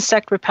off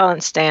insect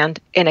repellent stand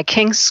in a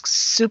King's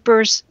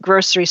Super's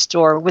grocery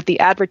store with the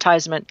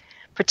advertisement,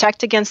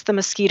 protect against the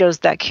mosquitoes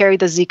that carry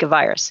the Zika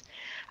virus.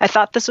 I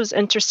thought this was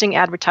interesting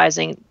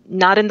advertising,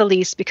 not in the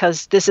least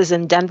because this is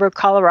in Denver,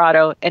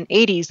 Colorado, and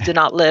Aedes do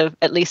not live,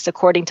 at least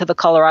according to the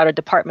Colorado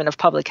Department of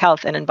Public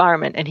Health and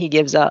Environment, and he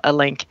gives a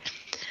link.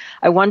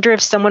 I wonder if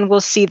someone will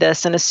see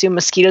this and assume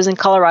mosquitoes in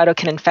Colorado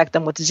can infect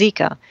them with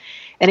Zika.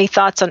 Any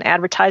thoughts on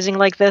advertising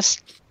like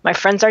this? My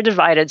friends are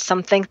divided.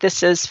 Some think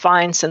this is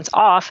fine since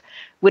off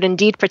would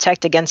indeed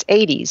protect against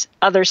Aedes.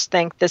 Others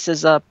think this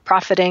is a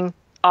profiting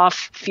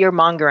off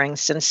fear-mongering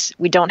since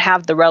we don't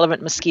have the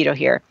relevant mosquito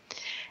here.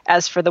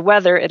 As for the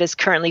weather, it is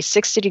currently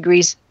 60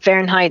 degrees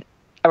Fahrenheit,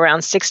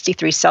 around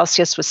 63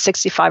 Celsius with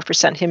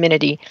 65%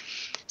 humidity,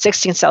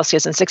 16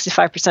 Celsius and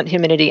 65%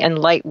 humidity and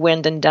light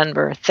wind in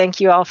Denver.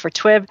 Thank you all for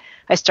TWiV.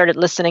 I started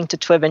listening to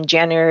TWiV in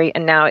January,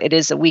 and now it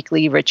is a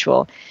weekly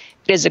ritual.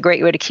 It is a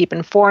great way to keep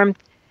informed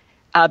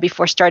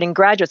before starting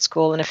graduate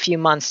school in a few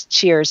months.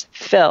 Cheers,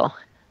 Phil.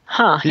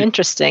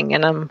 Interesting.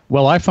 And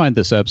well, I find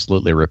this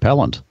absolutely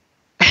repellent.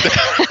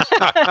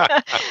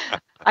 I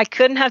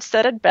couldn't have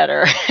said it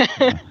better.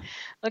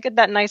 Look at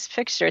that nice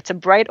picture. It's a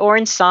bright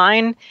orange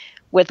sign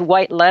with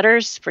white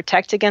letters,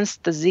 protect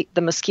against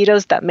the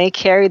mosquitoes that may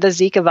carry the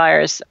Zika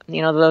virus.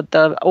 You know,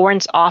 the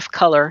orange off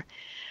color.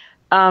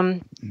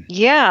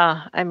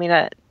 Yeah, I mean,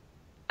 I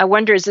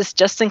wonder, is this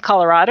just in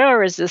Colorado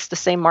or is this the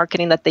same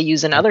marketing that they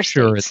use in other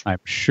states? I'm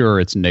sure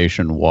it's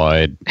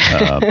nationwide.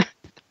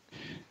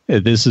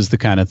 This is the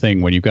kind of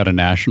thing when you've got a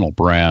national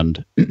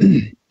brand,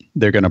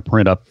 they're going to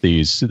print up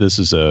these. This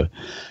is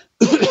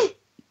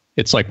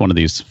it's like one of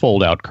these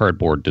fold-out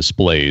cardboard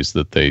displays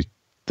that the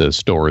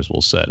stores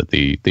will set at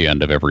the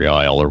end of every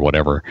aisle or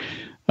whatever.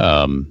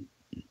 Yeah,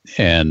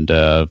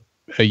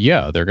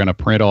 they're going to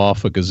print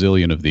off a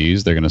gazillion of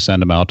these. They're going to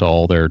send them out to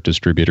all their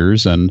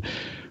distributors. And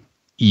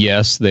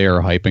yes, they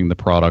are hyping the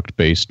product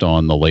based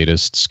on the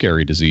latest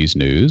scary disease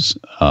news.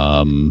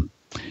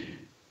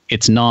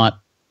 It's not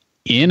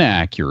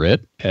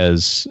inaccurate,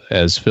 as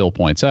Phil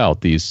points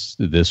out.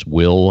 This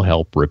will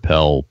help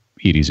repel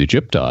Aedes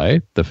aegypti.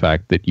 The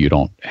fact that you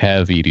don't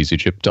have Aedes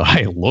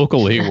aegypti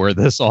locally where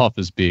this off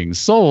is being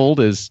sold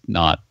is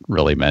not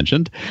really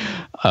mentioned.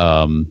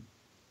 On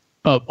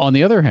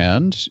the other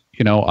hand,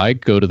 you know, I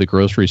go to the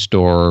grocery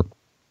store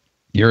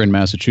here in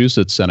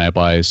Massachusetts and I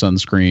buy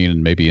sunscreen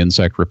and maybe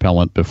insect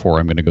repellent before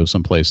I'm going to go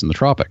someplace in the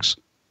tropics.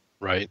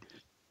 Right.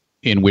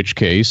 In which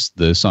case,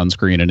 the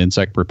sunscreen and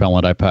insect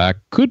repellent I pack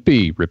could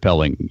be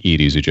repelling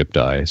Aedes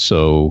aegypti.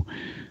 So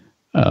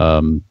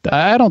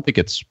I don't think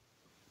it's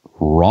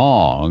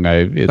wrong.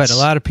 But a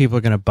lot of people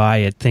are going to buy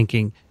it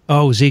thinking,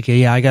 oh, Zika,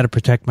 yeah, I got to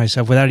protect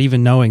myself without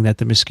even knowing that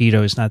the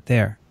mosquito is not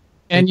there.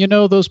 And, you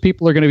know, those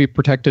people are going to be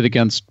protected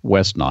against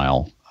West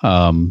Nile.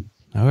 All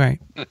right.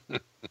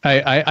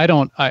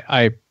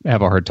 I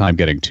have a hard time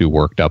getting too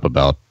worked up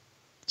about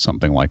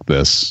something like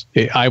this.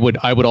 I would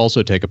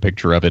also take a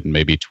picture of it and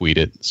maybe tweet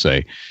it and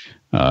say,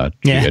 I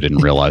didn't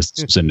realize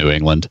this was in New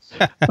England.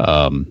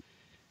 My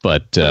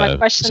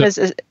question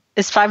is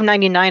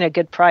 $5.99 a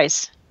good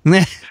price?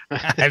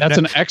 That's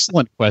an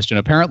excellent question.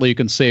 Apparently, you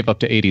can save up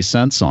to 80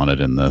 cents on it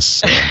in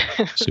this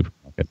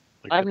supermarket.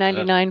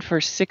 $5.99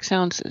 for 6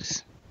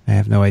 ounces. I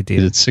have no idea.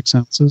 Is it 6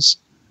 ounces?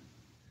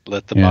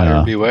 Let the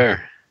buyer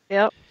beware.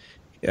 Yep.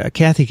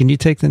 Kathy, can you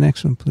take the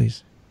next one,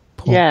 please?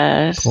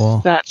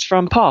 Paul. That's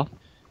from Paul.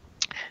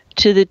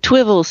 To the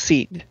twivel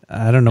seat.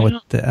 I don't know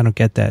I don't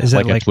get that. Is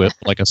that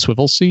like a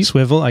swivel seat?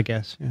 Swivel, I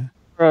guess. Yeah.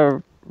 Or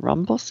a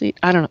rumble seat?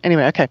 I don't know.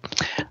 Anyway, okay.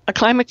 A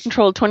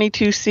climate-controlled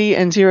 22C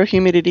and zero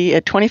humidity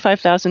at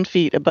 25,000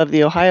 feet above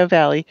the Ohio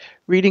Valley,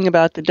 reading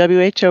about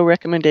the WHO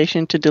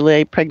recommendation to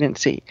delay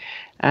pregnancy.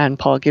 And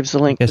Paul gives the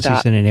link to that. I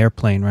guess he's in an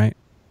airplane, right?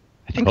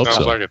 I think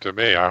Sounds like it to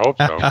me. I hope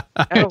so.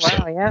 Oh,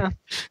 wow, yeah.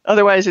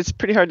 Otherwise, it's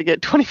pretty hard to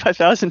get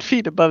 25,000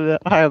 feet above the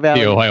Ohio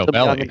Valley. The Ohio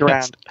Valley. On the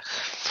ground.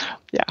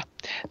 Yeah.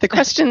 The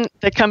question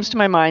that comes to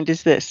my mind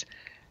is this.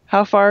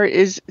 How far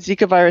is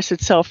Zika virus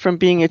itself from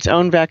being its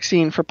own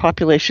vaccine for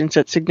populations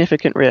at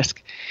significant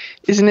risk?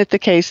 Isn't it the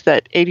case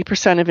that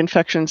 80% of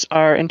infections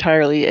are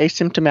entirely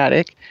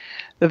asymptomatic?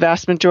 The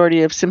vast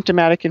majority of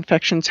symptomatic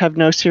infections have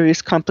no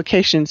serious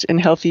complications in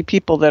healthy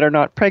people that are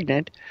not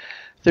pregnant.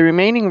 The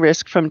remaining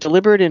risk from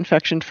deliberate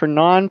infection for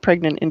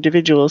non-pregnant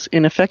individuals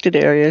in affected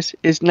areas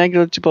is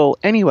negligible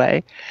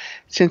anyway,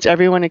 since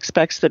everyone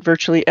expects that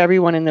virtually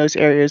everyone in those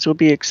areas will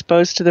be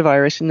exposed to the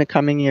virus in the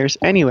coming years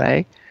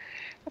anyway,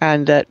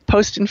 and that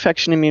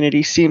post-infection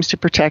immunity seems to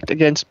protect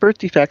against birth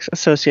defects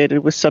associated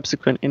with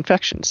subsequent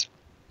infections.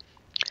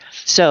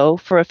 So,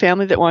 for a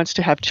family that wants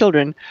to have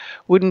children,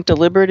 wouldn't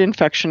deliberate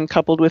infection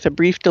coupled with a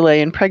brief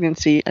delay in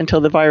pregnancy until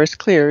the virus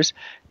clears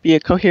be a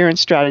coherent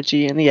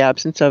strategy in the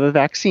absence of a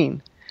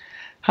vaccine?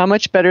 How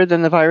much better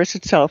than the virus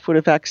itself would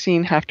a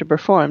vaccine have to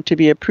perform to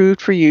be approved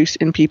for use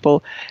in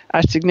people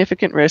at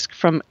significant risk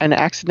from an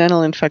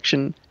accidental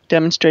infection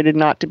demonstrated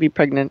not to be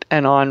pregnant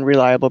and on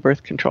reliable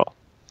birth control?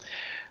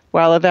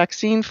 While a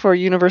vaccine for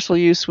universal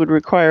use would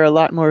require a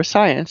lot more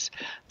science,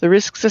 the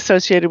risks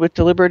associated with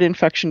deliberate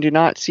infection do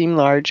not seem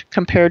large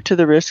compared to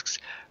the risks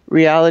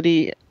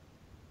reality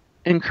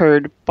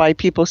incurred by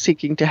people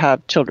seeking to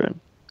have children.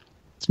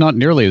 It's not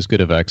nearly as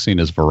good a vaccine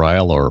as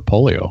variola or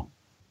polio.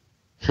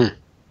 I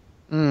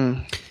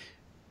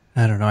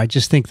don't know. I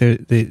just think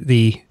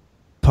the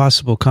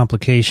possible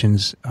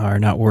complications are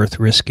not worth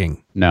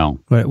risking. No.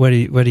 What do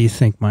you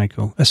think,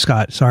 Michael?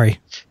 Scott, sorry.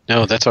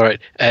 No, that's all right.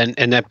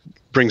 And that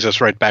brings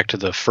us right back to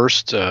the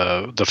first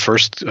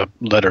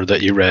letter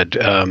that you read,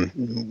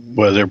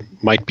 where there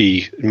might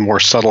be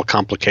more subtle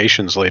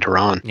complications later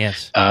on.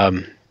 Yes.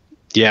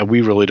 Yeah,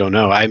 we really don't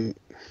know.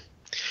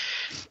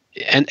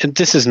 And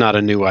this is not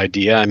a new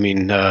idea. I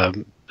mean, there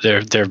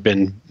have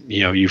been,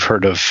 you've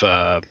heard of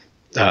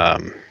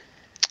I'm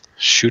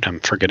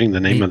forgetting the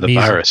name of the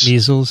virus.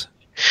 Measles.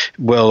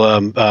 Well,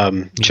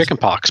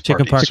 chickenpox.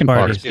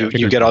 Chickenpox.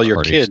 You get all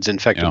your kids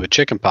infected with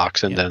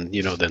chickenpox, and then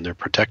they're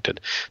protected.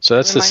 So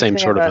that's the same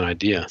sort of an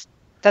idea.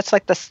 That's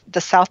like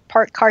the South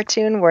Park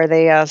cartoon where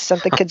they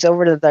sent the kids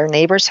over to their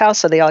neighbor's house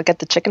so they all get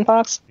the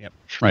chickenpox. Yep.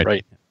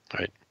 Right.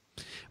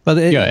 Well,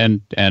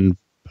 and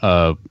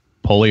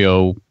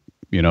polio,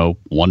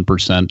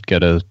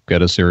 1%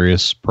 get a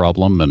serious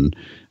problem, and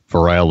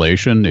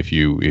variolation, if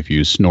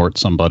you snort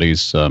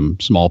somebody's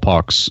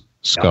smallpox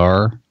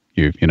scar,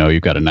 you've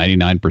got a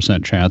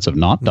 99% chance of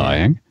not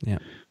dying. Yeah.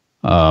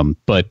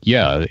 But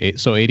yeah,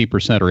 so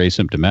 80% are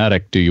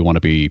asymptomatic. Do you want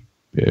to be?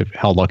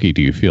 How lucky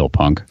do you feel,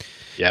 punk?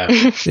 Yeah.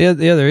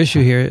 The other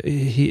issue here,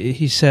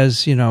 he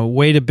says,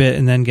 wait a bit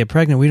and then get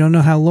pregnant. We don't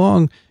know how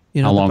long.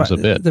 How long's a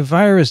bit? The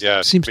virus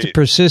seems to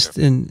persist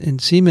in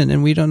semen,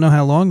 and we don't know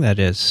how long that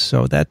is.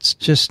 So that's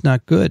just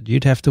not good.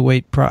 You'd have to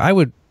wait. I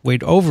would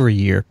wait over a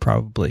year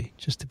probably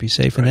just to be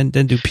safe, and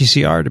then do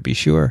PCR to be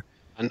sure.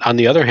 And on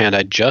the other hand,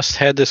 I just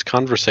had this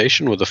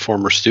conversation with a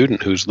former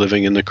student who's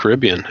living in the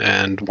Caribbean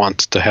and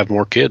wants to have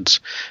more kids,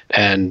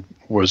 and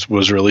was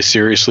really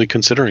seriously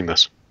considering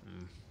this.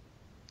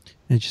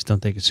 I just don't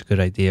think it's a good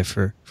idea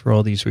for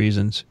all these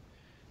reasons.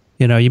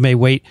 You may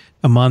wait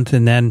a month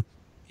and then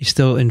you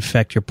still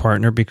infect your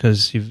partner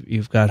because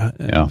you've got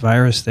a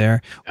virus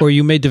there. Or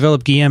you may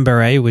develop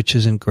Guillain-Barré, which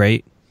isn't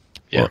great,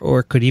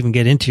 or could even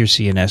get into your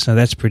CNS. Now,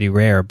 that's pretty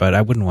rare, but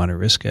I wouldn't want to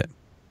risk it.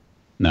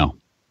 No.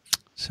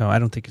 So I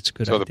don't think it's a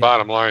good idea. So the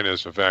bottom line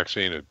is a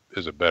vaccine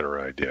is a better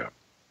idea.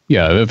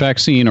 Yeah, a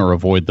vaccine, or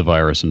avoid the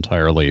virus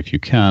entirely if you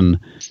can,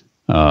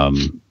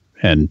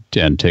 and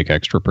take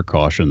extra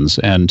precautions.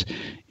 And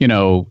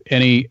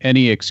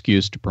any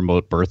excuse to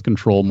promote birth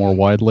control more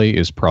widely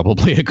is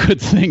probably a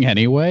good thing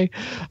anyway.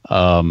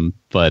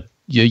 But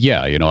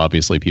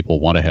obviously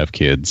people want to have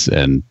kids,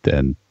 and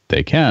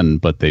they can,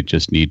 but they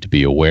just need to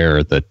be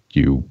aware that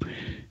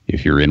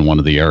if you're in one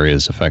of the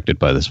areas affected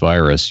by this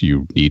virus,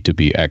 you need to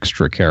be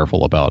extra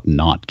careful about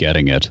not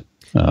getting it.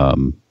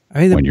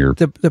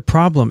 The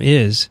problem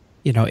is,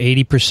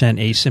 80%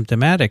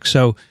 asymptomatic.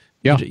 So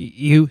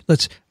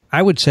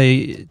I would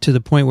say to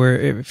the point where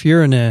if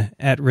you're in a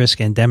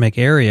at-risk endemic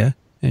area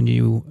and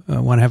you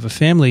want to have a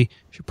family,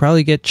 you should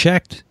probably get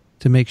checked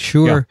to make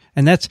sure.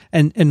 Yeah.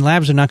 And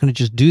labs are not going to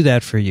just do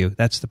that for you.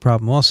 That's the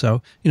problem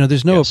also.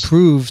 There's no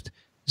approved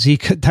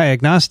Zika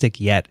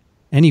diagnostic yet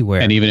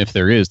anywhere. And even if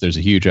there is, there's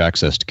a huge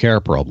access to care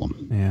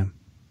problem.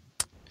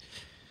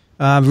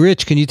 Yeah.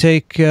 Rich, can you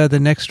take the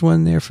next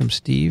one there from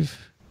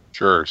Steve?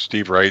 Sure.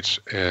 Steve writes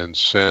and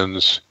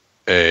sends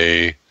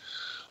a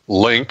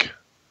link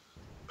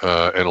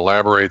and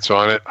elaborates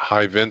on it.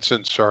 Hi,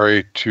 Vincent.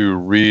 Sorry to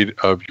read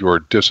of your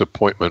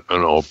disappointment on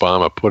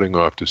Obama putting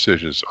off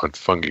decisions on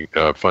funding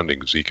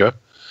Zika.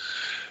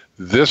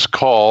 This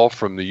call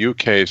from the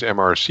UK's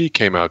MRC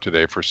came out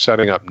today for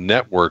setting up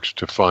networks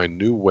to find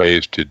new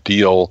ways to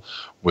deal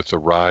with the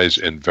rise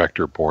in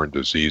vector-borne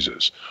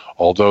diseases.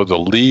 Although the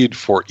lead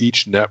for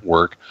each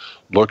network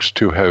looks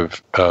to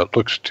have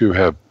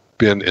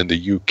been in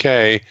the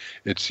UK,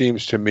 it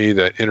seems to me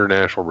that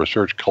international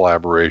research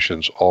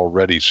collaborations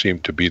already seem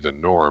to be the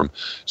norm.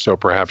 So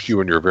perhaps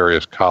you and your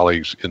various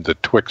colleagues in the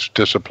TWiV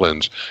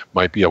disciplines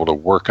might be able to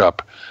work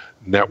up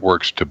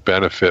networks to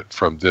benefit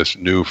from this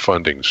new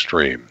funding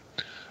stream.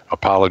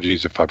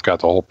 Apologies if I've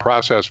got the whole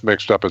process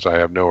mixed up, as I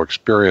have no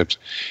experience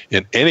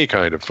in any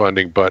kind of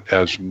funding, but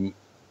as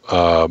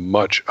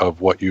much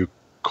of what you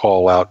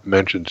call out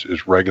mentions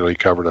is regularly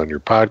covered on your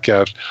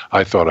podcast,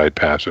 I thought I'd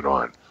pass it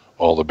on.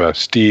 All the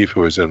best, Steve,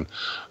 who is in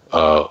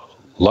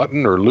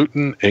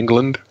Luton,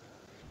 England.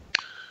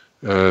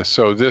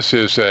 So this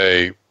is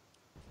a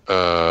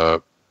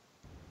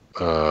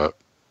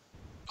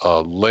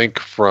link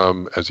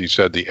from, as he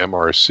said, the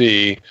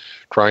MRC,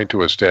 trying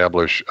to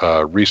establish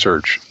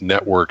research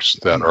networks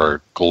that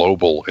are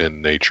global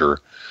in nature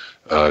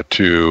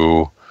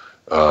to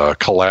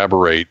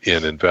collaborate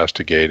in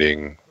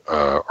investigating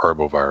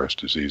arbovirus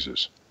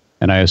diseases.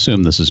 And I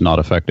assume this is not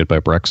affected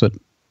by Brexit?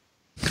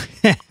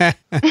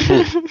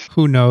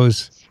 Who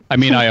knows? I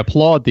mean, I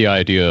applaud the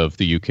idea of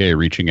the UK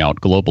reaching out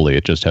globally.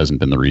 It just hasn't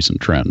been the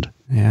recent trend.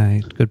 Yeah,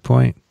 good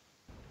point.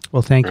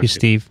 Well, thank you,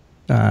 Steve.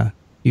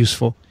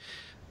 Useful.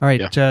 All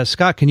right,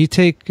 Scott, can you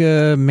take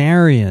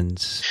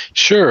Marion's?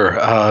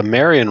 Sure.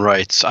 Marion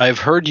writes, I've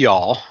heard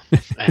y'all,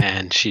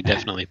 and she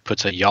definitely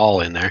puts a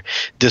y'all in there,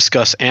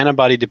 discuss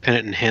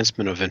antibody-dependent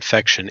enhancement of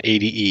infection,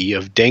 ADE,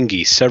 of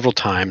dengue several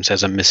times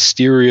as a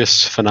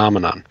mysterious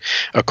phenomenon.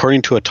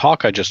 According to a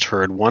talk I just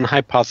heard, one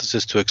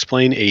hypothesis to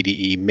explain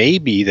ADE may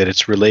be that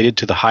it's related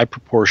to the high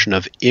proportion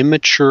of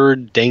immature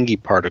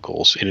dengue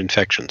particles in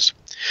infections.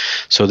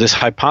 So this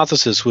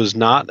hypothesis was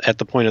not at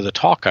the point of the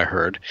talk I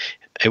heard.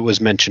 It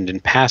was mentioned in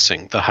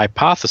passing. The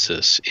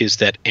hypothesis is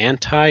that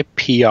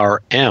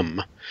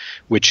anti-PRM,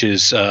 which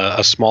is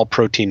a small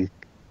protein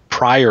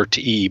prior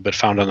to E but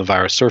found on the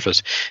virus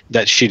surface,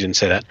 that she didn't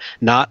say that,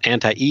 not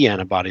anti-E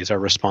antibodies are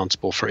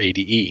responsible for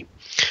ADE.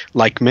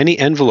 Like many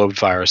enveloped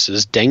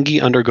viruses,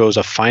 dengue undergoes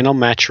a final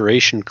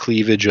maturation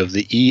cleavage of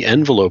the E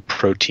envelope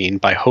protein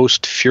by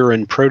host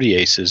furin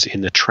proteases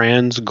in the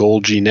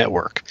trans-Golgi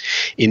network.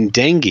 In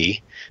dengue,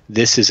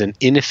 this is an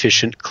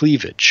inefficient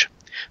cleavage.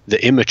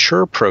 The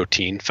immature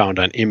protein found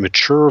on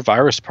immature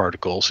virus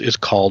particles is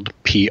called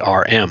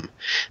PRM.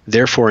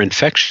 Therefore,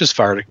 infectious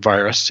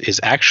virus is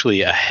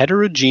actually a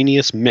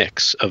heterogeneous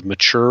mix of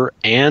mature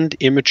and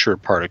immature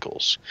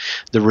particles.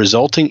 The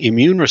resulting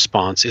immune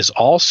response is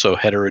also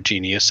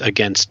heterogeneous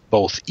against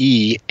both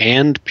E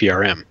and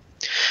PRM.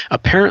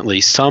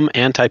 Apparently, some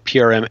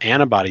anti-PRM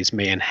antibodies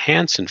may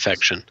enhance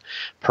infection,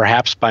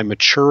 perhaps by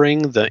maturing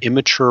the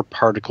immature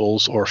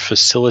particles or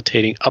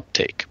facilitating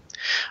uptake.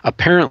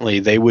 Apparently,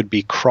 they would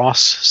be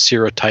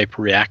cross-serotype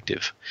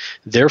reactive.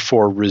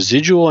 Therefore,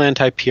 residual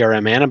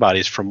anti-PRM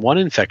antibodies from one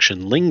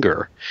infection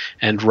linger,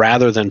 and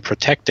rather than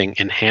protecting,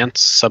 enhance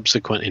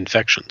subsequent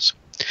infections.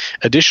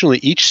 Additionally,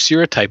 each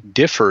serotype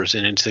differs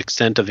in its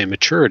extent of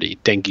immaturity.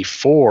 Dengue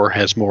 4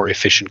 has more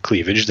efficient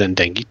cleavage than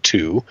Dengue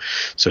 2,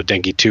 so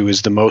Dengue 2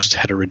 is the most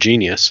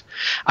heterogeneous.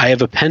 I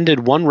have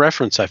appended one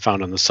reference I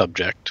found on the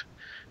subject.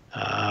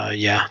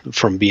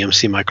 From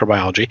BMC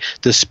Microbiology.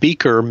 The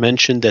speaker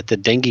mentioned that the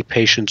dengue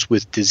patients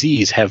with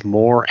disease have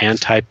more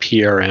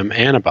anti-PRM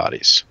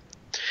antibodies.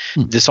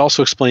 This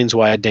also explains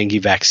why a dengue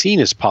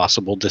vaccine is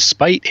possible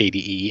despite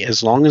ADE,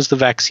 as long as the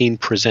vaccine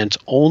presents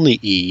only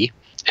E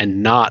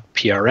and not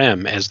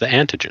PRM as the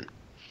antigen.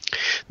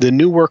 The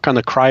new work on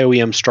the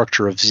cryo-EM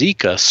structure of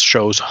Zika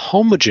shows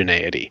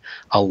homogeneity,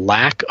 a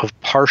lack of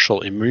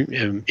partial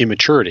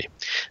immaturity.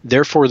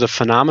 Therefore, the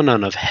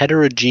phenomenon of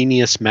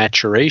heterogeneous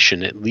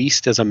maturation, at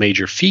least as a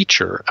major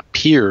feature,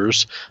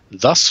 appears,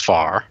 thus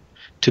far,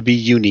 to be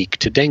unique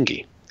to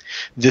dengue.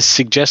 This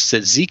suggests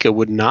that Zika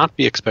would not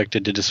be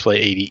expected to display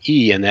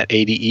ADE and that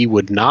ADE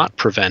would not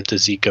prevent a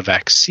Zika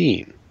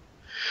vaccine.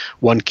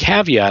 One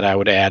caveat I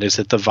would add is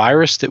that the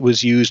virus that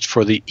was used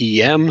for the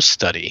EM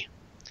study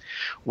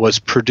was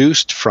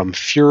produced from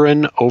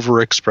furin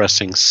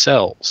overexpressing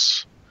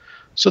cells.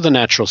 So the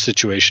natural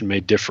situation may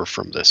differ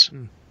from this.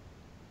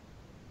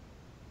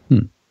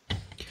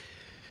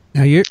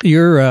 Now,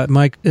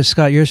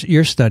 Scott,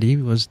 your study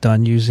was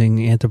done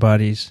using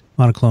antibodies,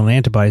 monoclonal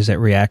antibodies that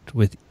react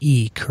with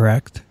E,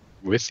 correct?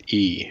 With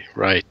E,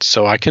 right.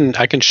 So I can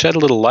shed a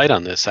little light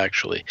on this,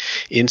 actually.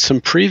 In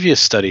some previous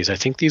studies, I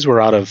think these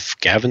were out of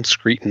Gavin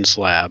Screeton's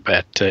lab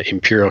at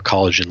Imperial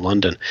College in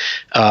London,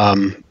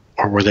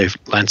 or were they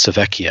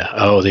Lancevecchia?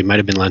 Oh, they might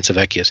have been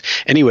Lancevecchia's.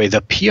 Anyway,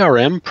 the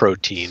PRM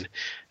protein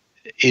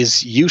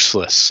is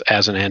useless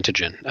as an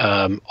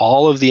antigen.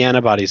 All of the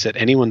antibodies that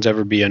anyone's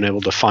ever been able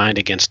to find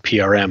against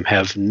PRM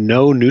have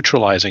no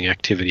neutralizing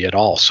activity at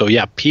all. So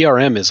yeah,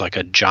 PRM is like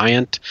a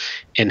giant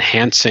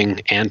enhancing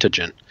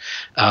antigen.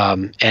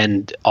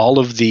 And all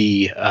of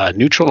the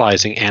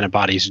neutralizing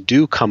antibodies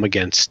do come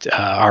against,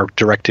 are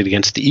directed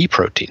against the E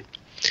protein.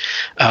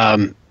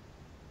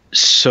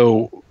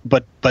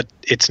 But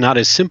it's not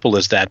as simple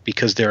as that,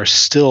 because there are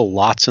still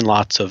lots and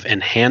lots of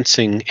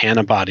enhancing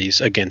antibodies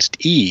against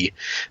E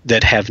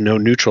that have no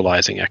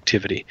neutralizing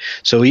activity.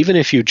 So even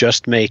if you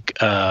just make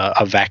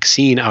a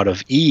vaccine out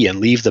of E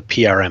and leave the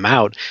PRM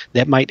out,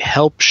 that might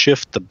help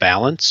shift the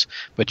balance,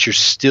 but you're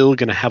still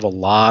going to have a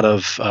lot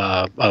of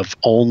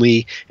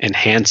only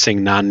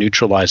enhancing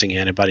non-neutralizing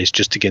antibodies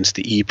just against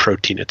the E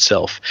protein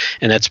itself.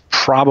 And that's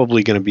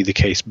probably going to be the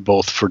case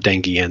both for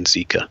dengue and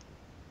Zika.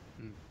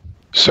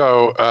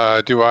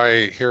 So do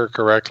I hear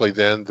correctly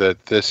then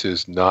that this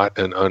is not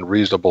an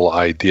unreasonable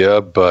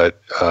idea,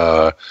 but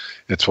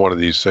it's one of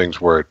these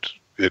things where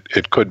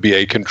it could be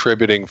a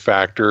contributing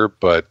factor,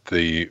 but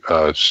the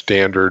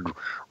standard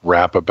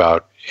rap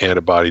about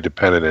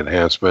antibody-dependent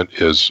enhancement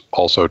is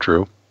also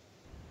true?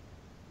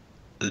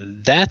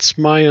 That's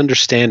my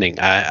understanding.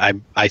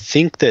 I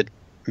think that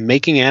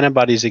making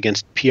antibodies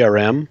against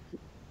PRM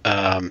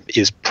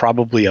is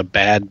probably a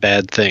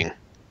bad thing.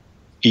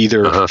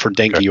 Either for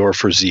dengue or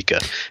for Zika.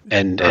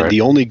 And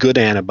the only good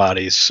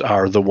antibodies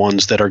are the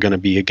ones that are going to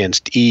be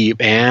against E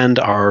and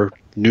are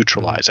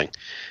neutralizing.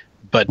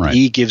 But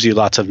E gives you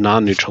lots of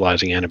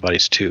non-neutralizing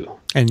antibodies too.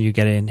 And you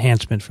get an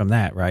enhancement from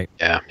that, right?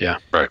 Yeah.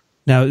 Right.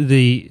 Now,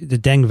 the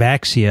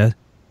Dengvaxia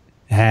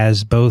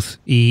has both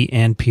E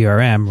and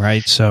PRM,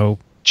 right? So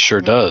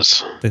sure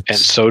does. And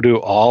so do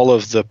all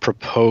of the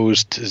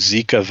proposed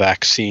Zika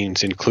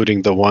vaccines,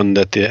 including the one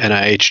that the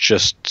NIH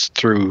just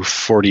threw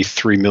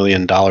 $43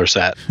 million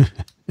at.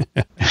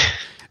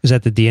 Is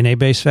that the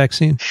DNA-based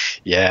vaccine?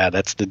 Yeah,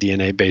 that's the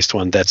DNA-based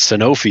one that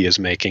Sanofi is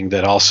making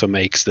that also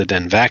makes the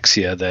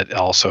Denvaxia that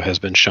also has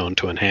been shown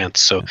to enhance.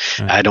 So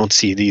I don't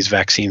see these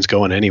vaccines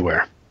going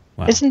anywhere.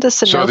 Wow. Isn't the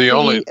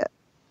Sanofi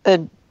a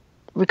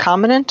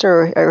recombinant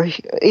or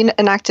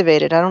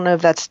inactivated? I don't know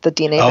if that's the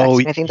DNA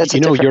vaccine. I think that's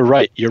you're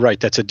right. You're right.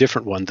 That's a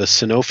different one. The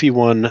Sanofi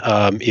one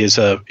is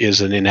an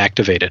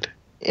inactivated.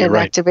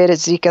 Inactivated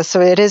Zika,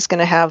 so it is going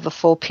to have the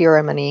full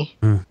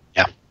PRMNE.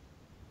 Yeah.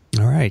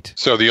 All right.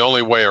 So the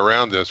only way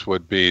around this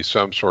would be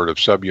some sort of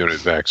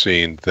subunit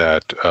vaccine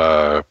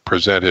that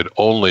presented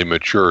only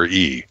mature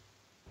E.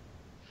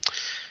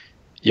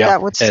 Yeah,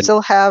 that would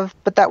still have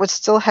the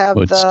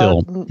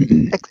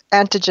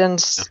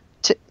antigens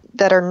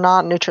that are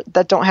not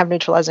that don't have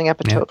neutralizing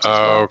epitopes.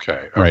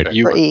 Okay. Right.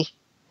 For E.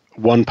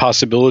 One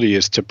possibility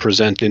is to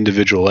present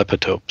individual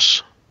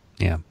epitopes.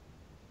 Yeah.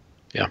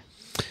 Yeah.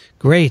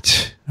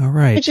 Great. All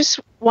right. I just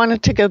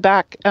wanted to go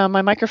back.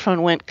 My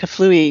microphone went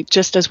kaflooey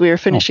just as we were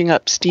finishing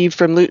up Steve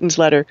from Luton's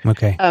letter.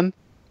 Okay.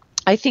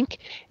 I think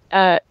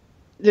that,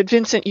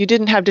 Vincent, you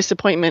didn't have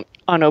disappointment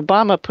on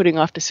Obama putting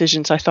off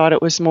decisions. I thought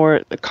it was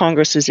more the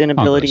Congress's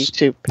inability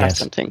to pass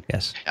something.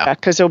 Yes.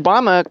 Because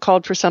Obama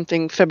called for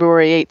something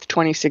February 8th,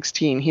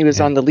 2016. He was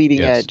on the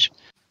leading edge.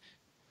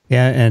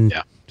 Yeah, and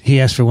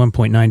he asked for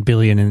 $1.9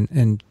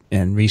 billion,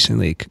 and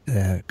recently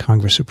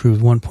Congress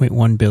approved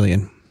 $1.1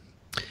 billion.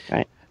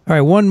 Right. All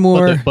right, one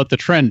more. But the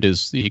trend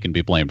is he can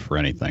be blamed for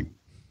anything.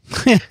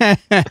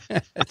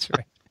 That's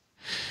right.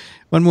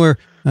 One more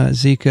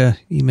Zika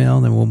email,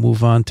 and then we'll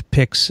move on to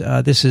picks.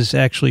 This is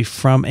actually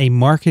from a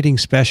marketing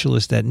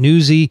specialist at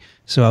Newsy,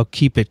 so I'll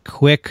keep it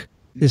quick.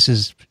 This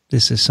is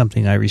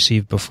something I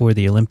received before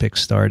the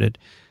Olympics started,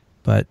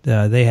 but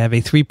they have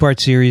a 3-part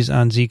series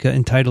on Zika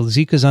entitled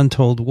Zika's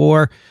Untold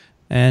War,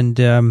 and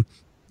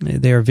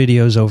there are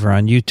videos over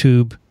on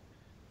YouTube,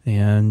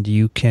 and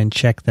you can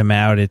check them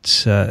out.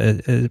 It's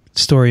a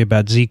story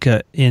about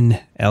Zika in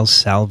El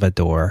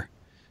Salvador,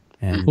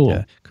 and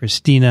cool.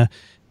 Christina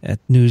at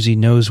Newsy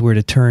knows where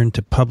to turn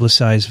to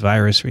publicize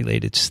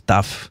virus-related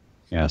stuff.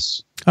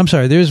 Yes. I'm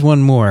sorry, there's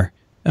one more.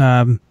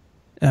 And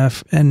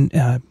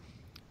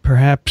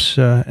perhaps,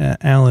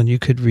 Alan, you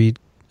could read.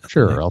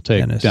 Sure, I'll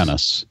take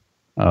Dennis.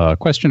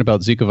 Question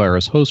about Zika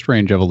virus host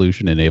range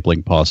evolution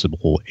enabling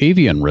possible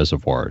avian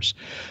reservoirs.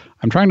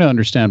 I'm trying to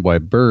understand why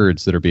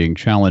birds that are being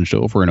challenged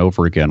over and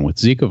over again with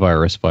Zika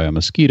virus via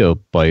mosquito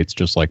bites,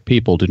 just like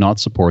people, do not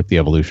support the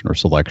evolution or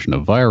selection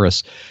of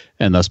virus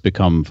and thus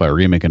become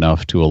viremic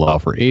enough to allow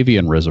for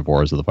avian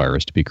reservoirs of the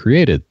virus to be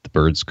created. The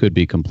birds could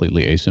be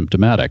completely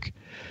asymptomatic.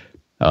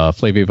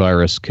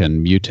 Flavivirus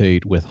can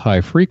mutate with high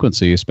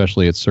frequency,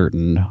 especially at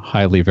certain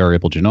highly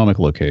variable genomic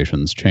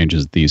locations.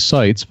 Changes at these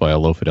sites via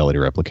low-fidelity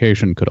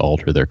replication could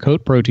alter their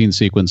coat protein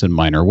sequence in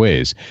minor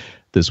ways.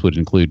 This would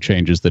include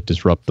changes that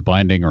disrupt the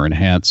binding or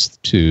enhance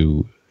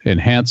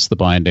the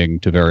binding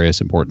to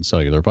various important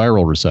cellular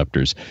viral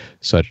receptors.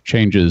 Such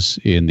changes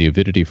in the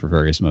avidity for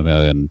various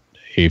mammalian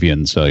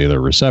avian cellular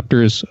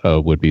receptors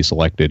would be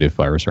selected if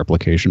virus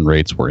replication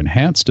rates were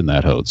enhanced in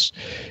that host.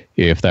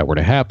 If that were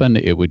to happen,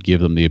 it would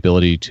give them the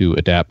ability to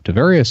adapt to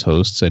various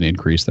hosts and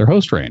increase their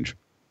host range.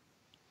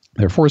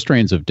 There are 4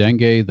 strains of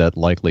dengue that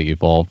likely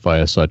evolved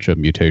via such a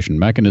mutation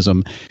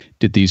mechanism.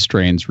 Did these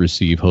strains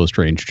receive host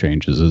range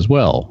changes as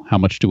well? How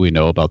much do we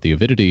know about the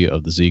avidity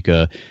of the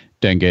Zika,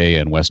 dengue,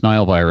 and West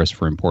Nile virus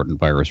for important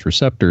virus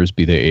receptors,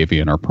 be they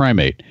avian or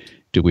primate?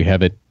 Do we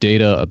have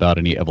data about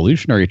any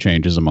evolutionary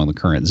changes among the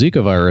current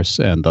Zika virus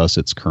and thus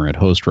its current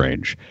host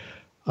range?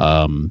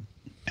 And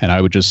I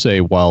would just say,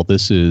 while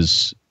this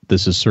is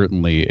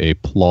certainly a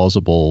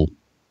plausible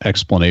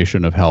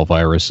explanation of how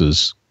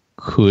viruses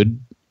could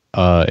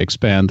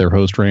expand their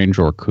host range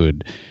or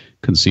could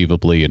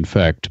conceivably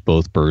infect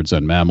both birds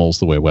and mammals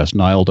the way West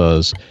Nile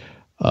does.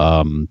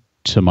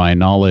 To my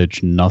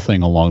knowledge,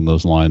 nothing along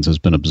those lines has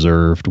been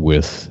observed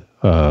with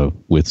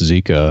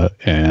Zika,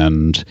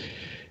 and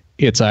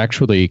it's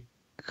actually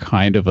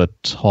kind of a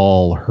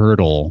tall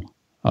hurdle,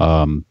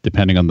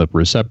 depending on the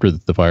receptor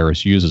that the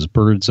virus uses.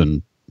 Birds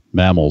and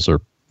mammals are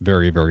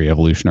very, very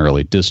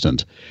evolutionarily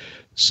distant,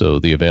 so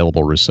the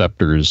available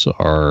receptors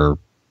are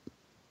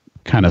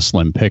kind of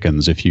slim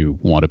pickings if you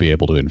want to be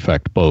able to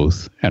infect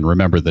both. And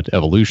remember that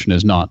evolution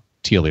is not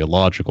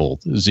teleological.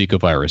 Zika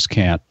virus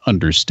can't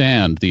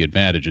understand the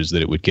advantages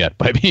that it would get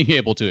by being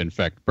able to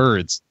infect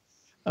birds.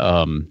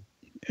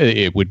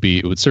 It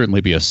would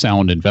certainly be a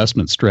sound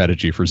investment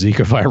strategy for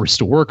Zika virus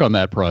to work on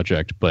that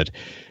project, but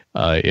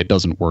it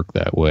doesn't work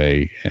that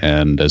way.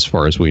 And as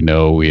far as we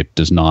know, it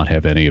does not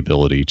have any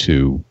ability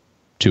to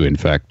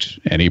infect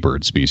any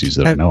bird species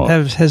that I know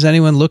of. Has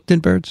anyone looked in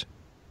birds?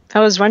 I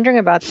was wondering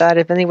about that,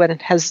 if anyone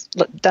has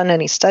done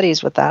any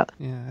studies with that.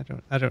 Yeah,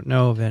 I don't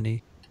know of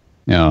any.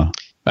 Yeah,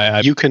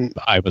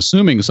 I'm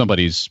assuming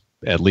somebody's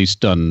at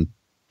least done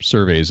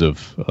surveys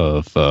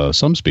of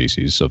some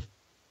species, of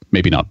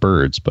maybe not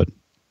birds, but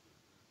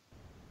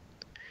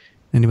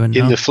Anyone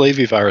know? In the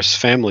flavivirus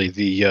family,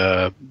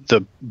 the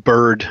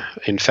bird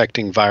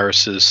infecting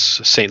viruses,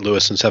 St.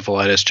 Louis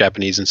encephalitis,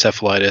 Japanese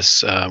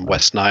encephalitis,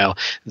 West Nile,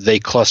 they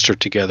cluster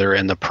together,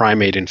 and the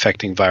primate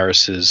infecting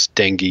viruses,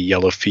 dengue,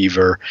 yellow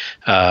fever,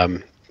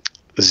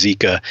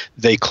 Zika,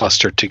 they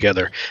cluster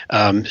together.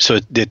 So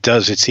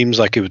it seems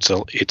like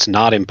it's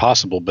not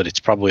impossible, but it's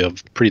probably a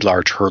pretty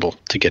large hurdle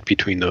to get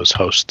between those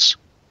hosts.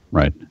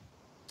 Right.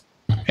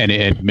 And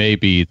it may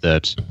be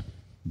that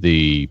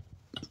the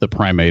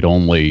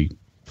primate-only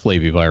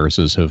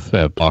flaviviruses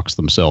have boxed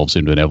themselves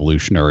into an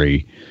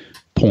evolutionary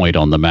point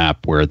on the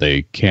map where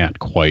they can't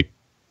quite,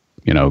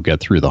 get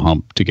through the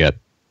hump to get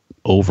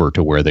over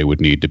to where they would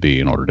need to be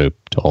in order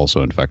to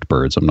also infect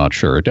birds. I'm not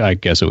sure. I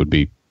guess it would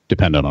be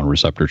dependent on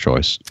receptor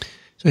choice.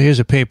 So here's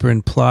a paper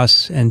in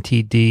PLOS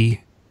NTD,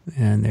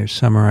 and they're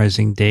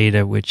summarizing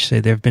data which say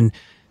there have been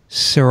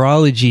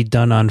serology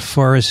done on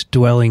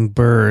forest-dwelling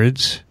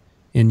birds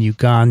in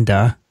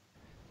Uganda,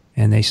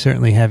 and they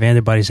certainly have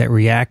antibodies that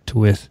react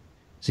with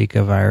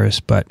Zika virus,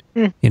 but,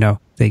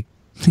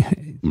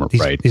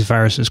 these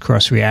viruses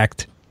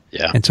cross-react.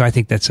 Yeah. And so I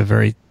think that's a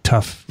very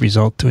tough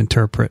result to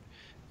interpret.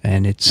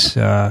 And it's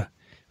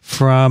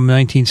from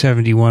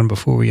 1971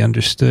 before we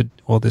understood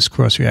all this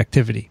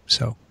cross-reactivity.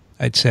 So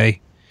I'd say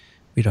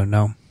we don't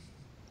know.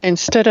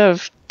 Instead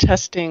of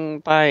testing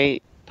by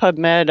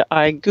PubMed,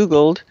 I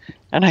Googled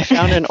and I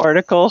found an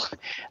article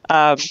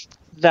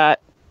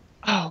that,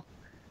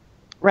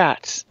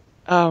 rats.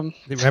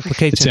 It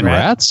replicates it's in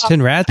rats? It's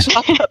in rats?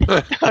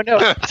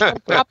 No. Some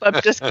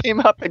pop-up just came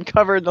up and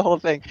covered the whole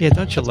thing. Yeah,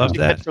 don't you love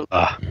that?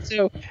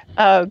 So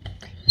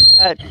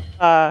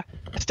a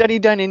study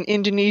done in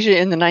Indonesia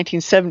in the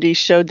 1970s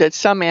showed that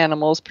some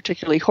animals,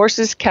 particularly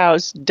horses,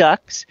 cows,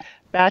 ducks,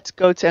 bats,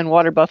 goats, and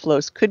water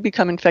buffaloes, could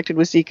become infected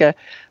with Zika,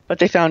 but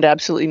they found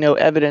absolutely no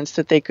evidence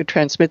that they could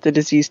transmit the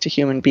disease to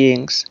human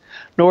beings,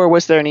 nor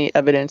was there any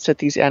evidence that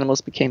these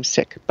animals became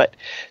sick. But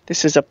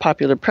this is a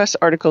popular press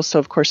article, so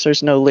of course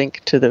there's no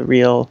link to the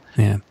real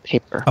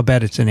paper. I'll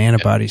bet it's an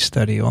antibody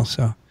study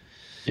also.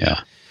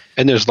 Yeah.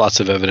 And there's lots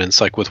of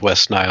evidence, like with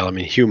West Nile. I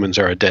mean, humans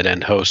are a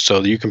dead-end host,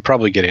 so you can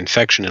probably get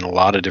infection in a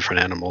lot of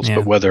different animals,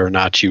 but whether or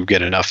not you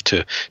get enough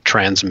to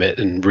transmit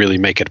and really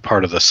make it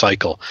part of the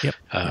cycle,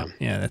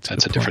 that's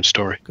a different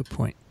story. Good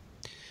point.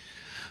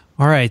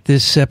 All right,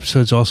 this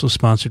episode is also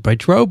sponsored by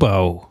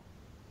Drobo.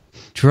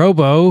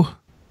 Drobo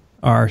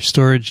are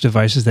storage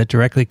devices that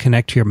directly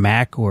connect to your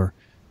Mac or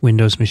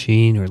Windows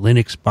machine or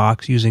Linux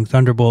box using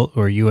Thunderbolt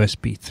or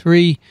USB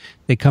 3.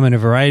 They come in a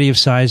variety of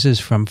sizes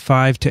from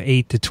 5 to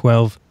 8 to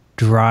 12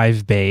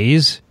 drive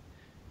bays,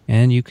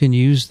 and you can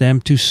use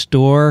them to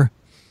store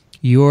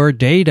your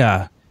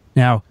data.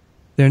 Now,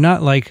 they're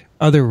not like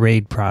other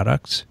RAID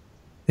products.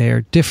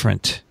 They're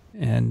different.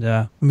 And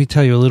let me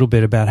tell you a little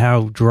bit about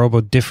how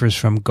Drobo differs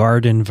from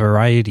garden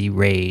variety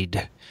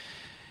RAID.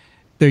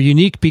 They're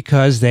unique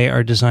because they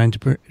are designed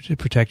to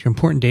protect your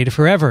important data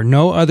forever.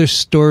 No other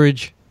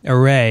storage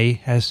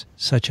array has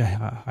such a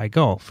high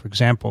goal. For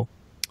example,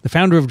 the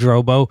founder of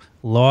Drobo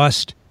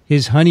lost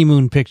his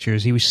honeymoon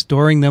pictures. He was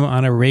storing them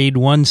on a RAID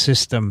 1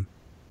 system,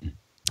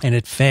 and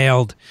it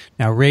failed.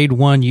 Now, RAID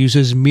 1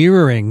 uses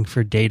mirroring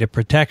for data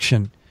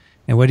protection,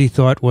 and what he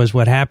thought was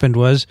what happened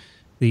was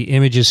the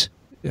images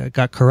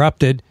got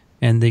corrupted,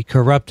 and the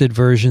corrupted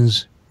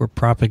versions were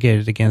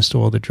propagated against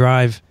all the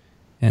drive,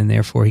 and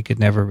therefore he could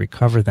never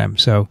recover them.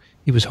 So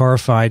he was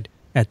horrified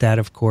at that,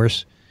 of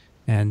course,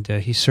 and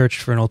he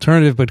searched for an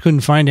alternative but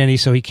couldn't find any,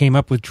 so he came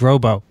up with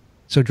Drobo.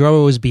 So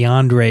Drobo is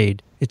beyond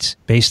RAID. It's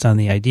based on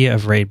the idea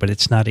of RAID, but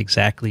it's not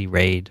exactly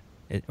RAID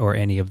or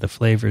any of the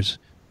flavors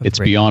of It's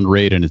RAID. beyond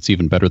RAID, and it's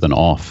even better than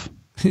off.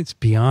 It's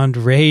beyond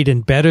RAID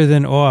and better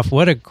than off.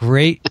 What a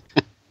great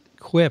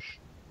quip.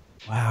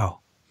 Wow.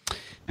 If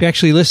you're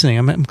actually listening,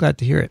 I'm glad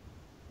to hear it.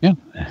 Yeah.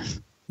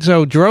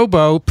 So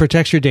Drobo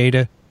protects your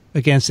data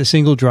against a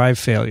single drive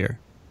failure.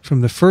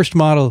 From the first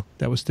model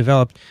that was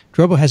developed,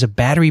 Drobo has a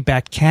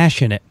battery-backed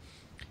cache in it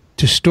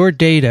to store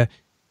data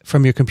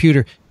from your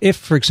computer. If,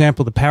 for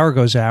example, the power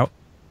goes out,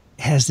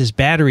 it has this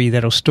battery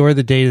that'll store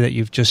the data that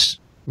you've just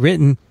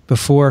written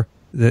before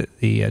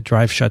the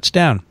drive shuts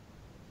down.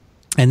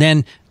 And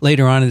then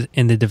later on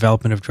in the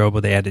development of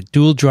Drobo, they added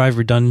dual drive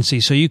redundancy,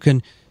 so you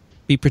can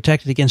be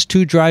protected against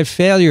two drive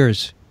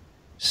failures.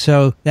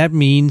 So that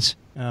means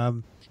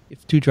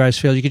if two drives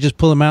fail, you can just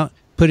pull them out,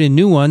 put in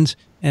new ones,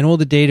 and all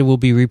the data will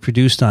be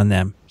reproduced on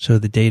them. So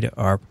the data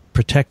are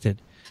protected.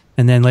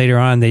 And then later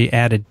on, they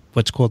added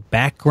what's called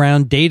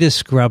background data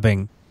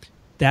scrubbing.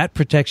 That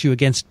protects you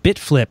against bit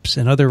flips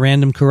and other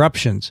random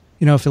corruptions.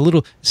 You know, if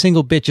a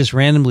single bit just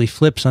randomly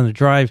flips on the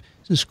drive,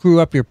 it'll screw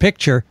up your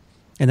picture,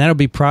 and that'll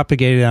be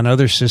propagated on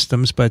other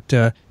systems. But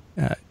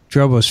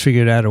Drobo's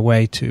figured out a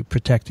way to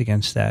protect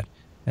against that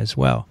as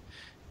well.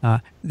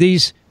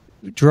 These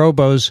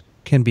Drobos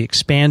can be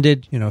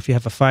expanded. You know, if you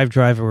have a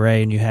 5-drive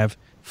array and you have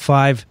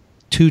 5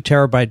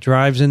 2-terabyte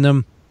drives in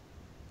them,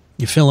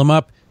 you fill them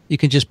up, you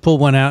can just pull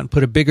one out and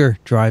put a bigger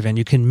drive in.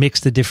 You can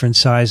mix the different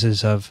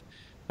sizes of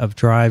of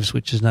drives,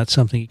 which is not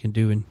something you can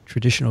do in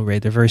traditional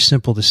RAID. They're very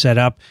simple to set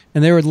up.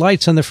 And there are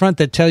lights on the front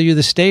that tell you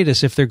the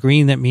status. If they're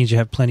green, that means you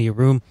have plenty of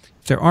room.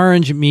 If they're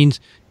orange, it means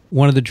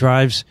one of the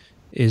drives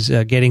is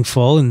getting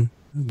full, and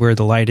where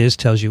the light is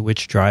tells you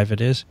which drive it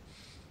is.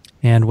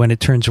 And when it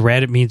turns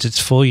red, it means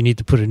it's full. You need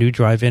to put a new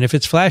drive in. If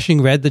it's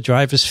flashing red, the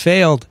drive has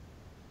failed,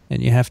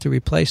 and you have to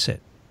replace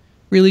it.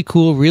 Really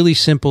cool, really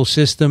simple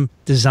system,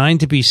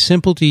 designed to be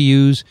simple to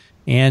use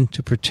and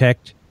to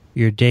protect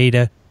your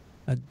data,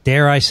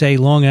 dare I say,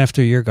 long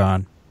after you're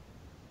gone.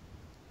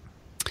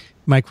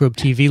 Microbe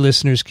TV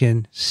listeners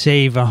can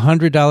save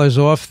 $100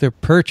 off their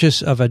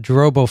purchase of a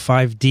Drobo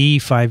 5D,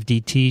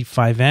 5DT,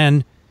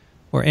 5N,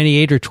 or any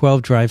 8 or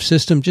 12 drive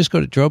system. Just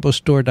go to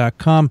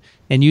drobostore.com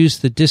and use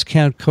the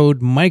discount code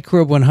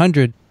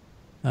Microbe100,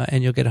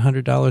 and you'll get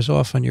 $100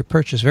 off on your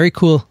purchase. Very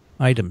cool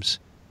items.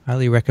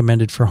 Highly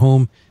recommended for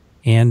home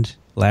and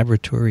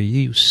laboratory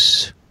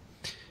use.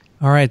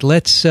 All right,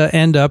 let's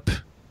end up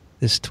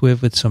this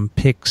TWiV with some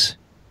picks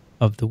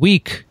of the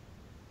week.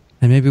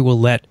 And maybe we'll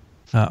let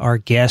our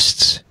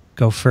guests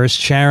go first.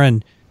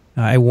 Sharon,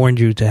 I warned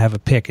you to have a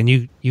pick, and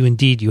you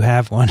indeed, you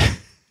have one.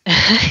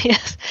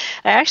 Yes,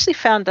 I actually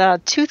found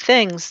two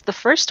things. The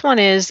first one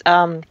is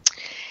from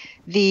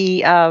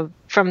the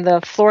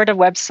Florida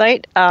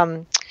website.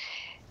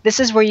 This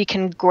is where you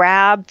can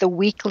grab the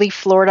weekly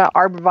Florida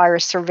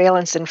arbovirus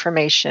surveillance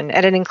information,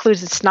 and it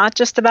includes, it's not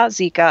just about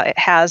Zika. It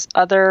has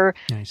other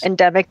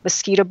endemic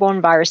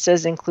mosquito-borne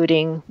viruses,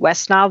 including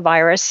West Nile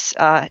virus,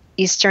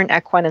 Eastern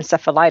equine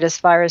encephalitis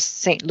virus,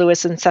 St.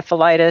 Louis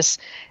encephalitis,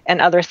 and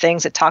other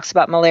things. It talks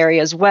about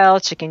malaria as well,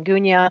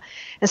 chikungunya,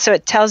 and so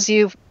it tells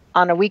you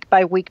on a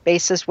week-by-week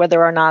basis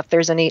whether or not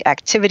there's any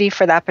activity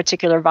for that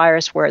particular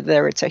virus,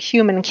 whether it's a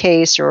human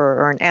case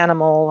or an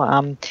animal.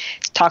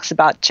 It talks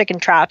about chicken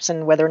traps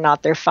and whether or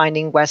not they're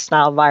finding West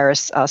Nile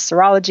virus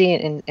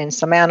serology in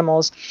some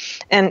animals.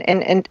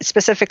 And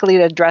specifically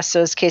it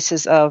addresses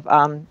cases of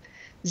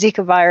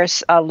Zika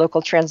virus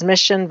local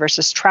transmission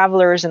versus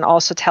travelers, and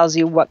also tells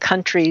you what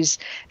countries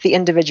the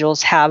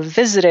individuals have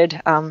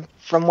visited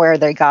from where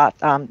they got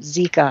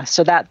Zika.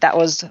 So that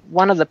was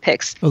one of the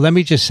picks. Well, let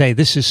me just say,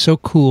 this is so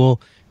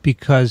cool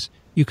because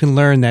you can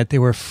learn that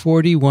there were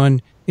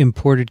 41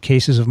 imported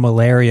cases of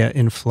malaria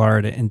in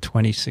Florida in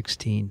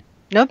 2016.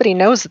 Nobody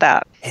knows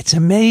that. It's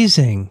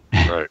amazing.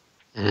 Right.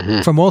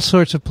 Mm-hmm. From all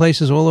sorts of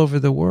places all over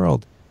the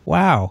world.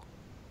 Wow.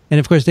 And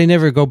of course, they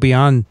never go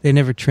beyond, they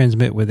never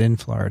transmit within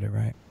Florida,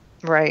 right?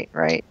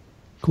 Right.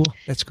 Cool.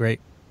 That's great.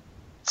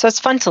 So it's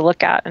fun to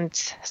look at, and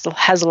it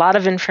has a lot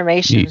of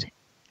information. Neat.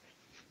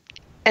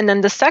 And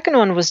then the second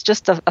one was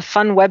just a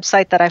fun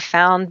website that I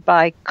found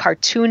by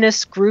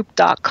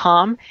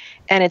cartoonistgroup.com.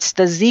 And it's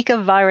the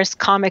Zika virus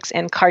comics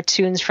and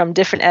cartoons from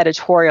different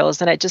editorials.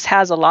 And it just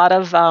has a lot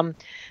of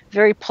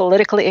very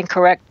politically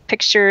incorrect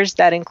pictures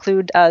that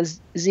include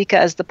Zika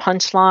as the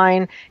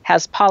punchline,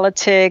 has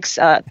politics.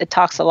 It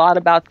talks a lot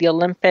about the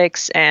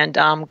Olympics and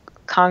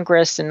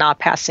Congress and not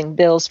passing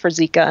bills for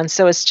Zika. And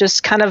so it's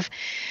just kind of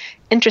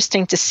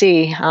interesting to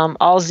see,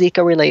 all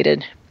Zika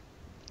related.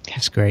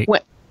 That's great.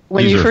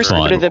 When These you are first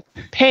fun. go to the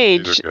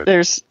page,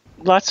 there's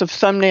lots of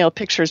thumbnail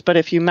pictures, but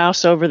if you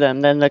mouse over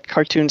them, then the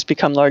cartoons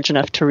become large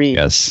enough to read.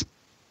 Yes.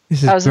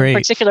 This is I was great. in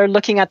particular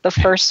looking at the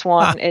first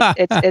one.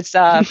 It's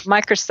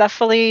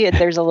microcephaly.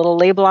 There's a little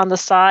label on the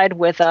side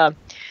with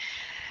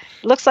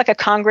looks like a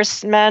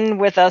congressman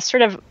with a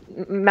sort of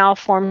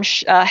malformed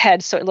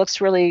head. So it looks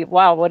really,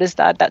 wow, what is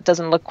that? That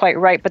doesn't look quite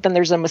right. But then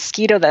there's a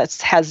mosquito that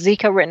has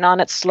Zika written on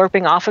it,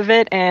 slurping off of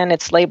it, and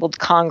it's labeled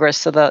Congress.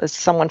 So it's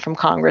someone from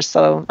Congress.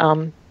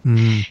 So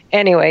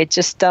anyway,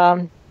 just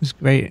it's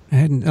great. I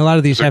had a lot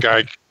of these. There's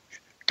a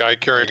guy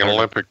carrying an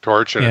Olympic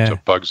torch, and it's a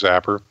bug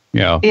zapper.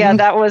 Yeah. Yeah,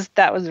 that was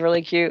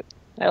really cute.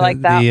 I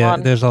like that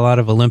one. There's a lot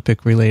of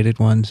Olympic related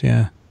ones.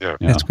 Yeah.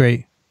 That's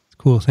great.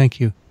 Cool. Thank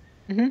you.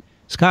 Mm-hmm.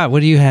 Scott, what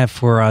do you have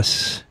for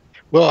us?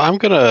 Well, I'm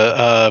going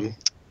to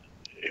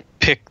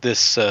pick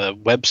this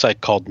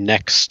website called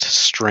Next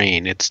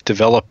Strain. It's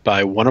developed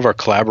by one of our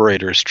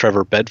collaborators,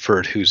 Trevor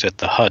Bedford, who's at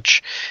the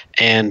Hutch.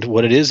 And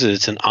what it is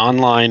it's an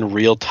online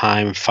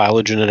real-time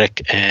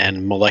phylogenetic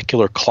and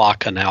molecular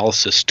clock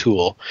analysis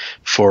tool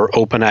for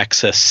open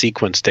access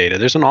sequence data.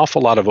 There's an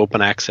awful lot of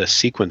open access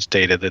sequence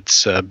data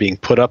that's being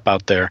put up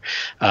out there.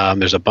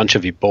 There's a bunch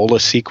of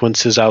Ebola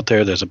sequences out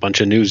there. There's a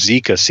bunch of new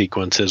Zika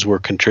sequences we're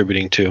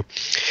contributing to.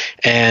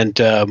 And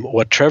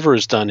what Trevor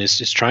has done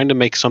is trying to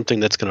make something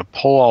that's going to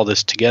pull all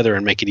this together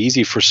and make it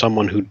easy for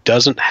someone who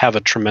doesn't have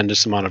a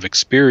tremendous amount of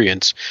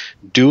experience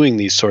doing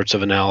these sorts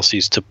of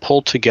analyses to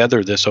pull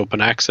together this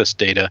open access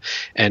data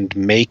and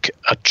make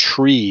a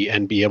tree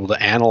and be able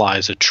to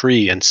analyze a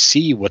tree and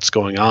see what's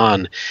going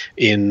on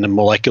in the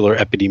molecular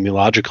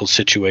epidemiological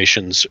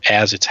situations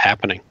as it's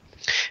happening.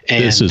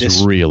 And this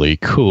is really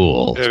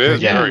cool. It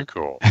is very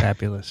cool.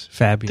 Fabulous.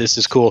 This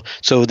is cool.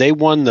 So they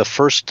won the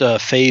first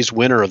phase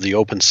winner of the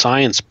Open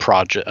Science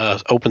Project,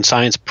 Open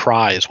Science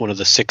Prize, one of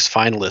the 6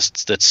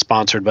 finalists that's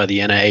sponsored by the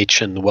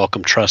NIH and the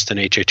Wellcome Trust and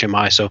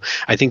HHMI. So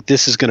I think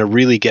this is going to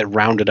really get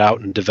rounded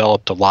out and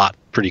developed a lot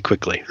pretty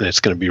quickly, and it's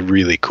going to be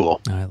really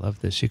cool. I love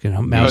this. You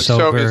can mouse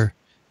over.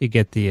 You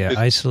get the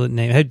isolate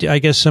name. I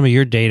guess some of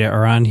your data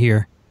are on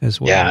here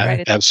as well. Yeah,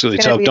 right?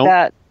 absolutely. So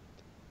don't.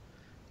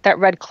 That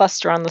red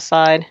cluster on the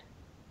side.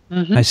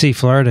 Mm-hmm. I see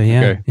Florida.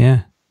 Yeah, Okay.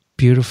 yeah,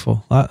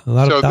 beautiful. A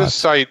lot of dots. This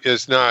site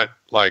is not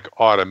like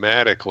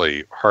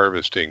automatically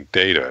harvesting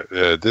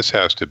data. This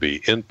has to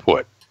be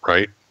input,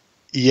 right?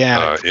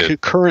 Yeah,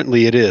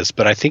 currently it is,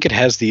 but I think it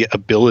has the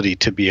ability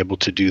to be able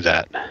to do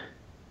that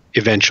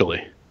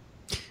eventually.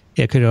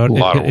 Yeah, it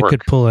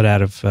could pull it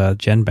out of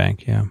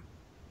GenBank. Yeah,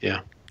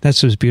 yeah.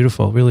 That was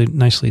beautiful. Really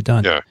nicely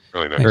done. Yeah,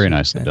 really nice. Very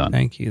nicely done.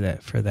 Thank you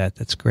for that.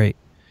 That's great.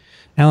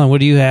 Alan,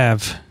 what do you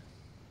have?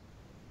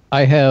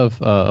 I have.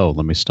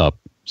 Let me stop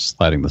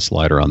sliding the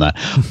slider on that.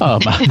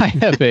 I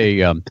have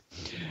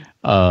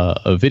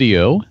a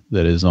video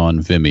that is on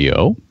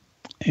Vimeo,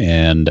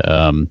 and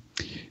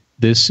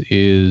this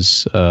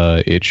is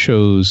it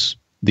shows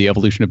the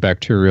evolution of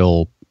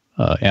bacterial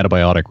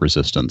antibiotic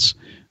resistance,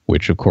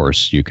 which of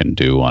course you can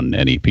do on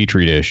any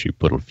petri dish. You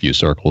put a few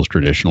circles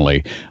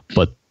traditionally,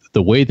 but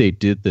the way they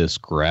did this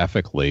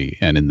graphically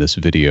and in this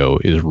video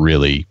is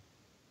really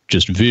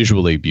just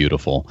visually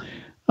beautiful.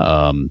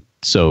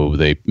 So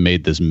they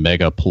made this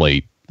mega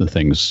plate. The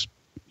thing's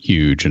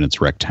huge and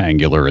it's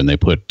rectangular, and they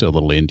put a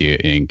little India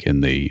ink in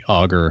the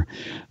agar.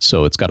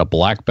 So it's got a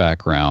black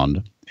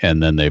background,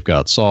 and then they've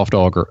got a soft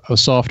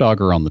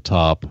agar on the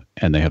top,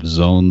 and they have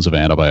zones of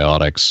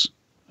antibiotics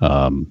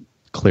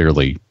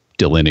clearly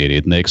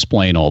delineated. And they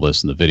explain all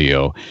this in the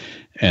video.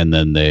 And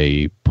then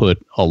they put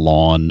a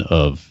lawn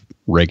of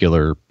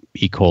regular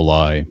E.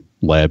 coli,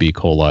 lab E.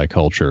 coli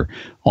culture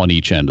on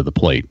each end of the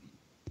plate.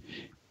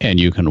 And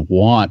you can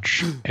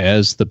watch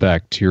as the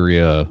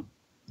bacteria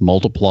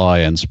multiply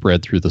and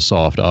spread through the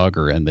soft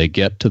agar, and they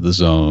get to the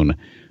zone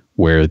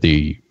where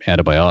the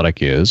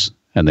antibiotic is,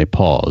 and they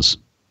pause.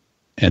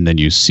 And then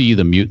you see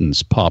the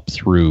mutants pop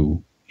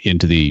through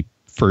into the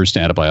first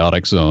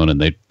antibiotic zone, and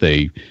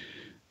they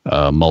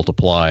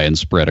multiply and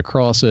spread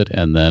across it,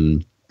 and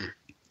then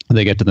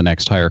they get to the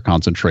next higher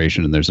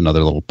concentration, and there's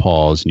another little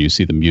pause, and you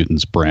see the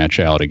mutants branch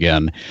out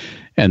again.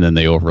 And then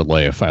they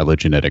overlay a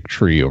phylogenetic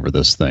tree over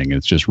this thing.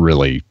 It's just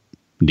really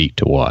neat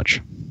to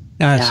watch.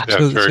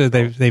 So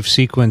they've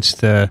sequenced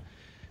the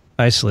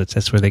isolates.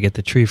 That's where they get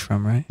the tree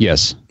from, right?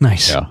 Yes.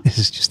 Nice. Yeah. This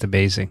is just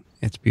amazing.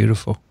 It's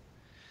beautiful.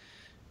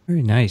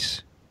 Very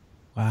nice.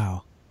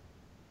 Wow.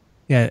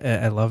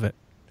 Yeah, I love it.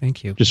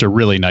 Thank you. Just a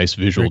really nice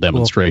visual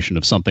demonstration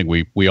of something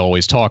we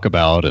always talk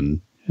about,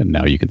 and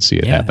now you can see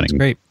it happening. That's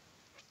great.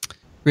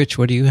 Rich,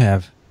 what do you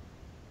have?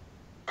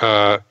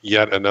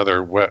 Yet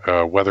another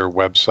weather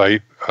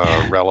website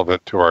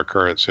relevant to our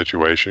current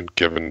situation,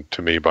 given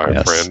to me by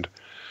a friend.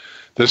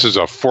 This is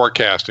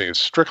it's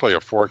strictly a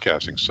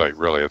forecasting site,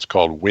 really. It's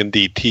called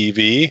Windy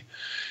TV,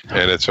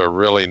 and it's a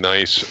really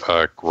nice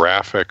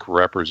graphic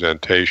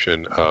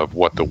representation of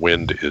what the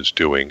wind is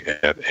doing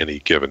at any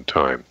given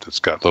time. It's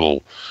got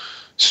little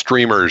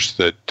streamers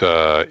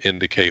that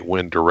indicate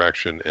wind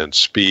direction and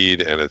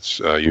speed, and it's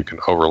you can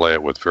overlay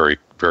it with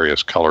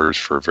various colors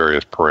for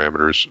various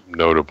parameters,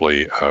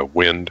 notably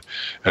wind,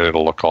 and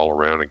it'll look all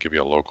around and give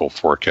you a local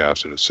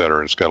forecast, et cetera.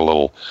 And it's got a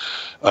little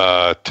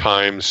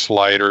time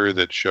slider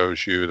that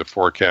shows you the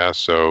forecast,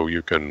 so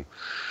you can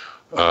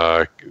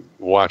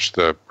watch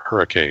the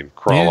hurricane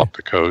crawl up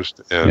the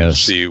coast and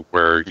see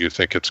where you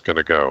think it's going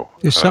to go.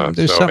 There's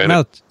something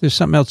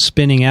else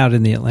spinning out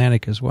in the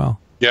Atlantic as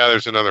well. Yeah,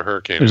 there's another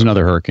hurricane. There's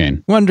another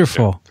hurricane.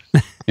 Wonderful.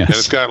 Yeah. Yes. And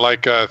it's got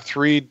like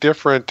 3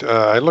 different,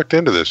 I looked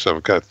into this, so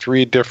it's got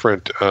 3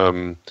 different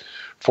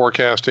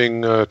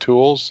forecasting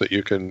tools that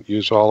you can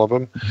use all of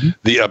them. Mm-hmm.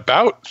 The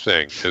About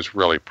thing is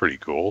really pretty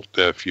cool.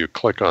 If you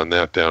click on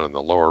that down in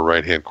the lower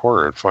right-hand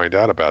corner and find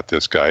out about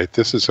this guy,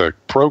 this is a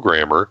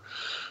programmer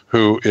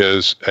who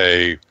is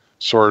a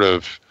sort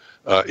of,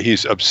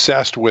 he's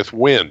obsessed with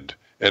wind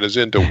and is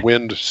into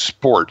wind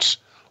sports.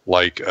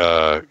 Like,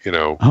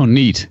 oh,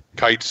 neat.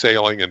 Kite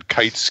sailing and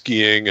kite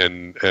skiing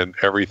and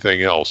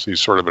everything else. He's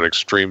sort of an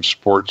extreme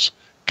sports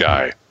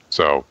guy.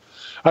 So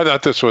I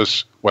thought this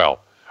was,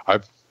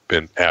 I've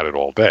been at it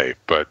all day,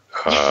 but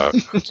of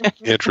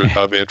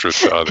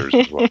interest to others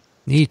as well.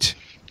 Neat.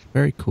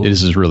 Very cool.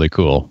 This is really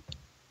cool.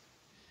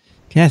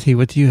 Kathy,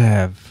 what do you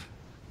have?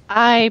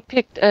 I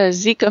picked a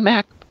Zika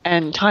map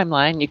and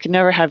timeline. You can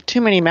never have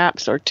too many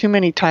maps or too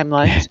many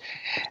timelines.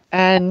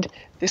 And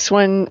this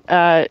one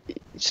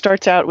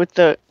starts out with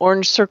the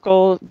orange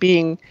circle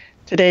being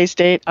today's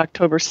date,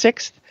 October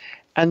 6th.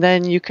 And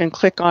then you can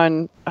click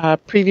on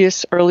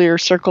earlier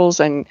circles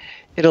and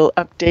it'll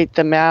update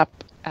the map.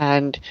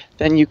 And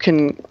then you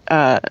can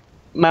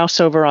mouse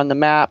over on the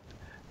map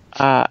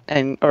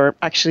or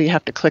actually you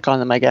have to click on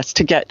them, I guess,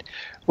 to get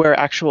where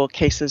actual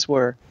cases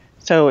were.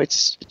 So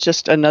it's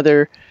just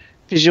another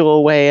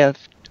visual way of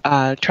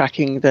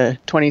tracking the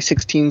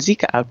 2016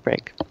 Zika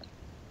outbreak.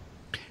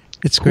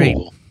 It's great.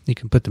 Cool. You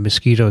can put the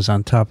mosquitoes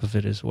on top of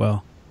it as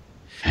well.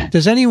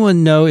 Does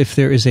anyone know if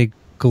there is a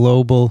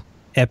global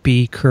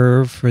epi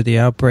curve for the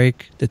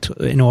outbreak that's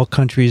in all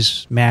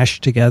countries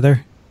mashed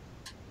together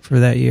for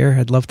that year?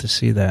 I'd love to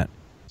see that.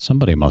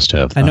 Somebody must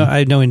have.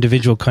 I know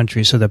individual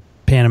countries. So the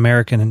Pan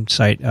American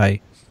site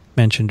I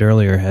mentioned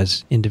earlier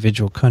has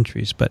individual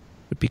countries, but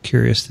would be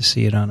curious to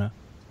see it on a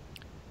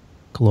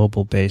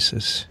global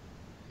basis.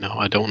 No,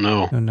 I don't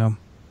know. I don't know.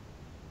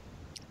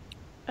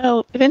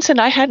 Oh, Vincent,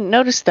 I hadn't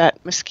noticed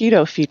that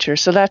mosquito feature,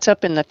 so that's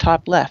up in the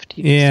top left.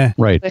 You Yeah,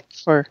 right. click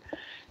for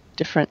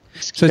different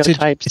So mosquito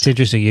types. it's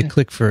interesting. You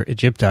click for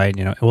Egyptide,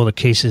 all the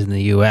cases in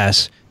the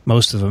U.S.,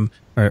 most of them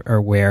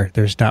are where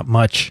there's not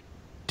much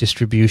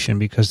distribution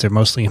because they're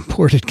mostly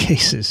imported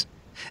cases.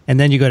 And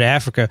then you go to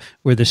Africa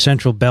where the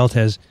central belt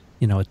has,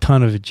 a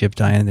ton of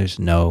Egyptide and there's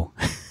no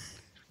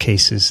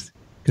cases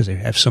because they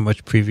have so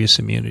much previous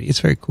immunity. It's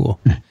very cool.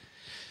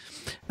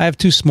 I have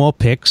two small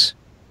picks.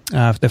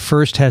 The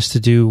first has to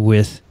do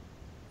with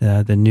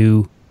the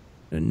new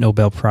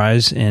Nobel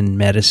Prize in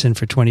Medicine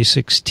for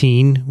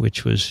 2016,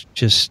 which was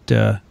just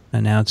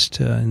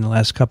announced in the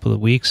last couple of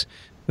weeks.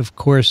 Of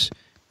course,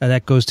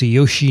 that goes to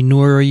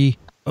Yoshinori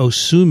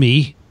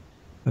Osumi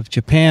of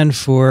Japan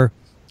for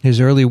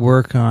his early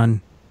work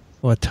on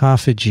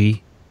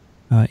autophagy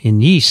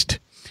in yeast.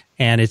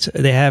 And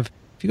they have,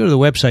 if you go to the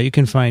website, you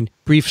can find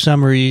brief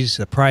summaries,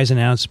 the prize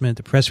announcement,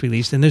 the press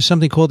release, and there's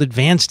something called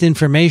advanced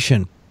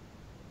information,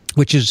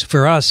 which is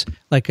for us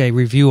like a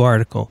review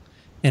article,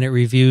 and it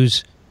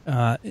reviews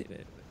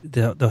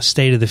the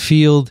state of the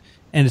field,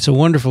 and it's a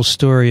wonderful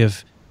story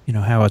of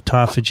how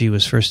autophagy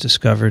was first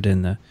discovered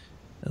in the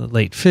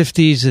late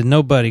 50s, and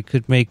nobody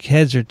could make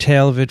heads or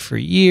tail of it for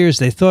years.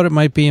 They thought it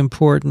might be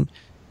important,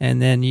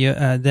 and then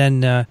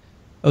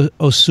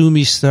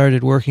Osumi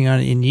started working on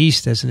it in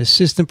yeast as an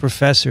assistant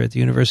professor at the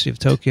University of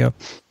Tokyo.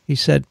 He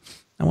said,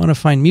 I want to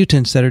find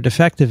mutants that are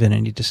defective in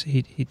it.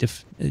 He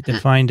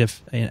defined a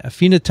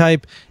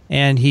phenotype,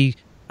 and he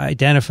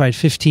identified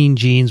 15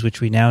 genes, which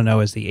we now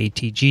know as the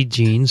ATG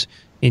genes,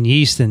 in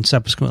yeast and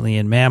subsequently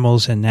in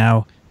mammals, and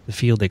now the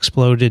field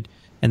exploded,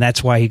 and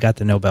that's why he got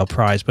the Nobel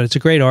Prize. But it's a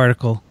great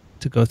article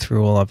to go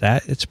through all of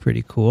that. It's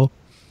pretty cool.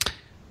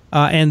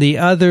 And the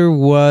other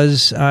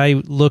was, I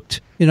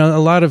looked, a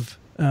lot of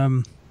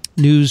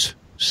news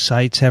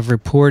sites have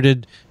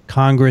reported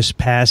Congress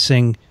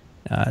passing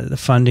the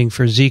funding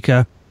for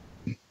Zika,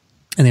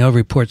 and they all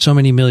report so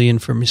many million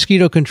for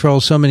mosquito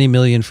control, so many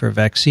million for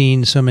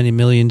vaccines, so many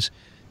millions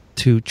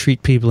to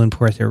treat people in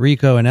Puerto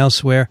Rico and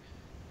elsewhere,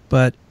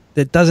 but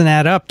that doesn't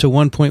add up to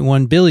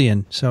 1.1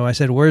 billion. So I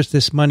said, where's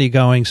this money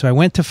going? So I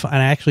went to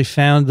and I actually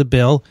found the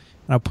bill,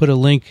 and I'll put a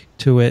link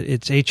to it.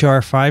 It's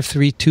HR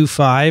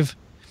 5325,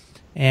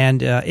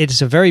 and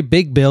it's a very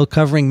big bill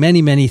covering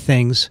many, many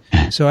things.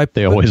 So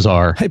They always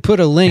are. I put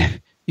a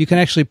link. You can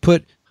actually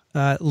put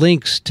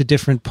links to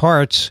different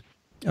parts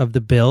of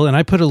the bill, and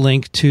I put a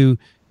link to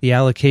the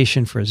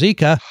allocation for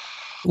Zika,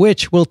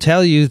 which will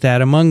tell you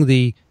that among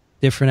the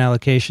different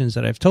allocations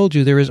that I've told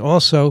you, there is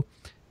also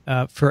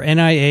for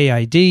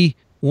NIAID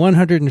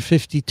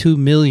 152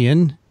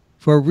 million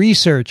for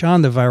research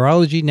on the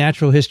virology,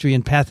 natural history,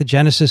 and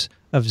pathogenesis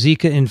of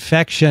Zika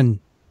infection.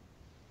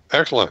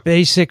 Excellent.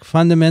 Basic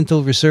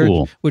fundamental research,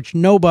 Cool. which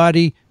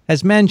nobody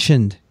has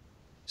mentioned.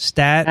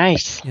 Stat,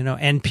 Nice.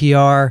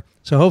 NPR.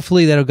 So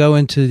hopefully that'll go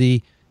into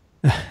the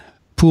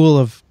pool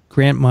of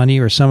grant money,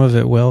 or some of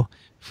it will,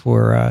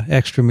 for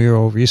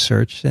extramural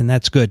research, and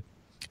that's good.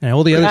 And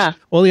all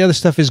the other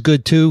stuff is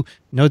good too,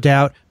 no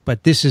doubt.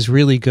 But this is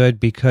really good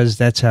because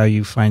that's how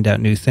you find out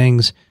new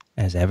things,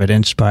 as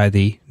evidenced by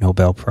the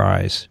Nobel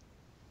Prize.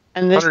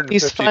 And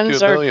these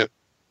funds million.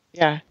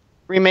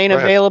 remain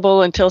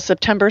available until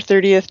September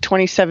 30th,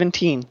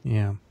 2017.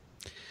 Yeah.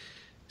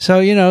 So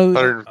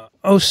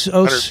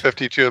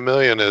 152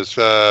 million is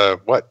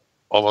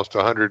almost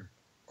 100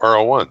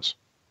 R01s.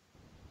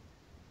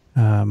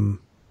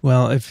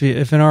 Well, if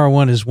an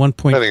R1 is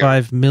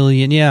 1.5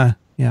 million,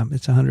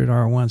 it's 100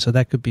 R1, so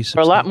that could be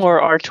Or a lot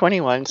more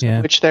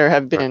R21s, which there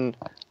have been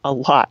a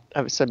lot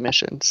of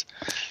submissions.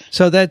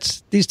 So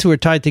these two are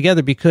tied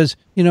together because,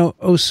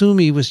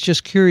 Osumi was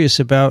just curious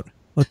about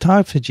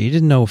autophagy. He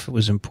didn't know if it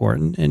was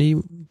important, and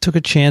he took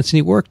a chance and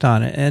he worked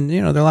on it. And,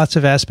 there are lots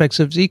of aspects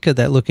of Zika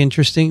that look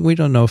interesting. We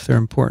don't know if they're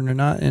important or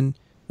not, and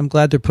I'm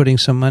glad they're putting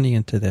some money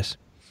into this.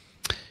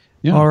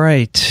 Yeah. All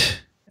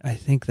right. I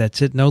think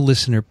that's it. No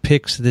listener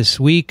picks this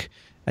week.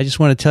 I just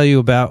want to tell you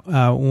about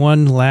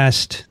one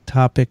last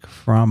topic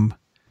from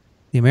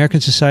the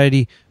American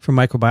Society for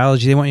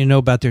Microbiology. They want you to know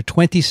about their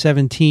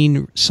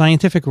 2017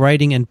 Scientific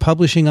Writing and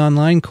Publishing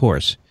Online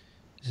course.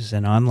 This is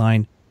an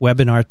online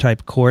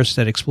webinar-type course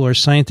that explores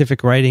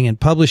scientific writing and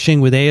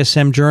publishing with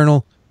ASM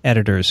journal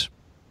editors.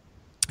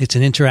 It's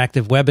an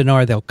interactive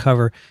webinar. They'll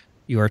cover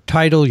your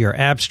title, your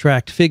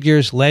abstract,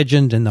 figures,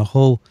 legend, and the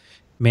whole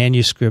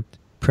manuscript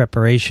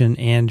preparation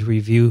and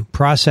review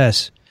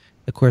process.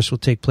 The course will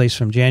take place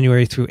from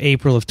January through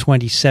April of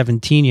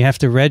 2017. You have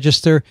to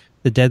register.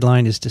 The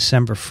deadline is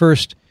December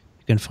 1st.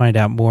 You can find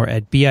out more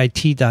at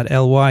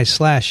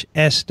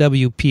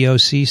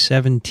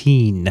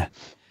bit.ly/SWPOC17.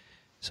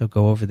 So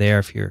go over there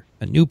if you're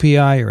a new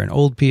PI or an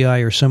old PI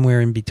or somewhere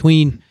in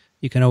between.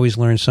 You can always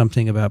learn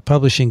something about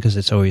publishing because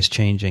it's always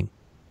changing.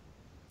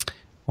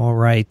 All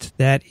right,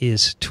 that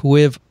is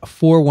TWiV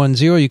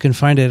 410. You can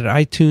find it at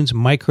iTunes,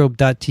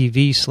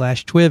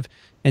 microbe.tv/TWiV,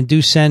 and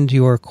do send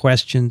your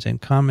questions and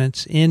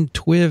comments in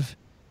TWiV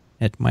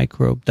at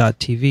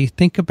microbe.tv.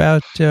 Think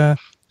about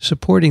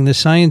supporting the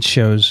science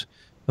shows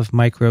of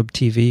Microbe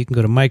TV. You can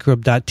go to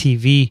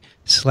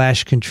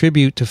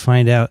microbe.tv/contribute to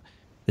find out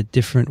the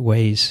different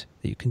ways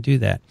that you can do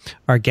that.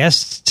 Our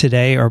guests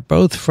today are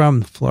both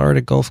from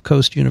Florida Gulf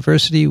Coast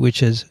University,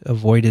 which has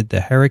avoided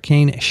the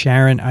hurricane.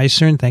 Sharon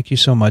Isern, thank you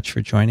so much for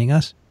joining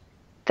us.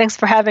 Thanks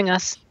for having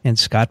us. And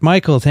Scott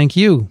Michael, thank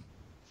you.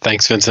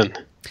 Thanks, Vincent.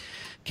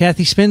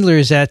 Kathy Spindler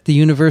is at the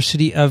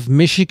University of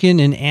Michigan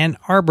in Ann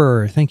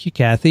Arbor. Thank you,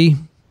 Kathy.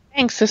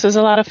 Thanks. This was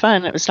a lot of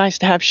fun. It was nice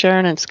to have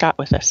Sharon and Scott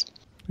with us.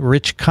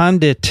 Rich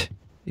Condit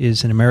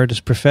is an emeritus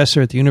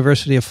professor at the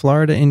University of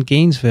Florida in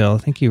Gainesville.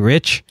 Thank you,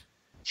 Rich.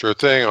 Sure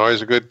thing.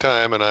 Always a good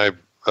time. And I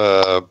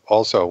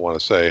also want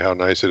to say how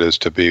nice it is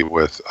to be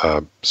with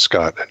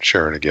Scott and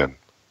Sharon again.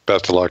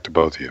 Best of luck to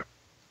both of you.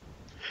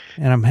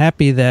 And I'm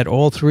happy that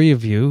all three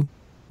of you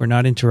were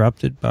not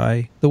interrupted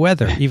by the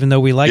weather, even though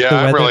we like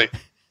the weather.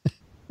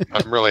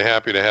 I'm really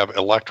happy to have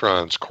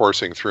electrons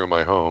coursing through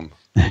my home.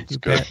 It's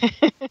good.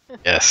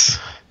 Yes.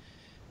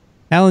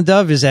 Alan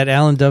Dove is at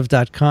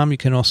alandove.com. You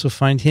can also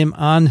find him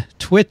on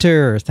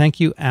Twitter.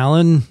 Thank you,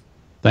 Alan.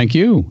 Thank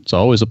you. It's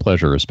always a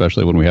pleasure,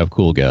 especially when we have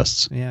cool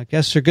guests. Yeah,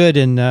 guests are good,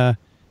 and the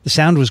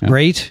sound was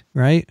great,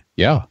 right?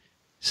 Yeah.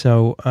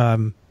 So,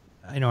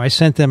 I know I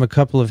sent them a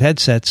couple of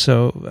headsets,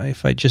 so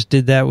if I just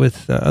did that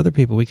with other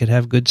people, we could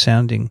have good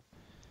sounding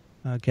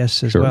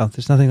guests as well.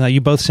 There's nothing like,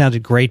 you both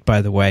sounded great,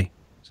 by the way.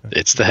 So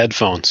it's the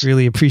headphones.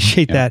 Really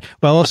appreciate that.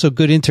 Well, also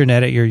good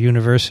internet at your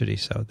university,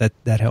 so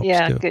that helps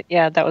too. Good.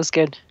 Yeah, that was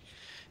good.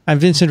 I'm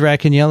Vincent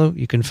Racaniello.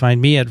 You can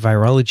find me at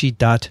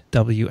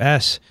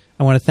virology.ws.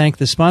 I want to thank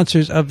the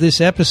sponsors of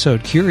this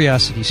episode,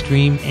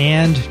 CuriosityStream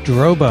and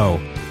Drobo.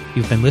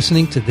 You've been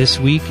listening to This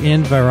Week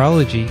in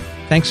Virology.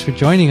 Thanks for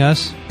joining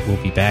us. We'll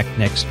be back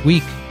next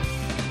week.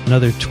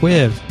 Another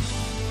TWiV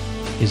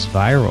is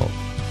viral.